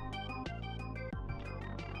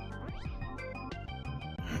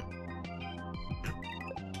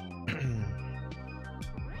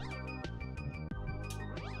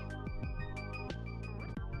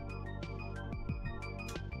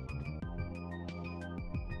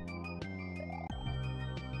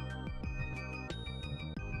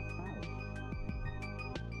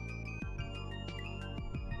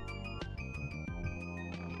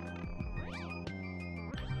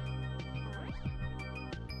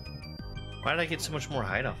 Why did I get so much more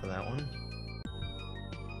height off of that one?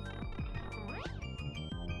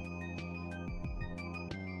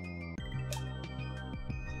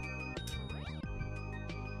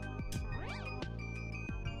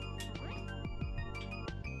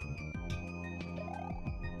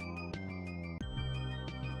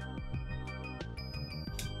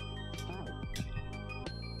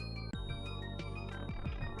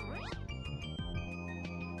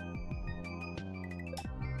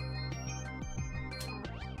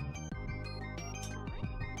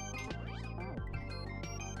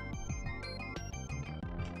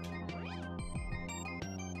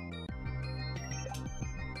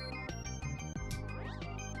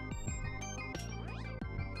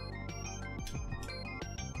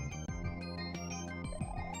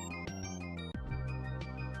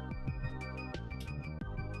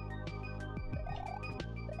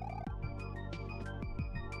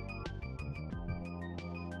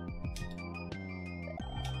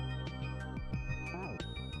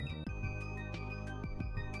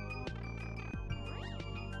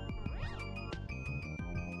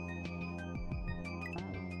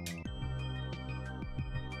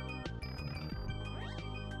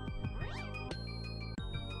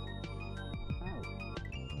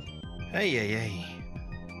 Hey, hey, hey.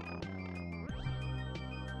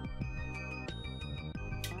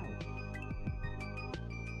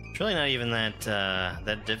 It's really not even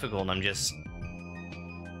that difficult. I'm just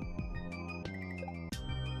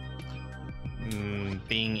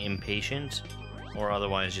being impatient, or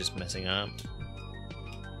otherwise just messing up.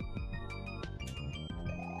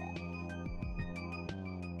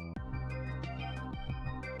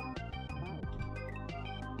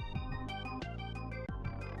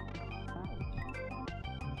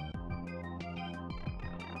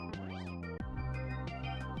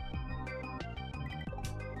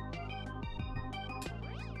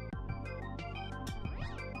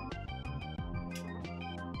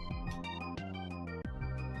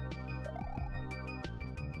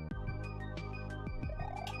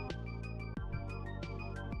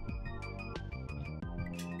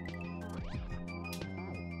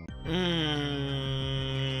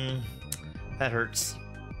 That hurts.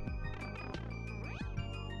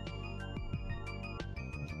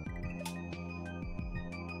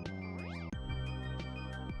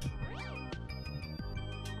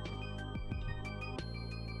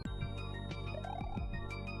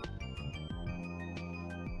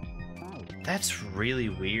 That's really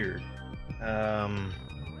weird.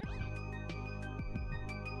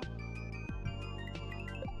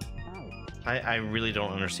 I really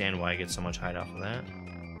don't understand why I get so much hide off of that.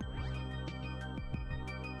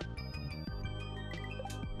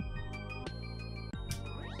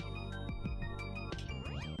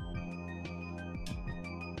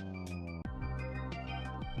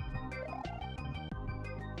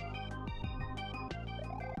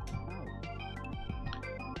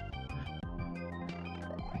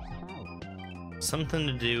 Something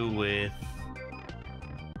to do with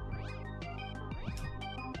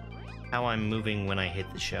how I'm moving when I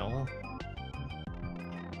hit the shell.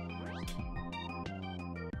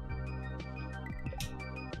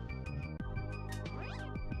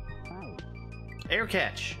 Air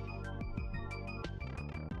catch.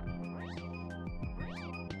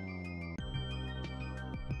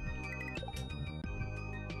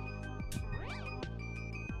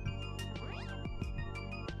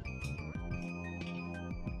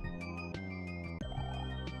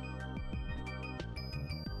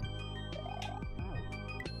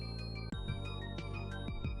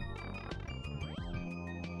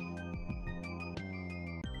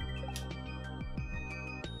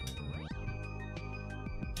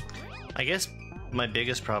 I guess my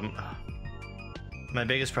biggest problem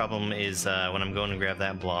is when I'm going to grab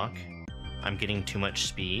that block, I'm getting too much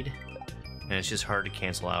speed, and it's just hard to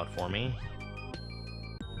cancel out for me.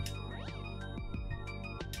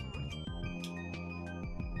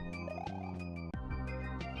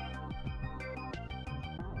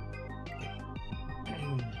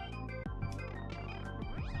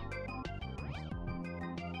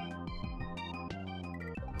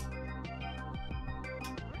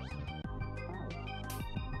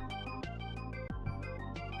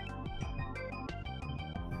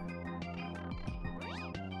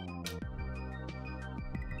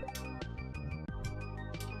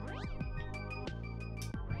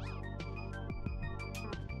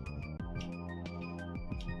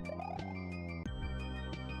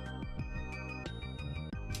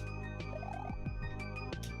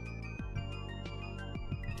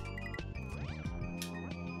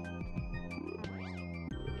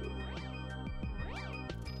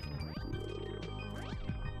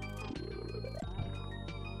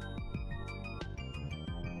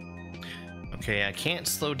 Okay, I can't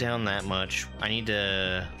slow down that much. I need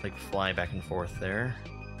to, like, fly back and forth there.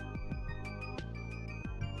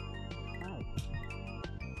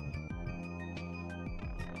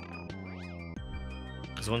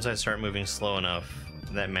 Because once I start moving slow enough,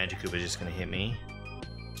 that Magikoopa is just gonna hit me.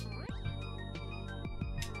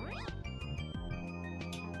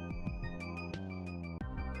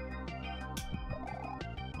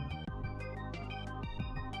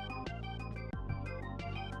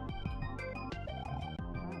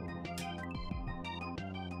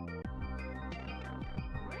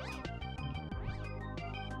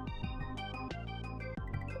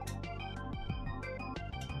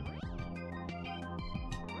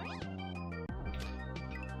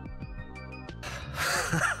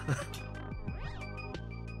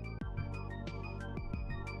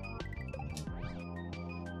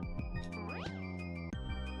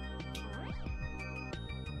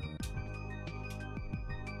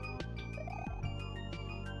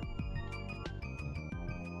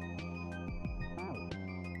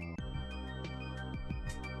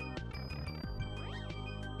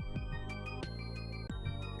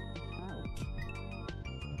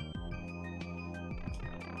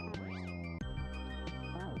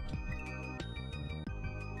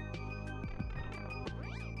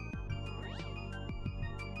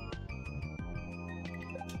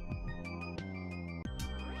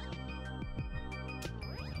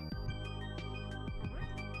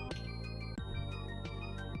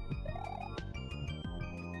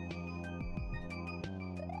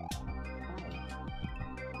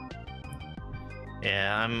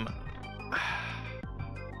 Yeah,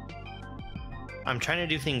 I'm trying to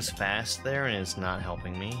do things fast there, and it's not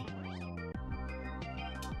helping me.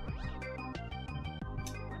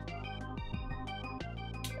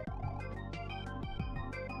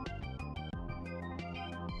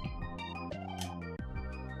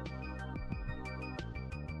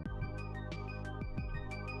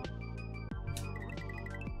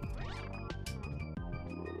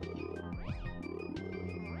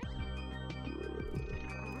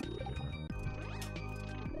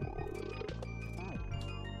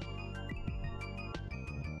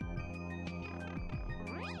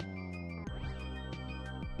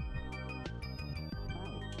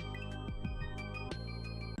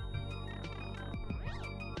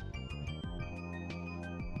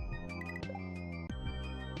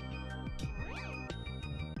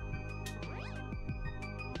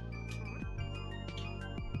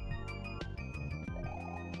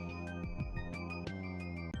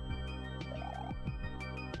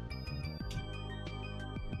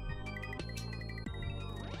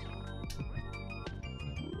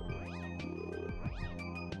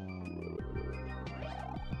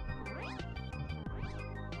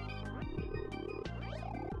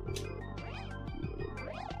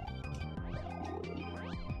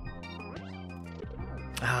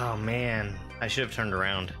 Oh man, I should have turned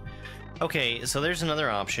around. Okay, so there's another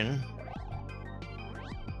option.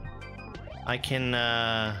 I can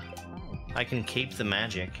cape the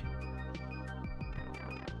magic.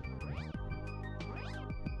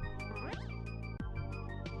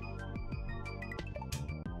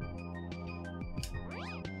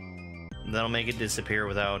 That'll make it disappear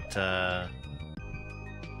without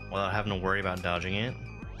having to worry about dodging it.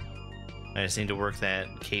 I just need to work that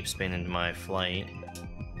cape spin into my flight.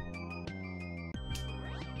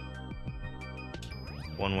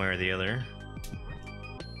 One way or the other.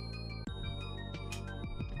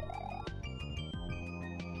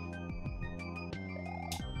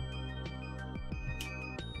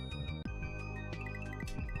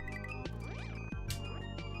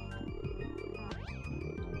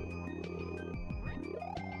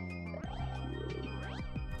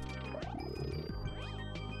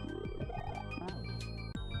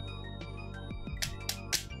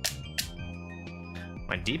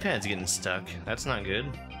 My D-pad's getting stuck. That's not good.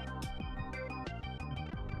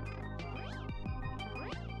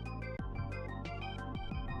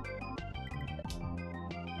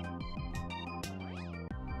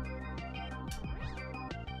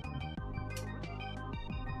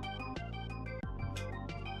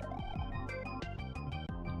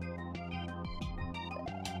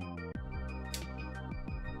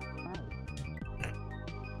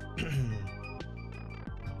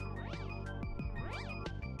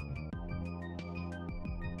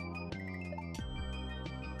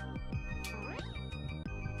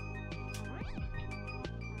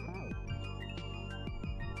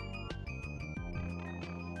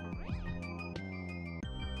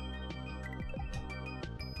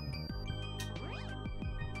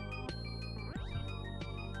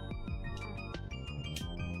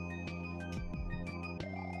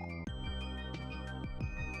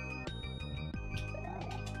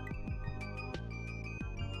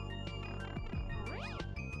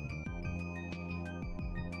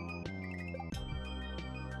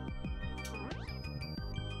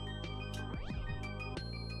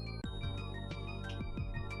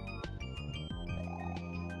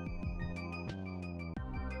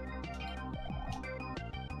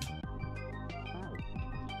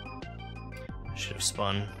 Should have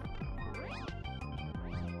spun.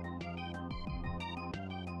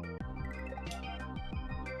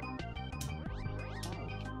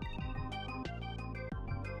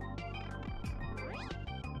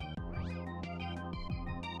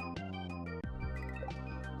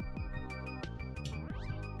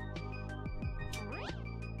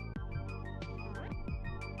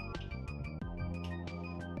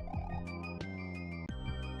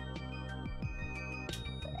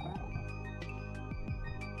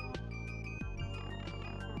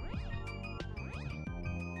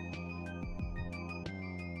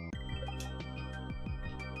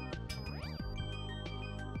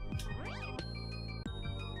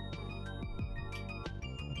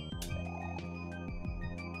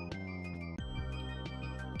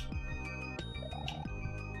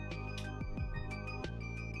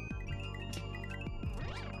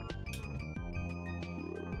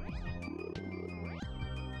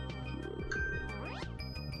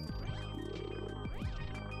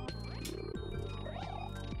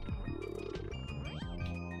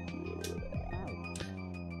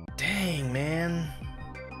 Dang, man.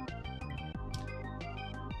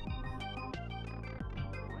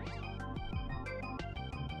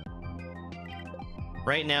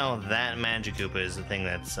 Right now, that Magic Koopa is the thing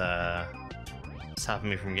that's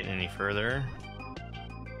stopping me from getting any further.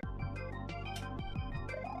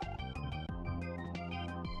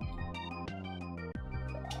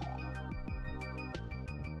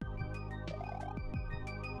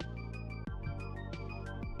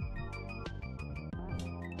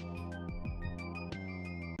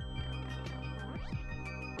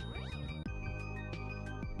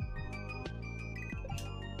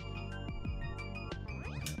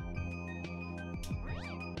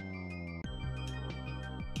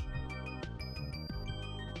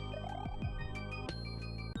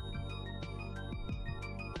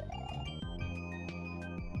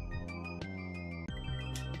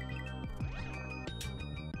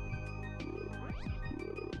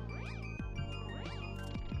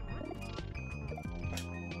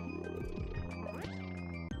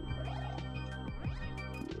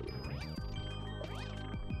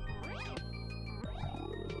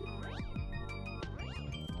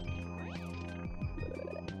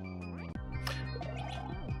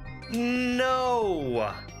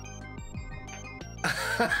 No!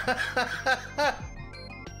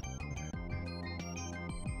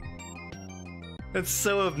 That's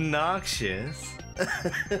so obnoxious.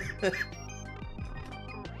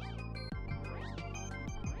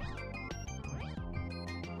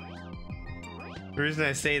 The reason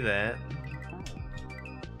I say that,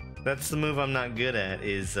 that's the move I'm not good at,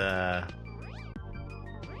 is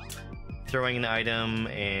throwing an item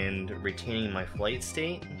and retaining my flight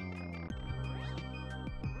state.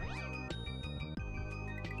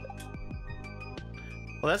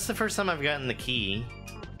 Well, that's the first time I've gotten the key.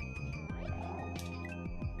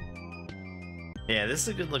 Yeah, this is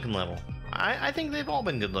a good looking level. I think they've all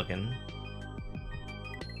been good looking.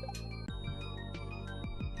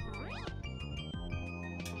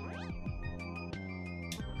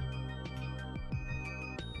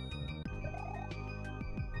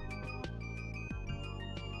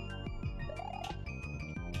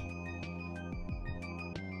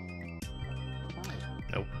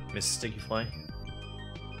 Nope, missed Sticky Fly.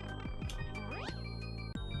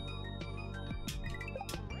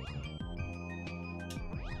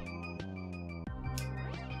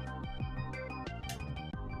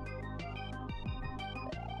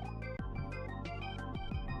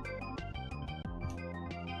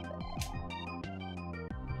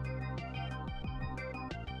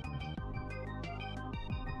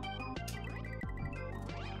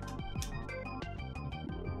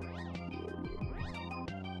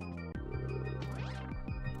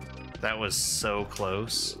 That was so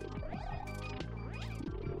close.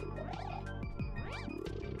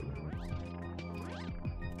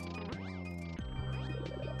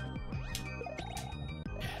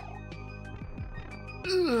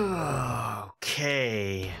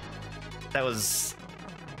 Okay. That was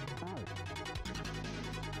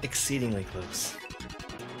exceedingly close.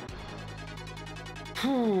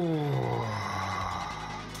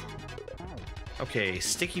 Okay,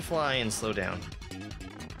 Sticky Fly and slow down.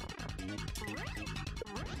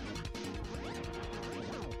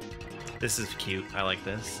 This is cute. I like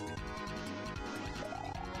this.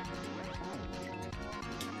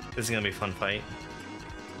 This is gonna be a fun fight.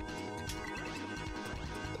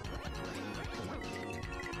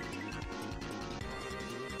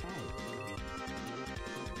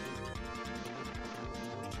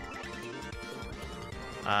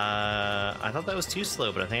 I thought that was too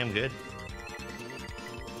slow, but I think I'm good.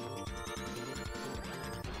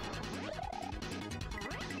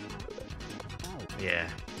 Yeah.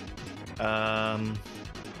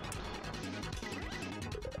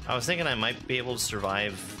 I was thinking I might be able to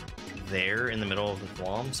survive there in the middle of the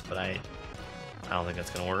thwoms, but I don't think that's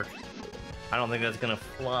gonna work. I don't think that's gonna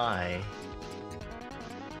fly.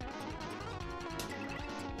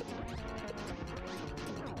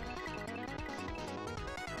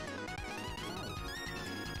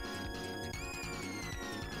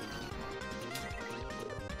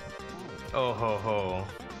 Oh ho ho.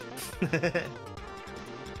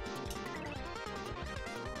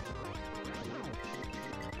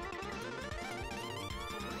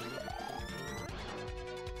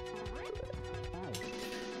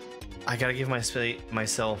 I gotta give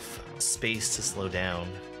myself space to slow down.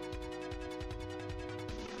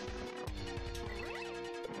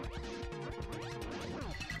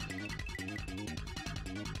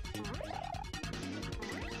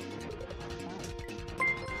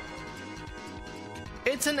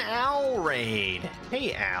 It's an owl raid.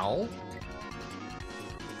 Hey, owl.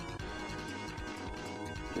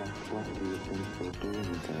 Just what do you think you're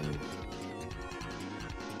doing then?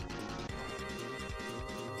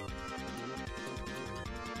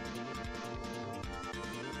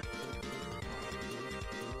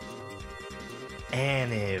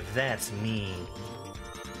 Aniv, that's me.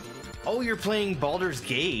 Oh, you're playing Baldur's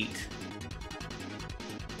Gate.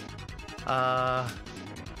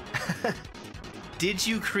 Did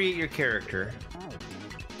you create your character?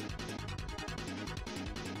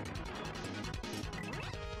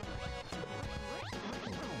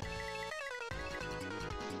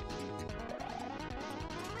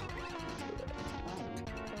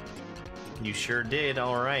 You sure did.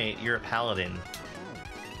 All right, you're a paladin.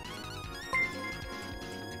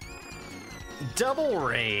 Double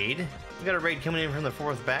raid. We got a raid coming in from the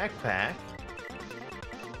 4th backpack.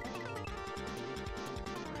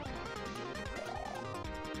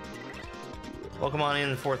 Welcome on in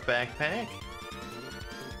the 4th backpack.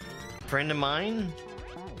 Friend of mine.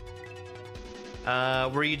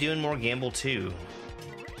 Were you doing more Gamble 2?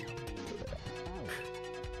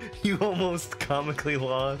 You almost comically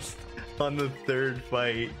lost on the 3rd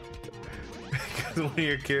fight because one of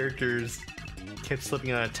your characters kept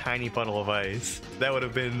slipping on a tiny puddle of ice. That would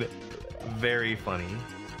have been very funny.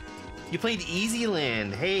 You played Easy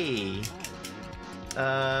Land. Hey.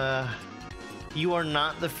 You are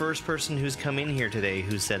not the first person who's come in here today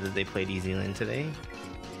who said that they played Easyland today.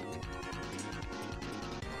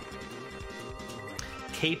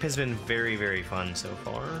 Cape has been very, very fun so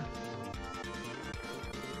far.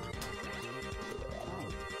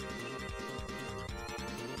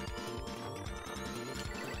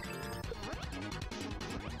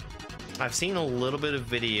 I've seen a little bit of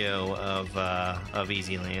video of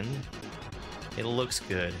Easyland. It looks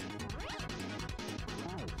good.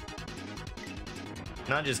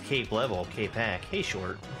 Not just Cape level, Cape hack. Hey,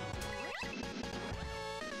 Short.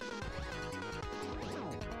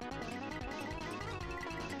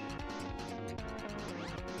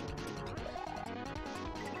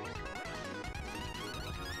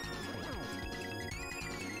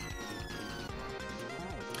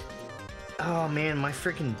 Oh man, my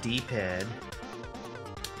freaking D-pad.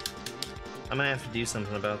 I'm gonna have to do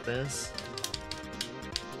something about this.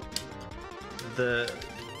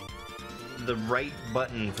 The right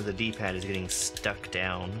button for the D-pad is getting stuck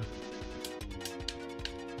down.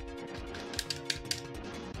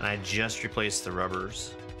 And I just replaced the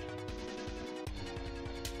rubbers.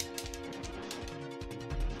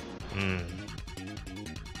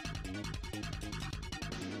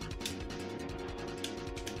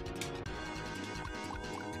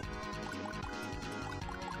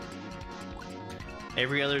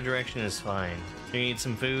 Every other direction is fine. You need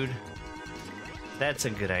some food? That's a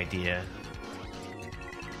good idea.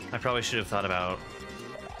 I probably should have thought about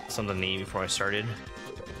something to eat before I started.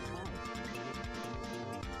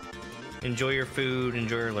 Enjoy your food,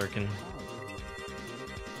 enjoy your lurkin'.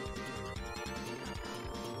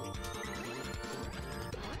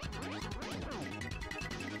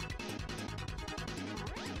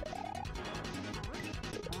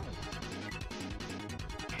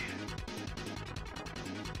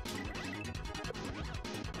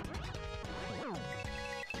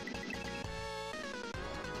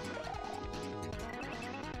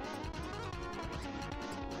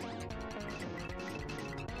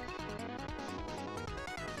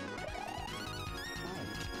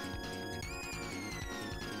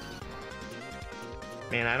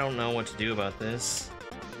 Man, I don't know what to do about this.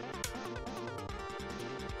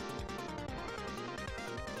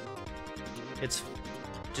 It's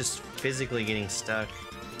just physically getting stuck.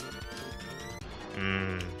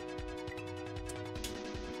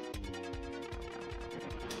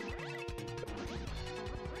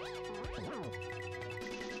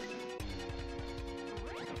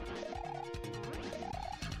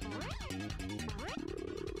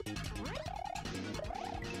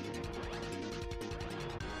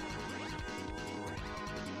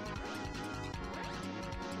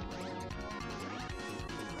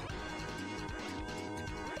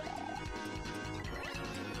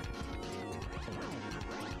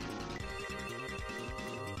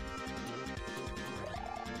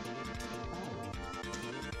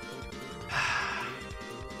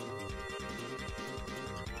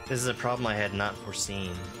 This is a problem I had not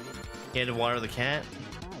foreseen. You had to water the cat?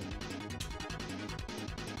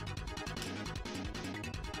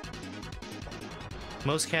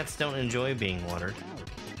 Most cats don't enjoy being watered.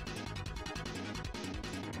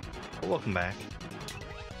 But welcome back.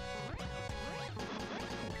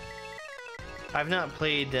 I've not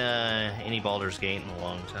played any Baldur's Gate in a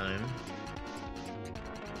long time.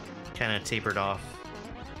 Kind of tapered off.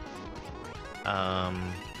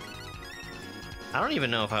 I don't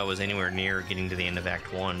even know if I was anywhere near getting to the end of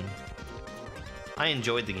Act 1. I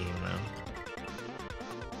enjoyed the game, though.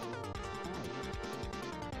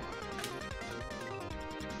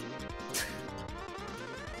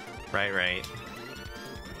 Right.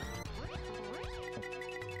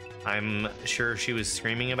 I'm sure she was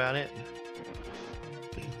screaming about it.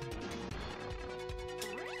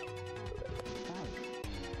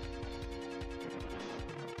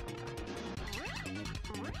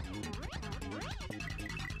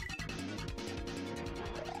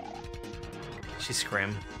 She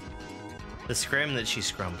scrim. The scrim that she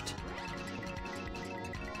scrumped.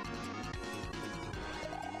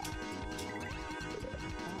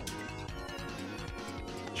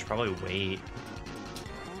 Should probably wait.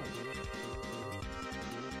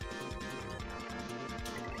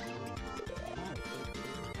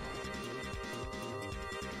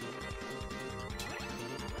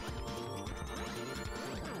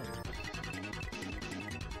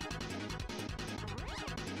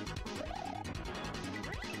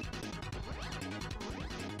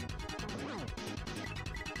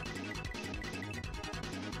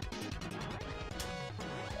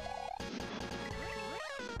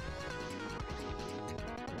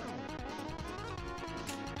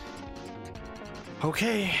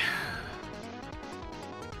 Okay.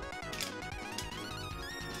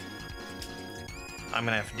 I'm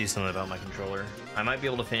gonna have to do something about my controller. I might be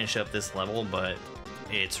able to finish up this level, but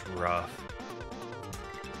it's rough.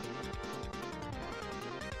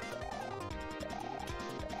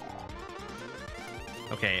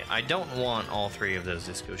 Okay, I don't want all 3 of those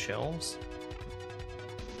disco shells.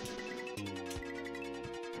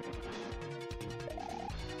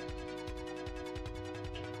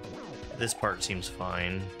 This part seems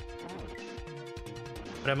fine.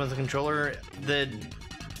 What happened with the controller? The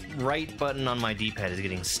right button on my D-pad is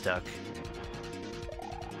getting stuck.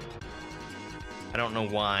 I don't know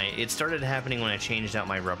why. It started happening when I changed out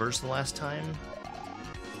my rubbers the last time.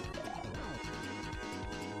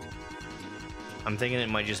 I'm thinking it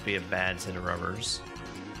might just be a bad set of rubbers.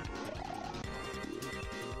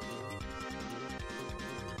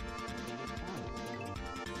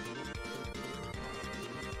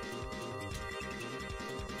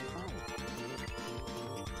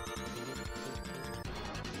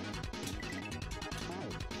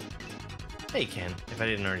 Hey Ken, if I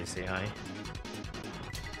didn't already say hi.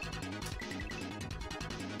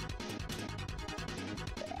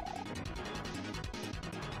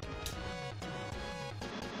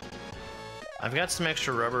 I've got some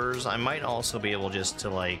extra rubbers. I might also be able just to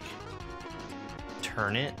like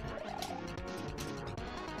turn it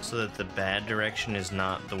so that the bad direction is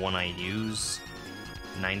not the one I use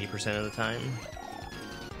 90% of the time.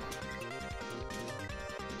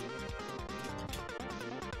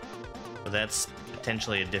 But that's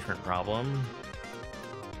potentially a different problem.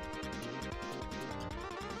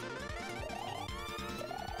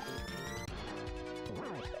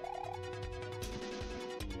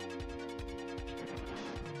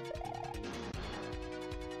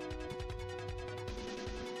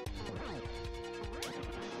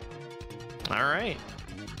 All right.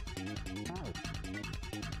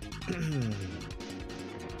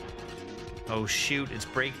 Oh shoot, it's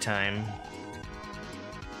break time.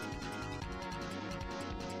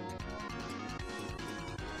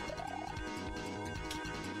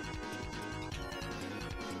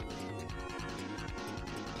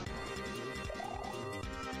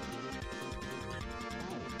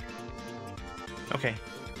 Okay,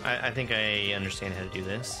 I think I understand how to do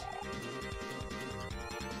this.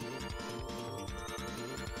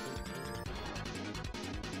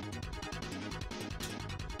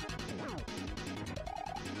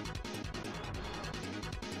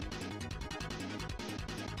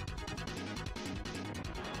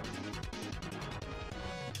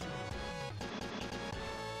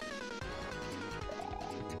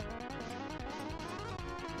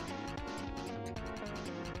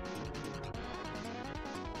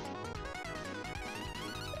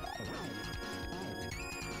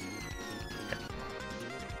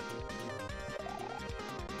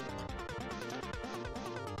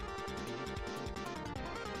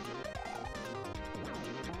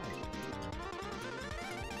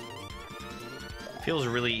 Feels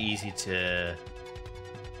really easy to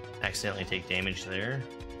accidentally take damage there.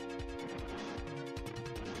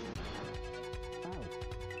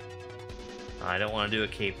 I don't want to do a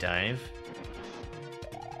cape dive.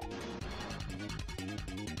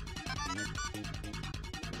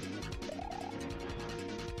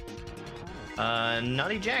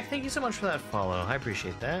 Naughty Jack, thank you so much for that follow. I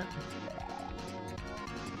appreciate that.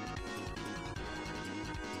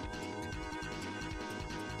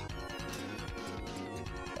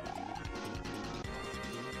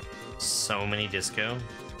 So many disco.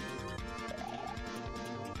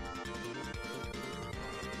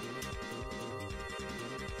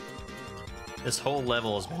 This whole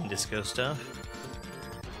level has been disco stuff.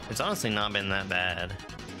 It's honestly not been that bad.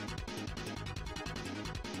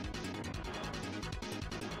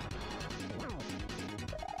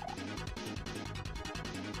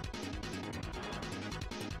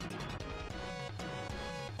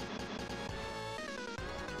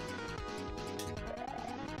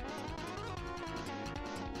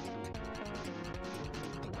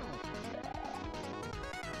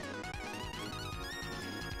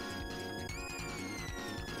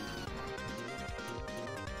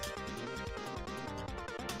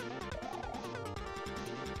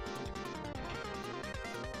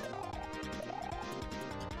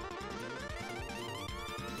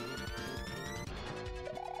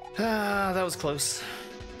 Ah, that was close.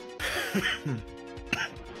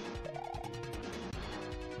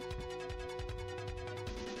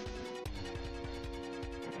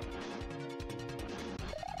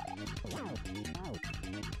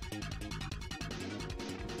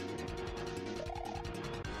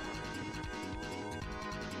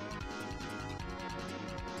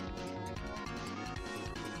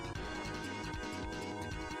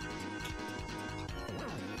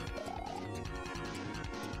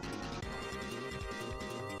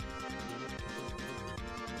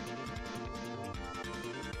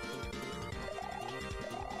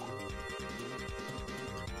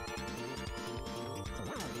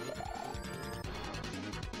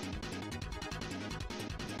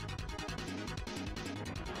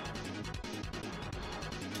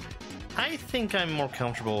 I think I'm more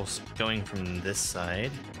comfortable going from this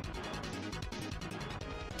side.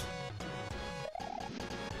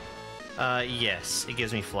 Yes, it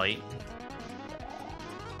gives me flight.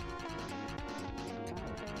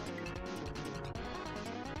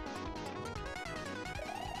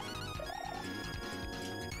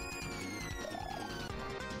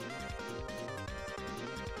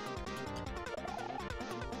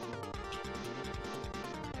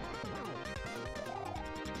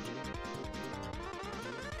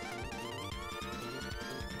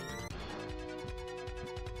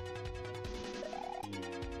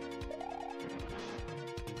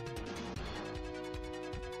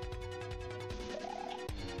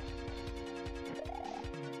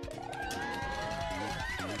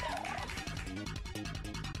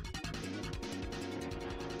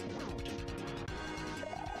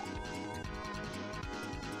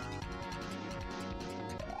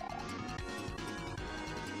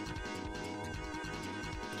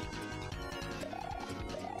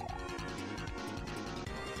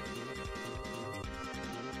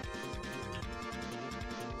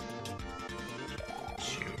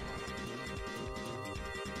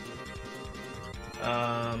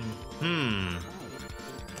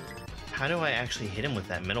 How do I actually hit him with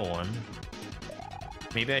that middle one?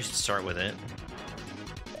 Maybe I should start with it.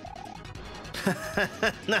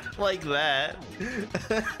 Not like that.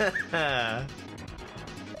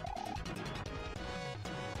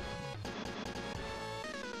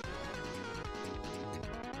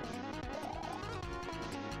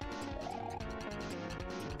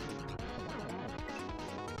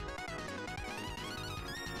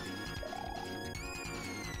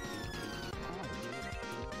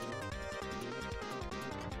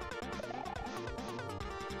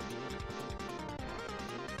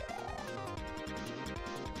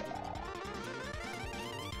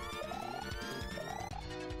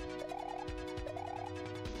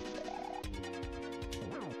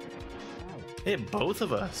 Hit both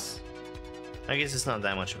of us. I guess it's not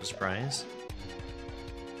that much of a surprise.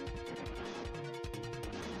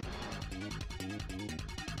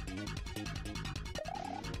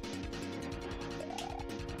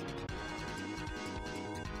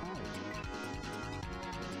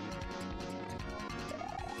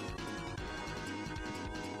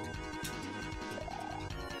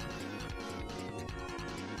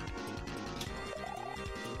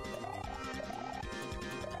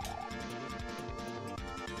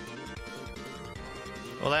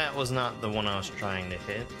 Well, that was not the one I was trying to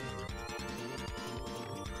hit.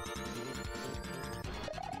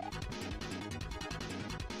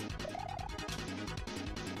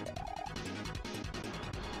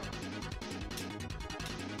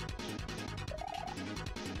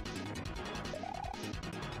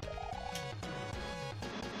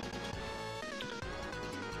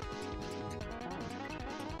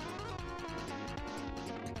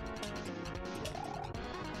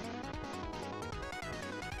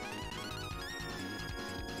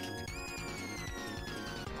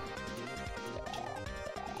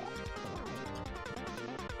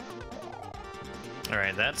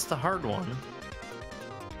 Alright, that's the hard one.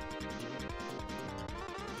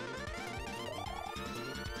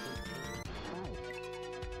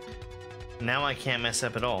 Now I can't mess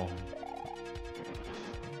up at all.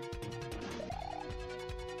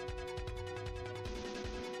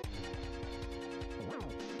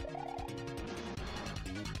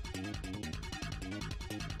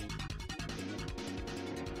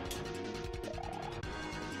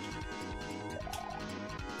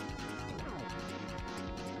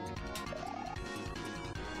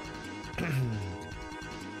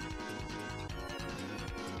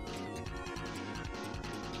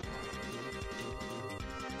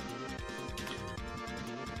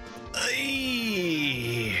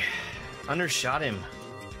 Ay! Undershot him.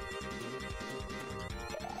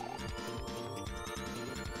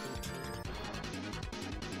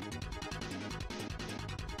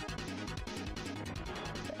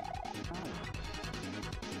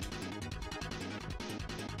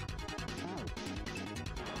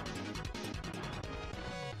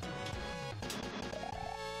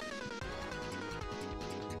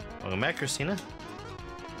 Welcome back, Christina.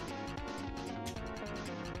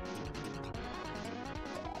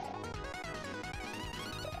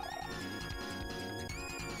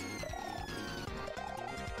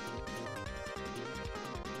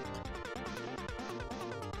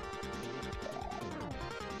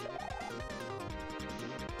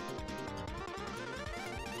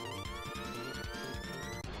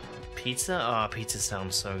 Pizza? Oh, pizza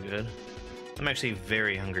sounds so good. I'm actually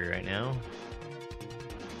very hungry right now.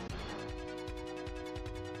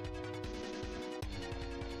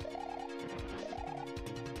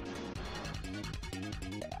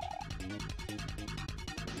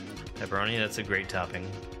 pepperoni. That's a great topping.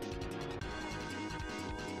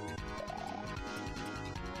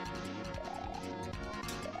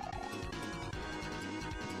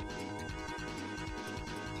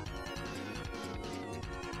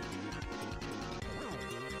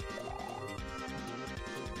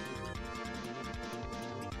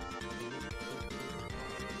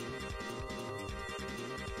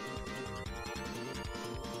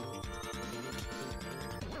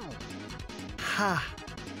 Ha!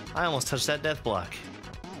 I almost touched that death block.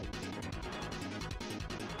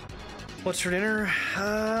 What's for dinner?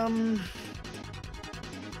 I'm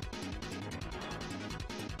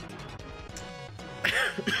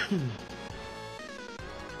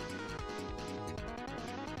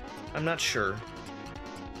not sure.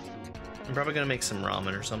 I'm probably gonna make some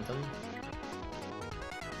ramen or something.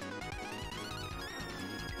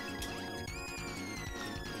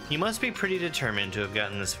 You must be pretty determined to have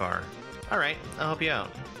gotten this far. Alright, I'll help you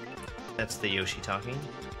out. That's the Yoshi talking.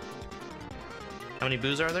 How many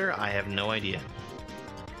boos are there? I have no idea.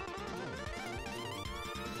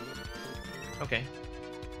 Okay.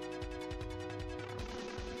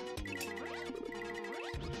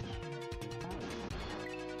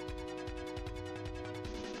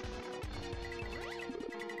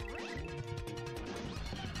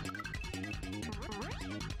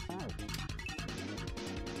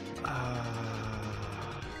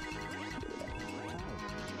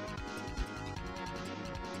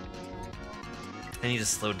 I need to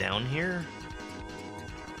slow down here?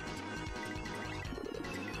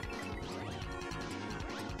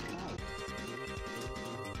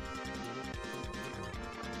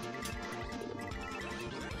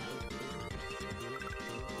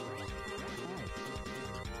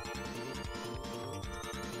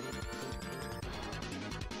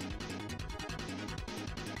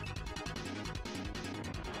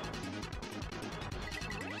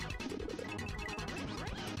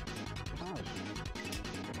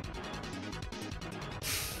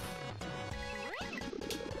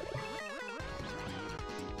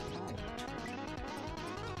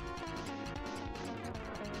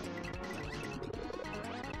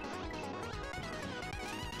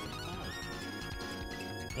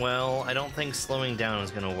 Well, I don't think slowing down is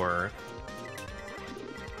gonna work.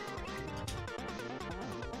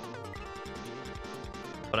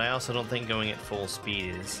 But I also don't think going at full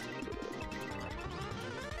speed is.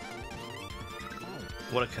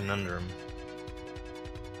 What a conundrum.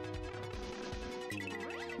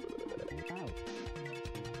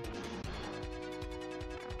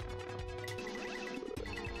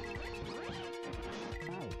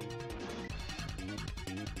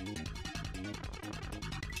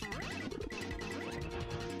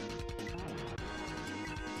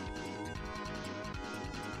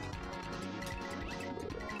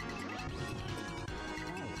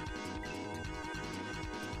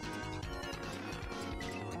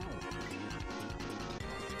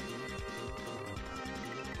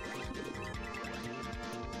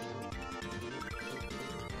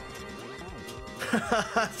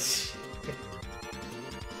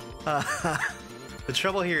 The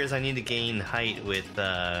trouble here is I need to gain height with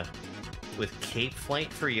Cape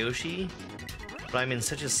Flight for Yoshi, but I'm in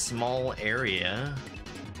such a small area.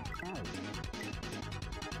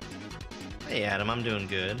 Hey Adam, I'm doing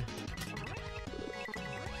good.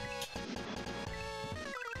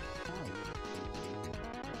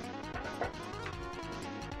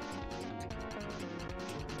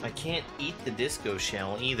 I can't eat the disco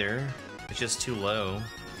shell either. It's just too low.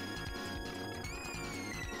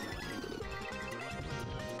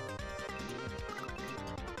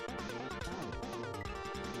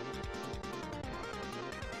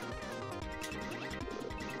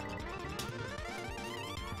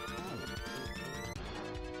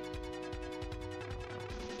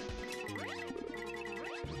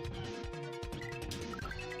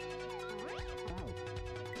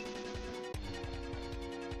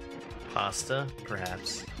 Pasta,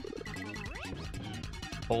 perhaps.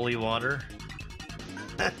 Holy water.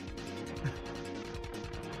 I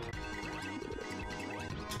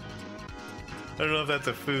don't know if that's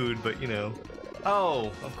a food, but you know.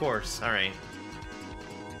 Oh, of course. All right.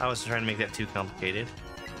 I was trying to make that too complicated.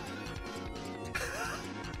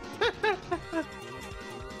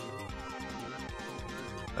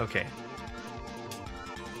 Okay.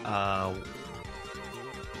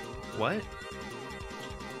 What?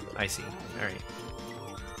 I see. All right.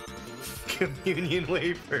 Communion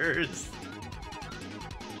wafers.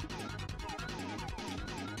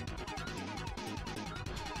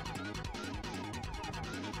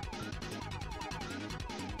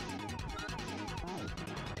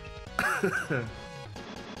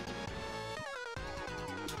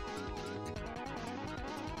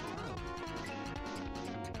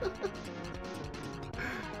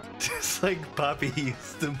 Just like Poppy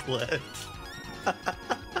used to bless.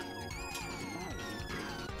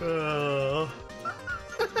 Oh.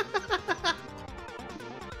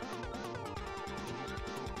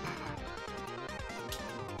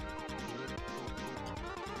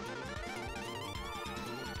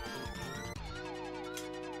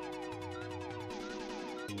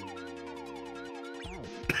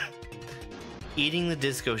 Eating the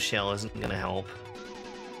disco shell isn't gonna help.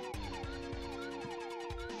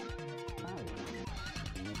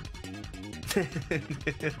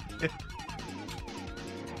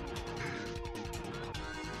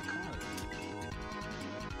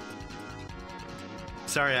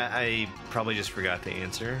 Sorry, I probably just forgot to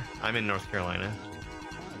answer. I'm in North Carolina.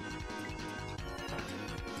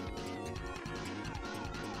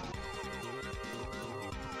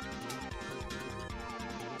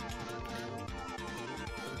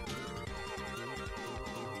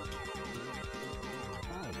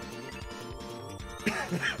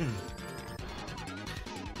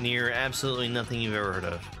 Near absolutely nothing you've ever heard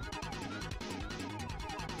of.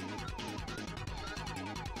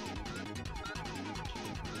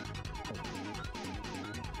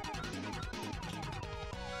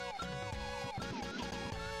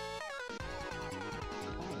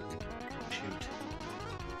 Shoot.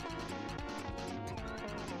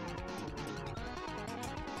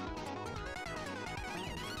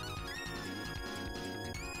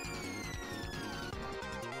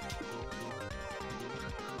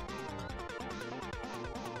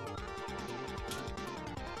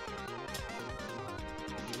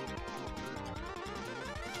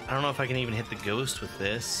 I don't know if I can even hit the ghost with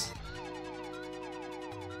this.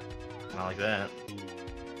 Not like that.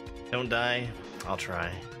 Don't die. I'll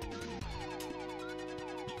try.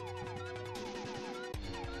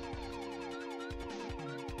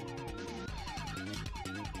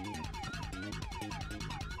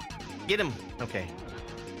 Get him! Okay.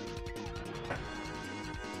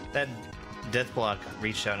 That death block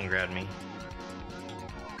reached out and grabbed me.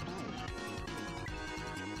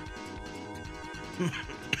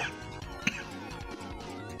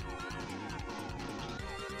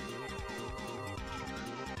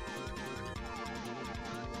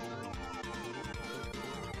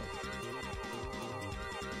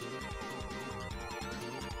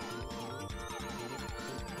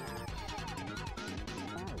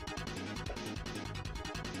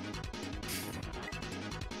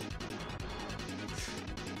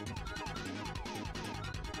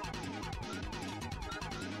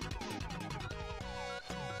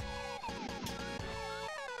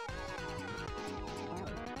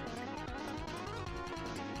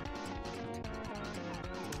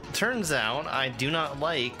 Turns out I do not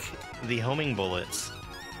like the homing bullets.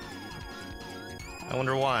 I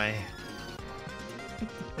wonder why.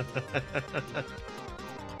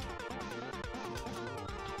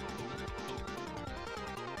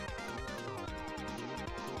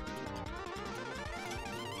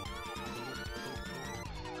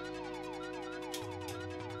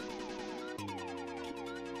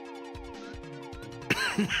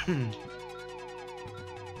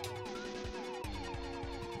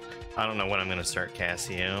 I don't know when I'm gonna start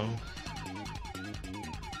Casio.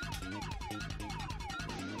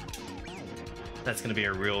 That's gonna be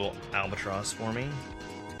a real albatross for me.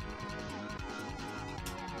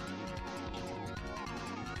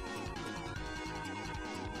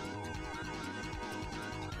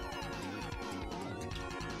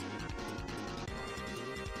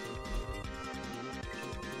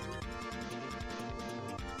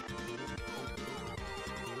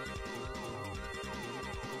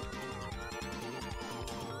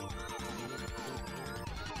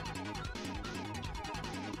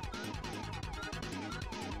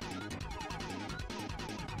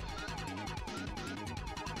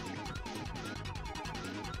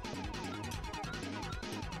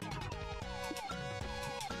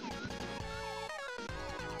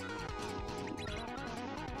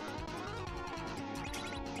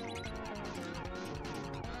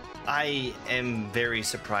 I am very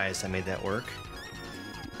surprised I made that work.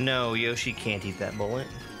 No, Yoshi can't eat that bullet.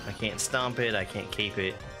 I can't stomp it, I can't cape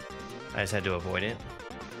it. I just had to avoid it.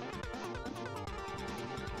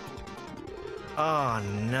 Oh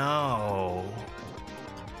no.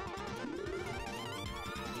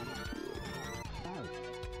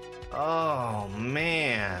 Oh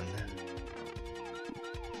man.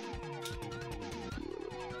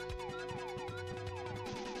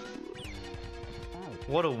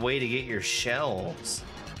 What a way to get your shells.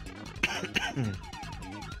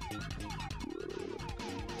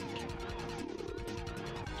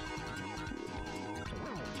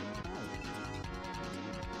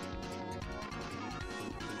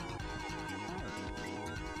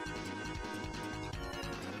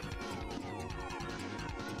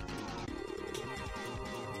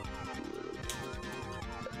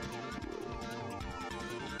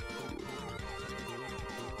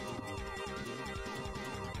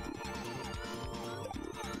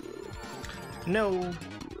 No.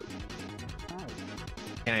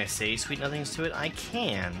 Can I say sweet nothings to it? I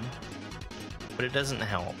can, but it doesn't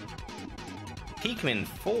help. Pikmin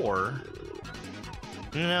 4?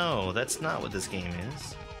 No, that's not what this game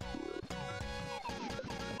is.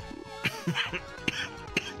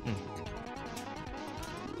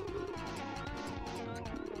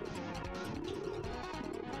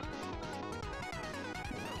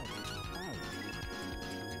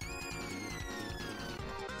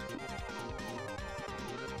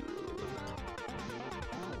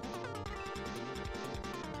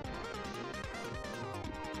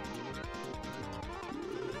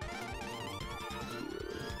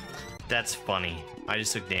 That's funny. I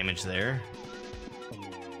just took damage there.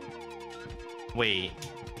 Wait.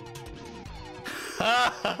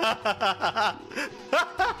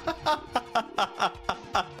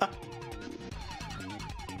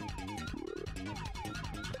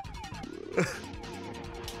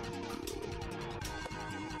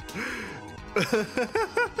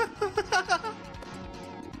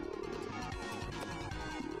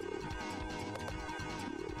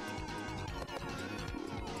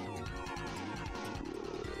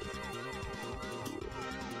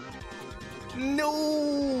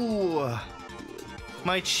 No!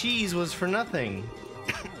 My cheese was for nothing.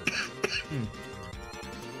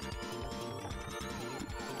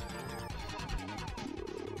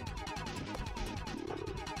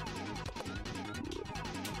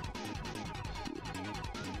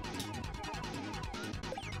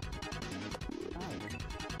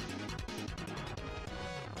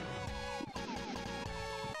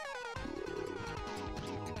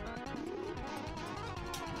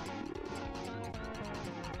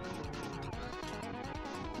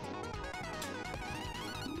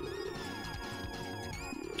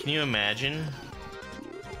 Can you imagine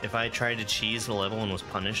if I tried to cheese the level and was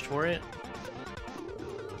punished for it?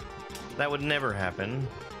 That would never happen.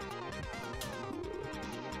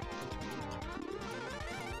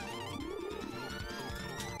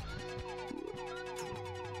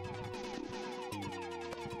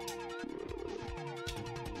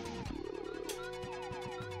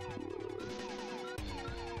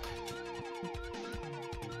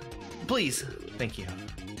 Please, thank you.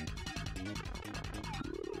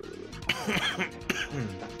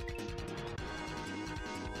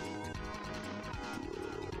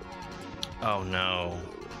 Oh no.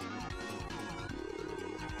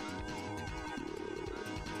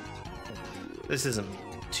 This isn't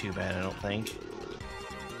too bad, I don't think.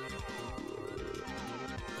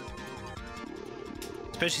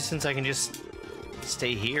 Especially since I can just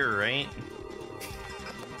stay here, right?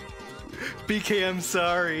 BK, I'm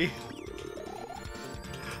sorry.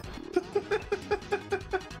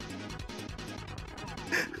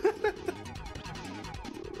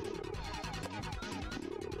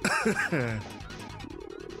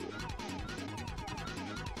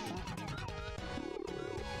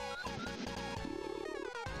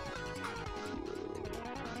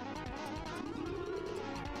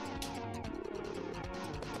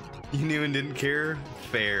 You knew and didn't care?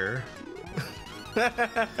 Fair.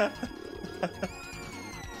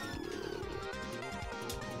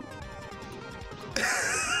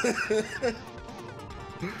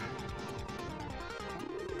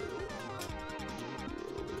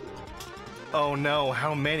 Oh no,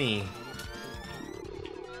 how many?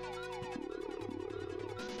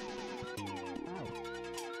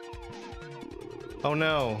 Oh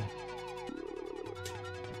no.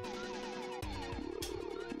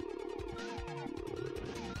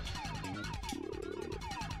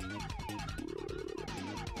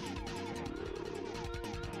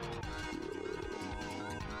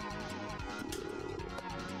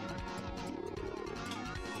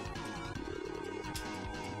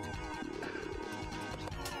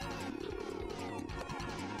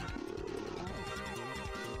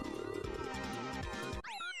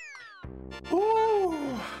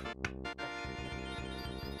 Ooh.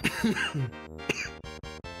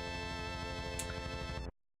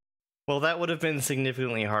 Well, that would have been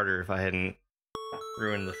significantly harder if I hadn't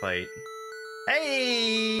ruined the fight.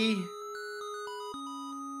 Hey!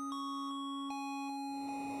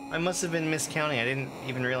 I must have been miscounting. I didn't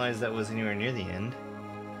even realize that was anywhere near the end.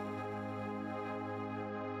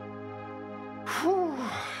 Whew.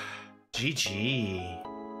 GG.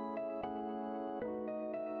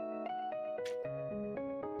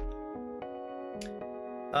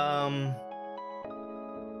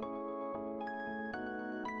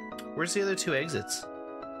 Where's the other two exits?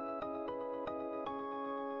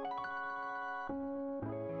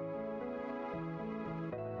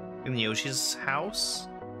 In Yoshi's house?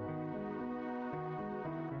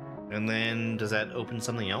 And then, does that open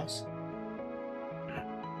something else?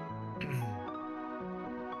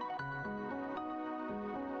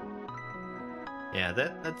 Yeah,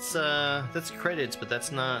 that's credits, but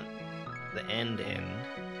that's not the end.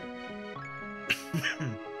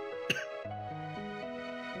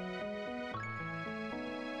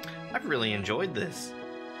 I've really enjoyed this.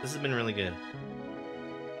 This has been really good.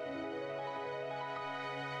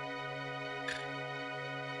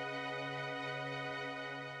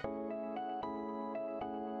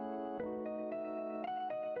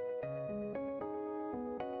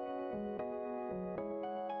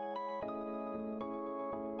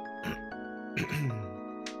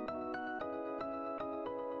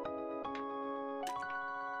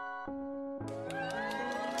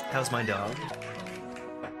 How's my dog?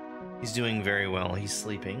 He's doing very well. He's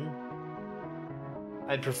sleeping.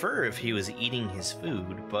 I'd prefer if he was eating his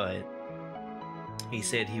food, but he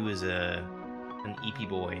said he was an eepy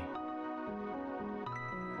boy.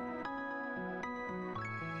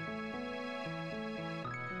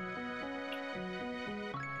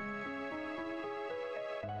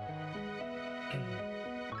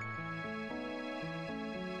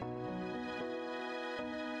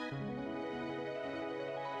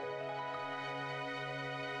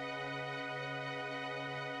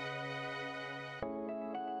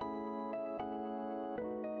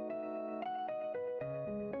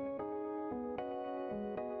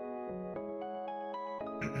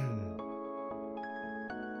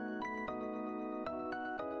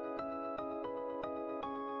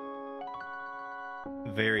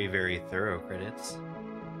 Very, very thorough credits.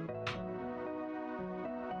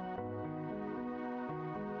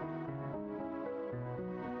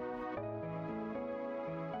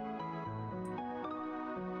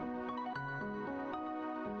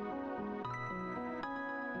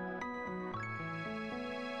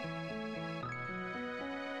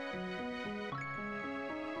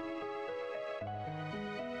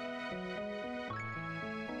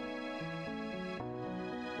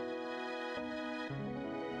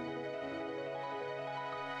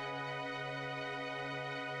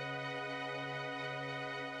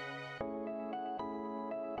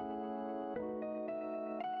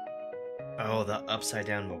 Oh, the upside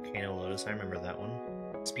down volcano lotus. I remember that one.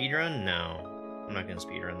 Speedrun? No. I'm not gonna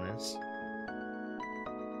speedrun this.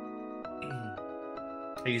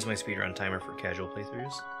 I use my speedrun timer for casual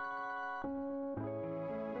playthroughs.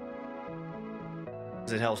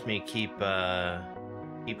 Because it helps me keep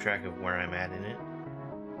track of where I'm at in it.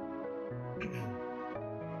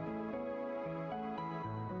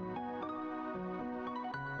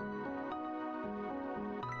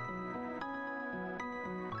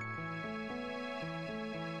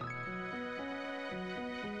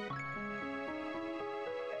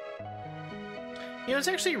 You know, it's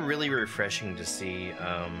actually really refreshing to see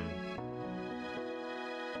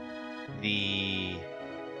the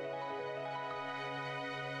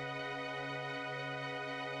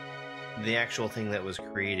actual thing that was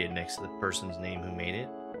created next to the person's name who made it.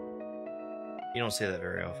 You don't see that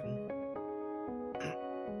very often.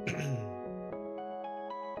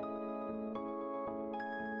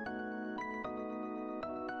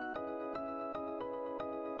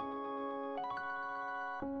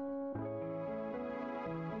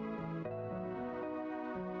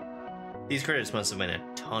 These credits must have been a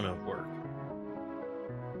ton of work.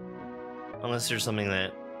 Unless there's something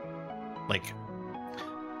that, like,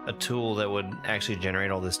 a tool that would actually generate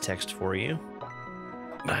all this text for you.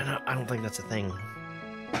 But I don't think that's a thing.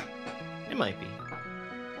 It might be.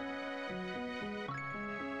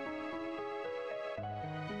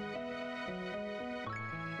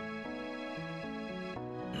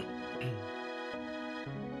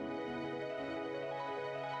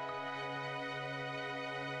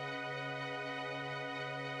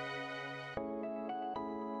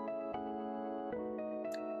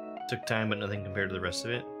 Took time, but nothing compared to the rest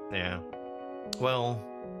of it. Yeah. Well,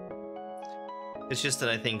 it's just that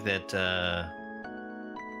I think that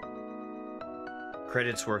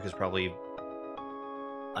credits work is probably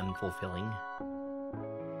unfulfilling.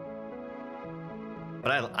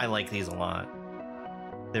 But I like these a lot.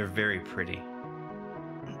 They're very pretty.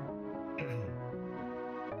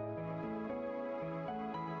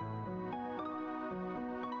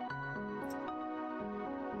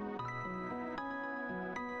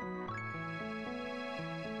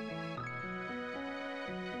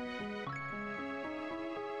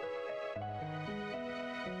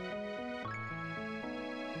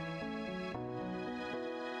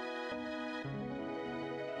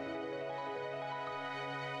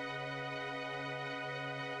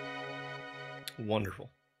 Wonderful.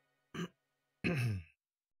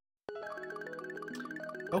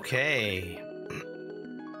 Okay.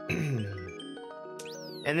 And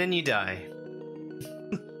then you die.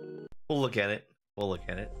 We'll look at it. We'll look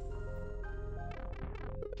at it.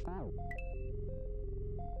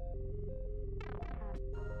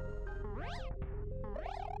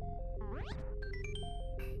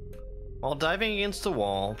 While diving against the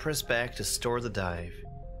wall, press back to store the dive.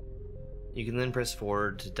 You can then press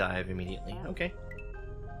forward to dive immediately. Okay.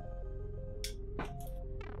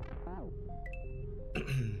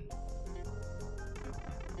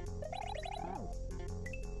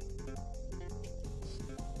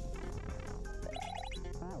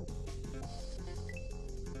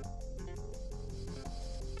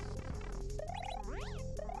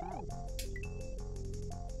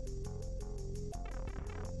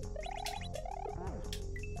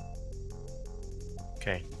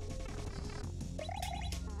 Okay.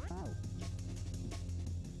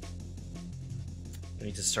 I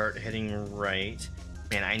need to start heading right.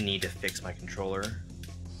 Man, I need to fix my controller.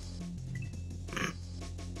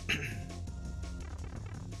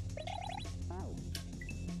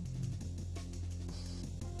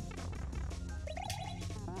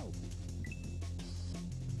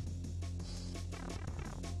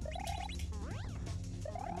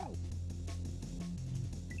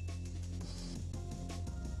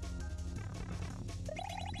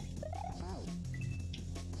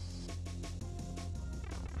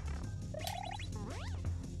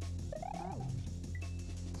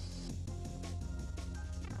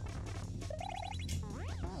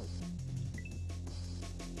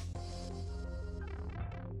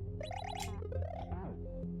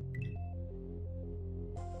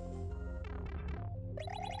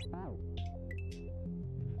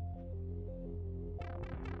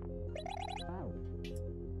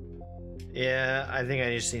 Yeah, I think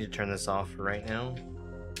I just need to turn this off for right now.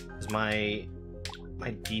 Because my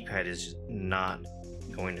D-pad is just not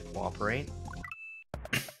going to cooperate.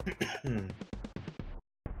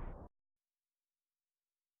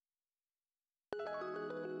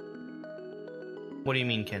 What do you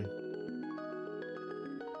mean, Ken?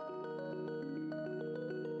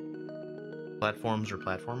 Platforms or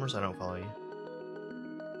platformers? I don't follow you.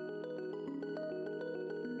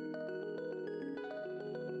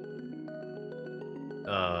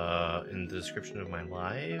 In the description of my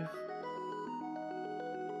live?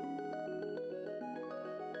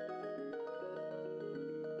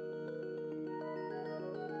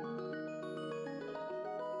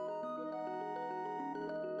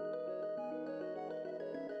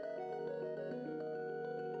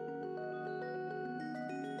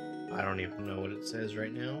 I don't even know what it says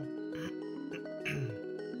right now.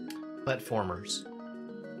 Platformers.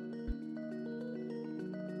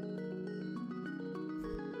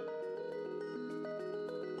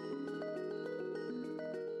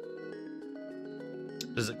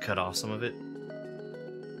 Does it cut off some of it?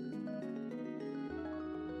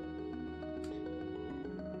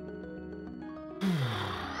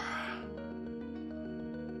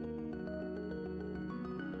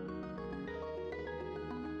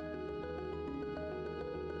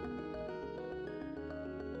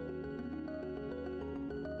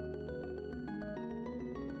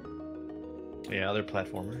 Yeah, other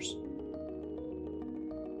platformers.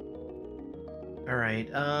 All right.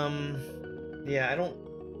 Yeah, I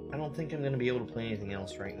don't think I'm gonna be able to play anything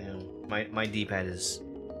else right now. My D-pad is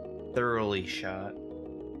thoroughly shot.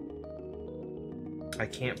 I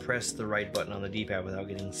can't press the right button on the D-pad without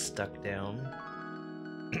getting stuck down.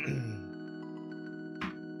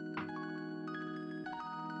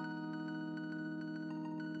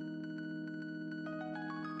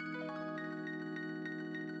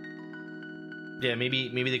 Yeah, maybe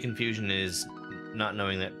the confusion is not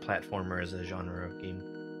knowing that platformer is a genre of game.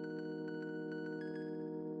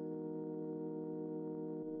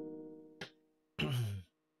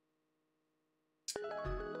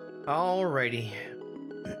 Alrighty.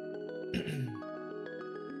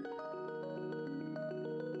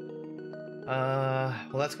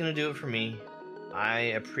 Well, that's gonna do it for me. I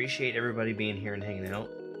appreciate everybody being here and hanging out.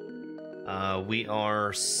 We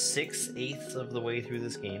are 6/8 of the way through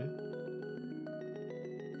this game.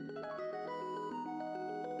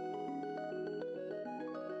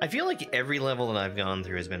 I feel like every level that I've gone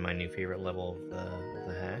through has been my new favorite level of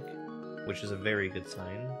the hack, which is a very good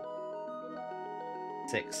sign.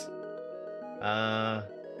 6.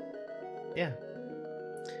 Yeah.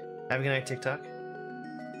 Have a good night, TikTok.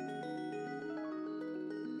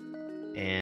 And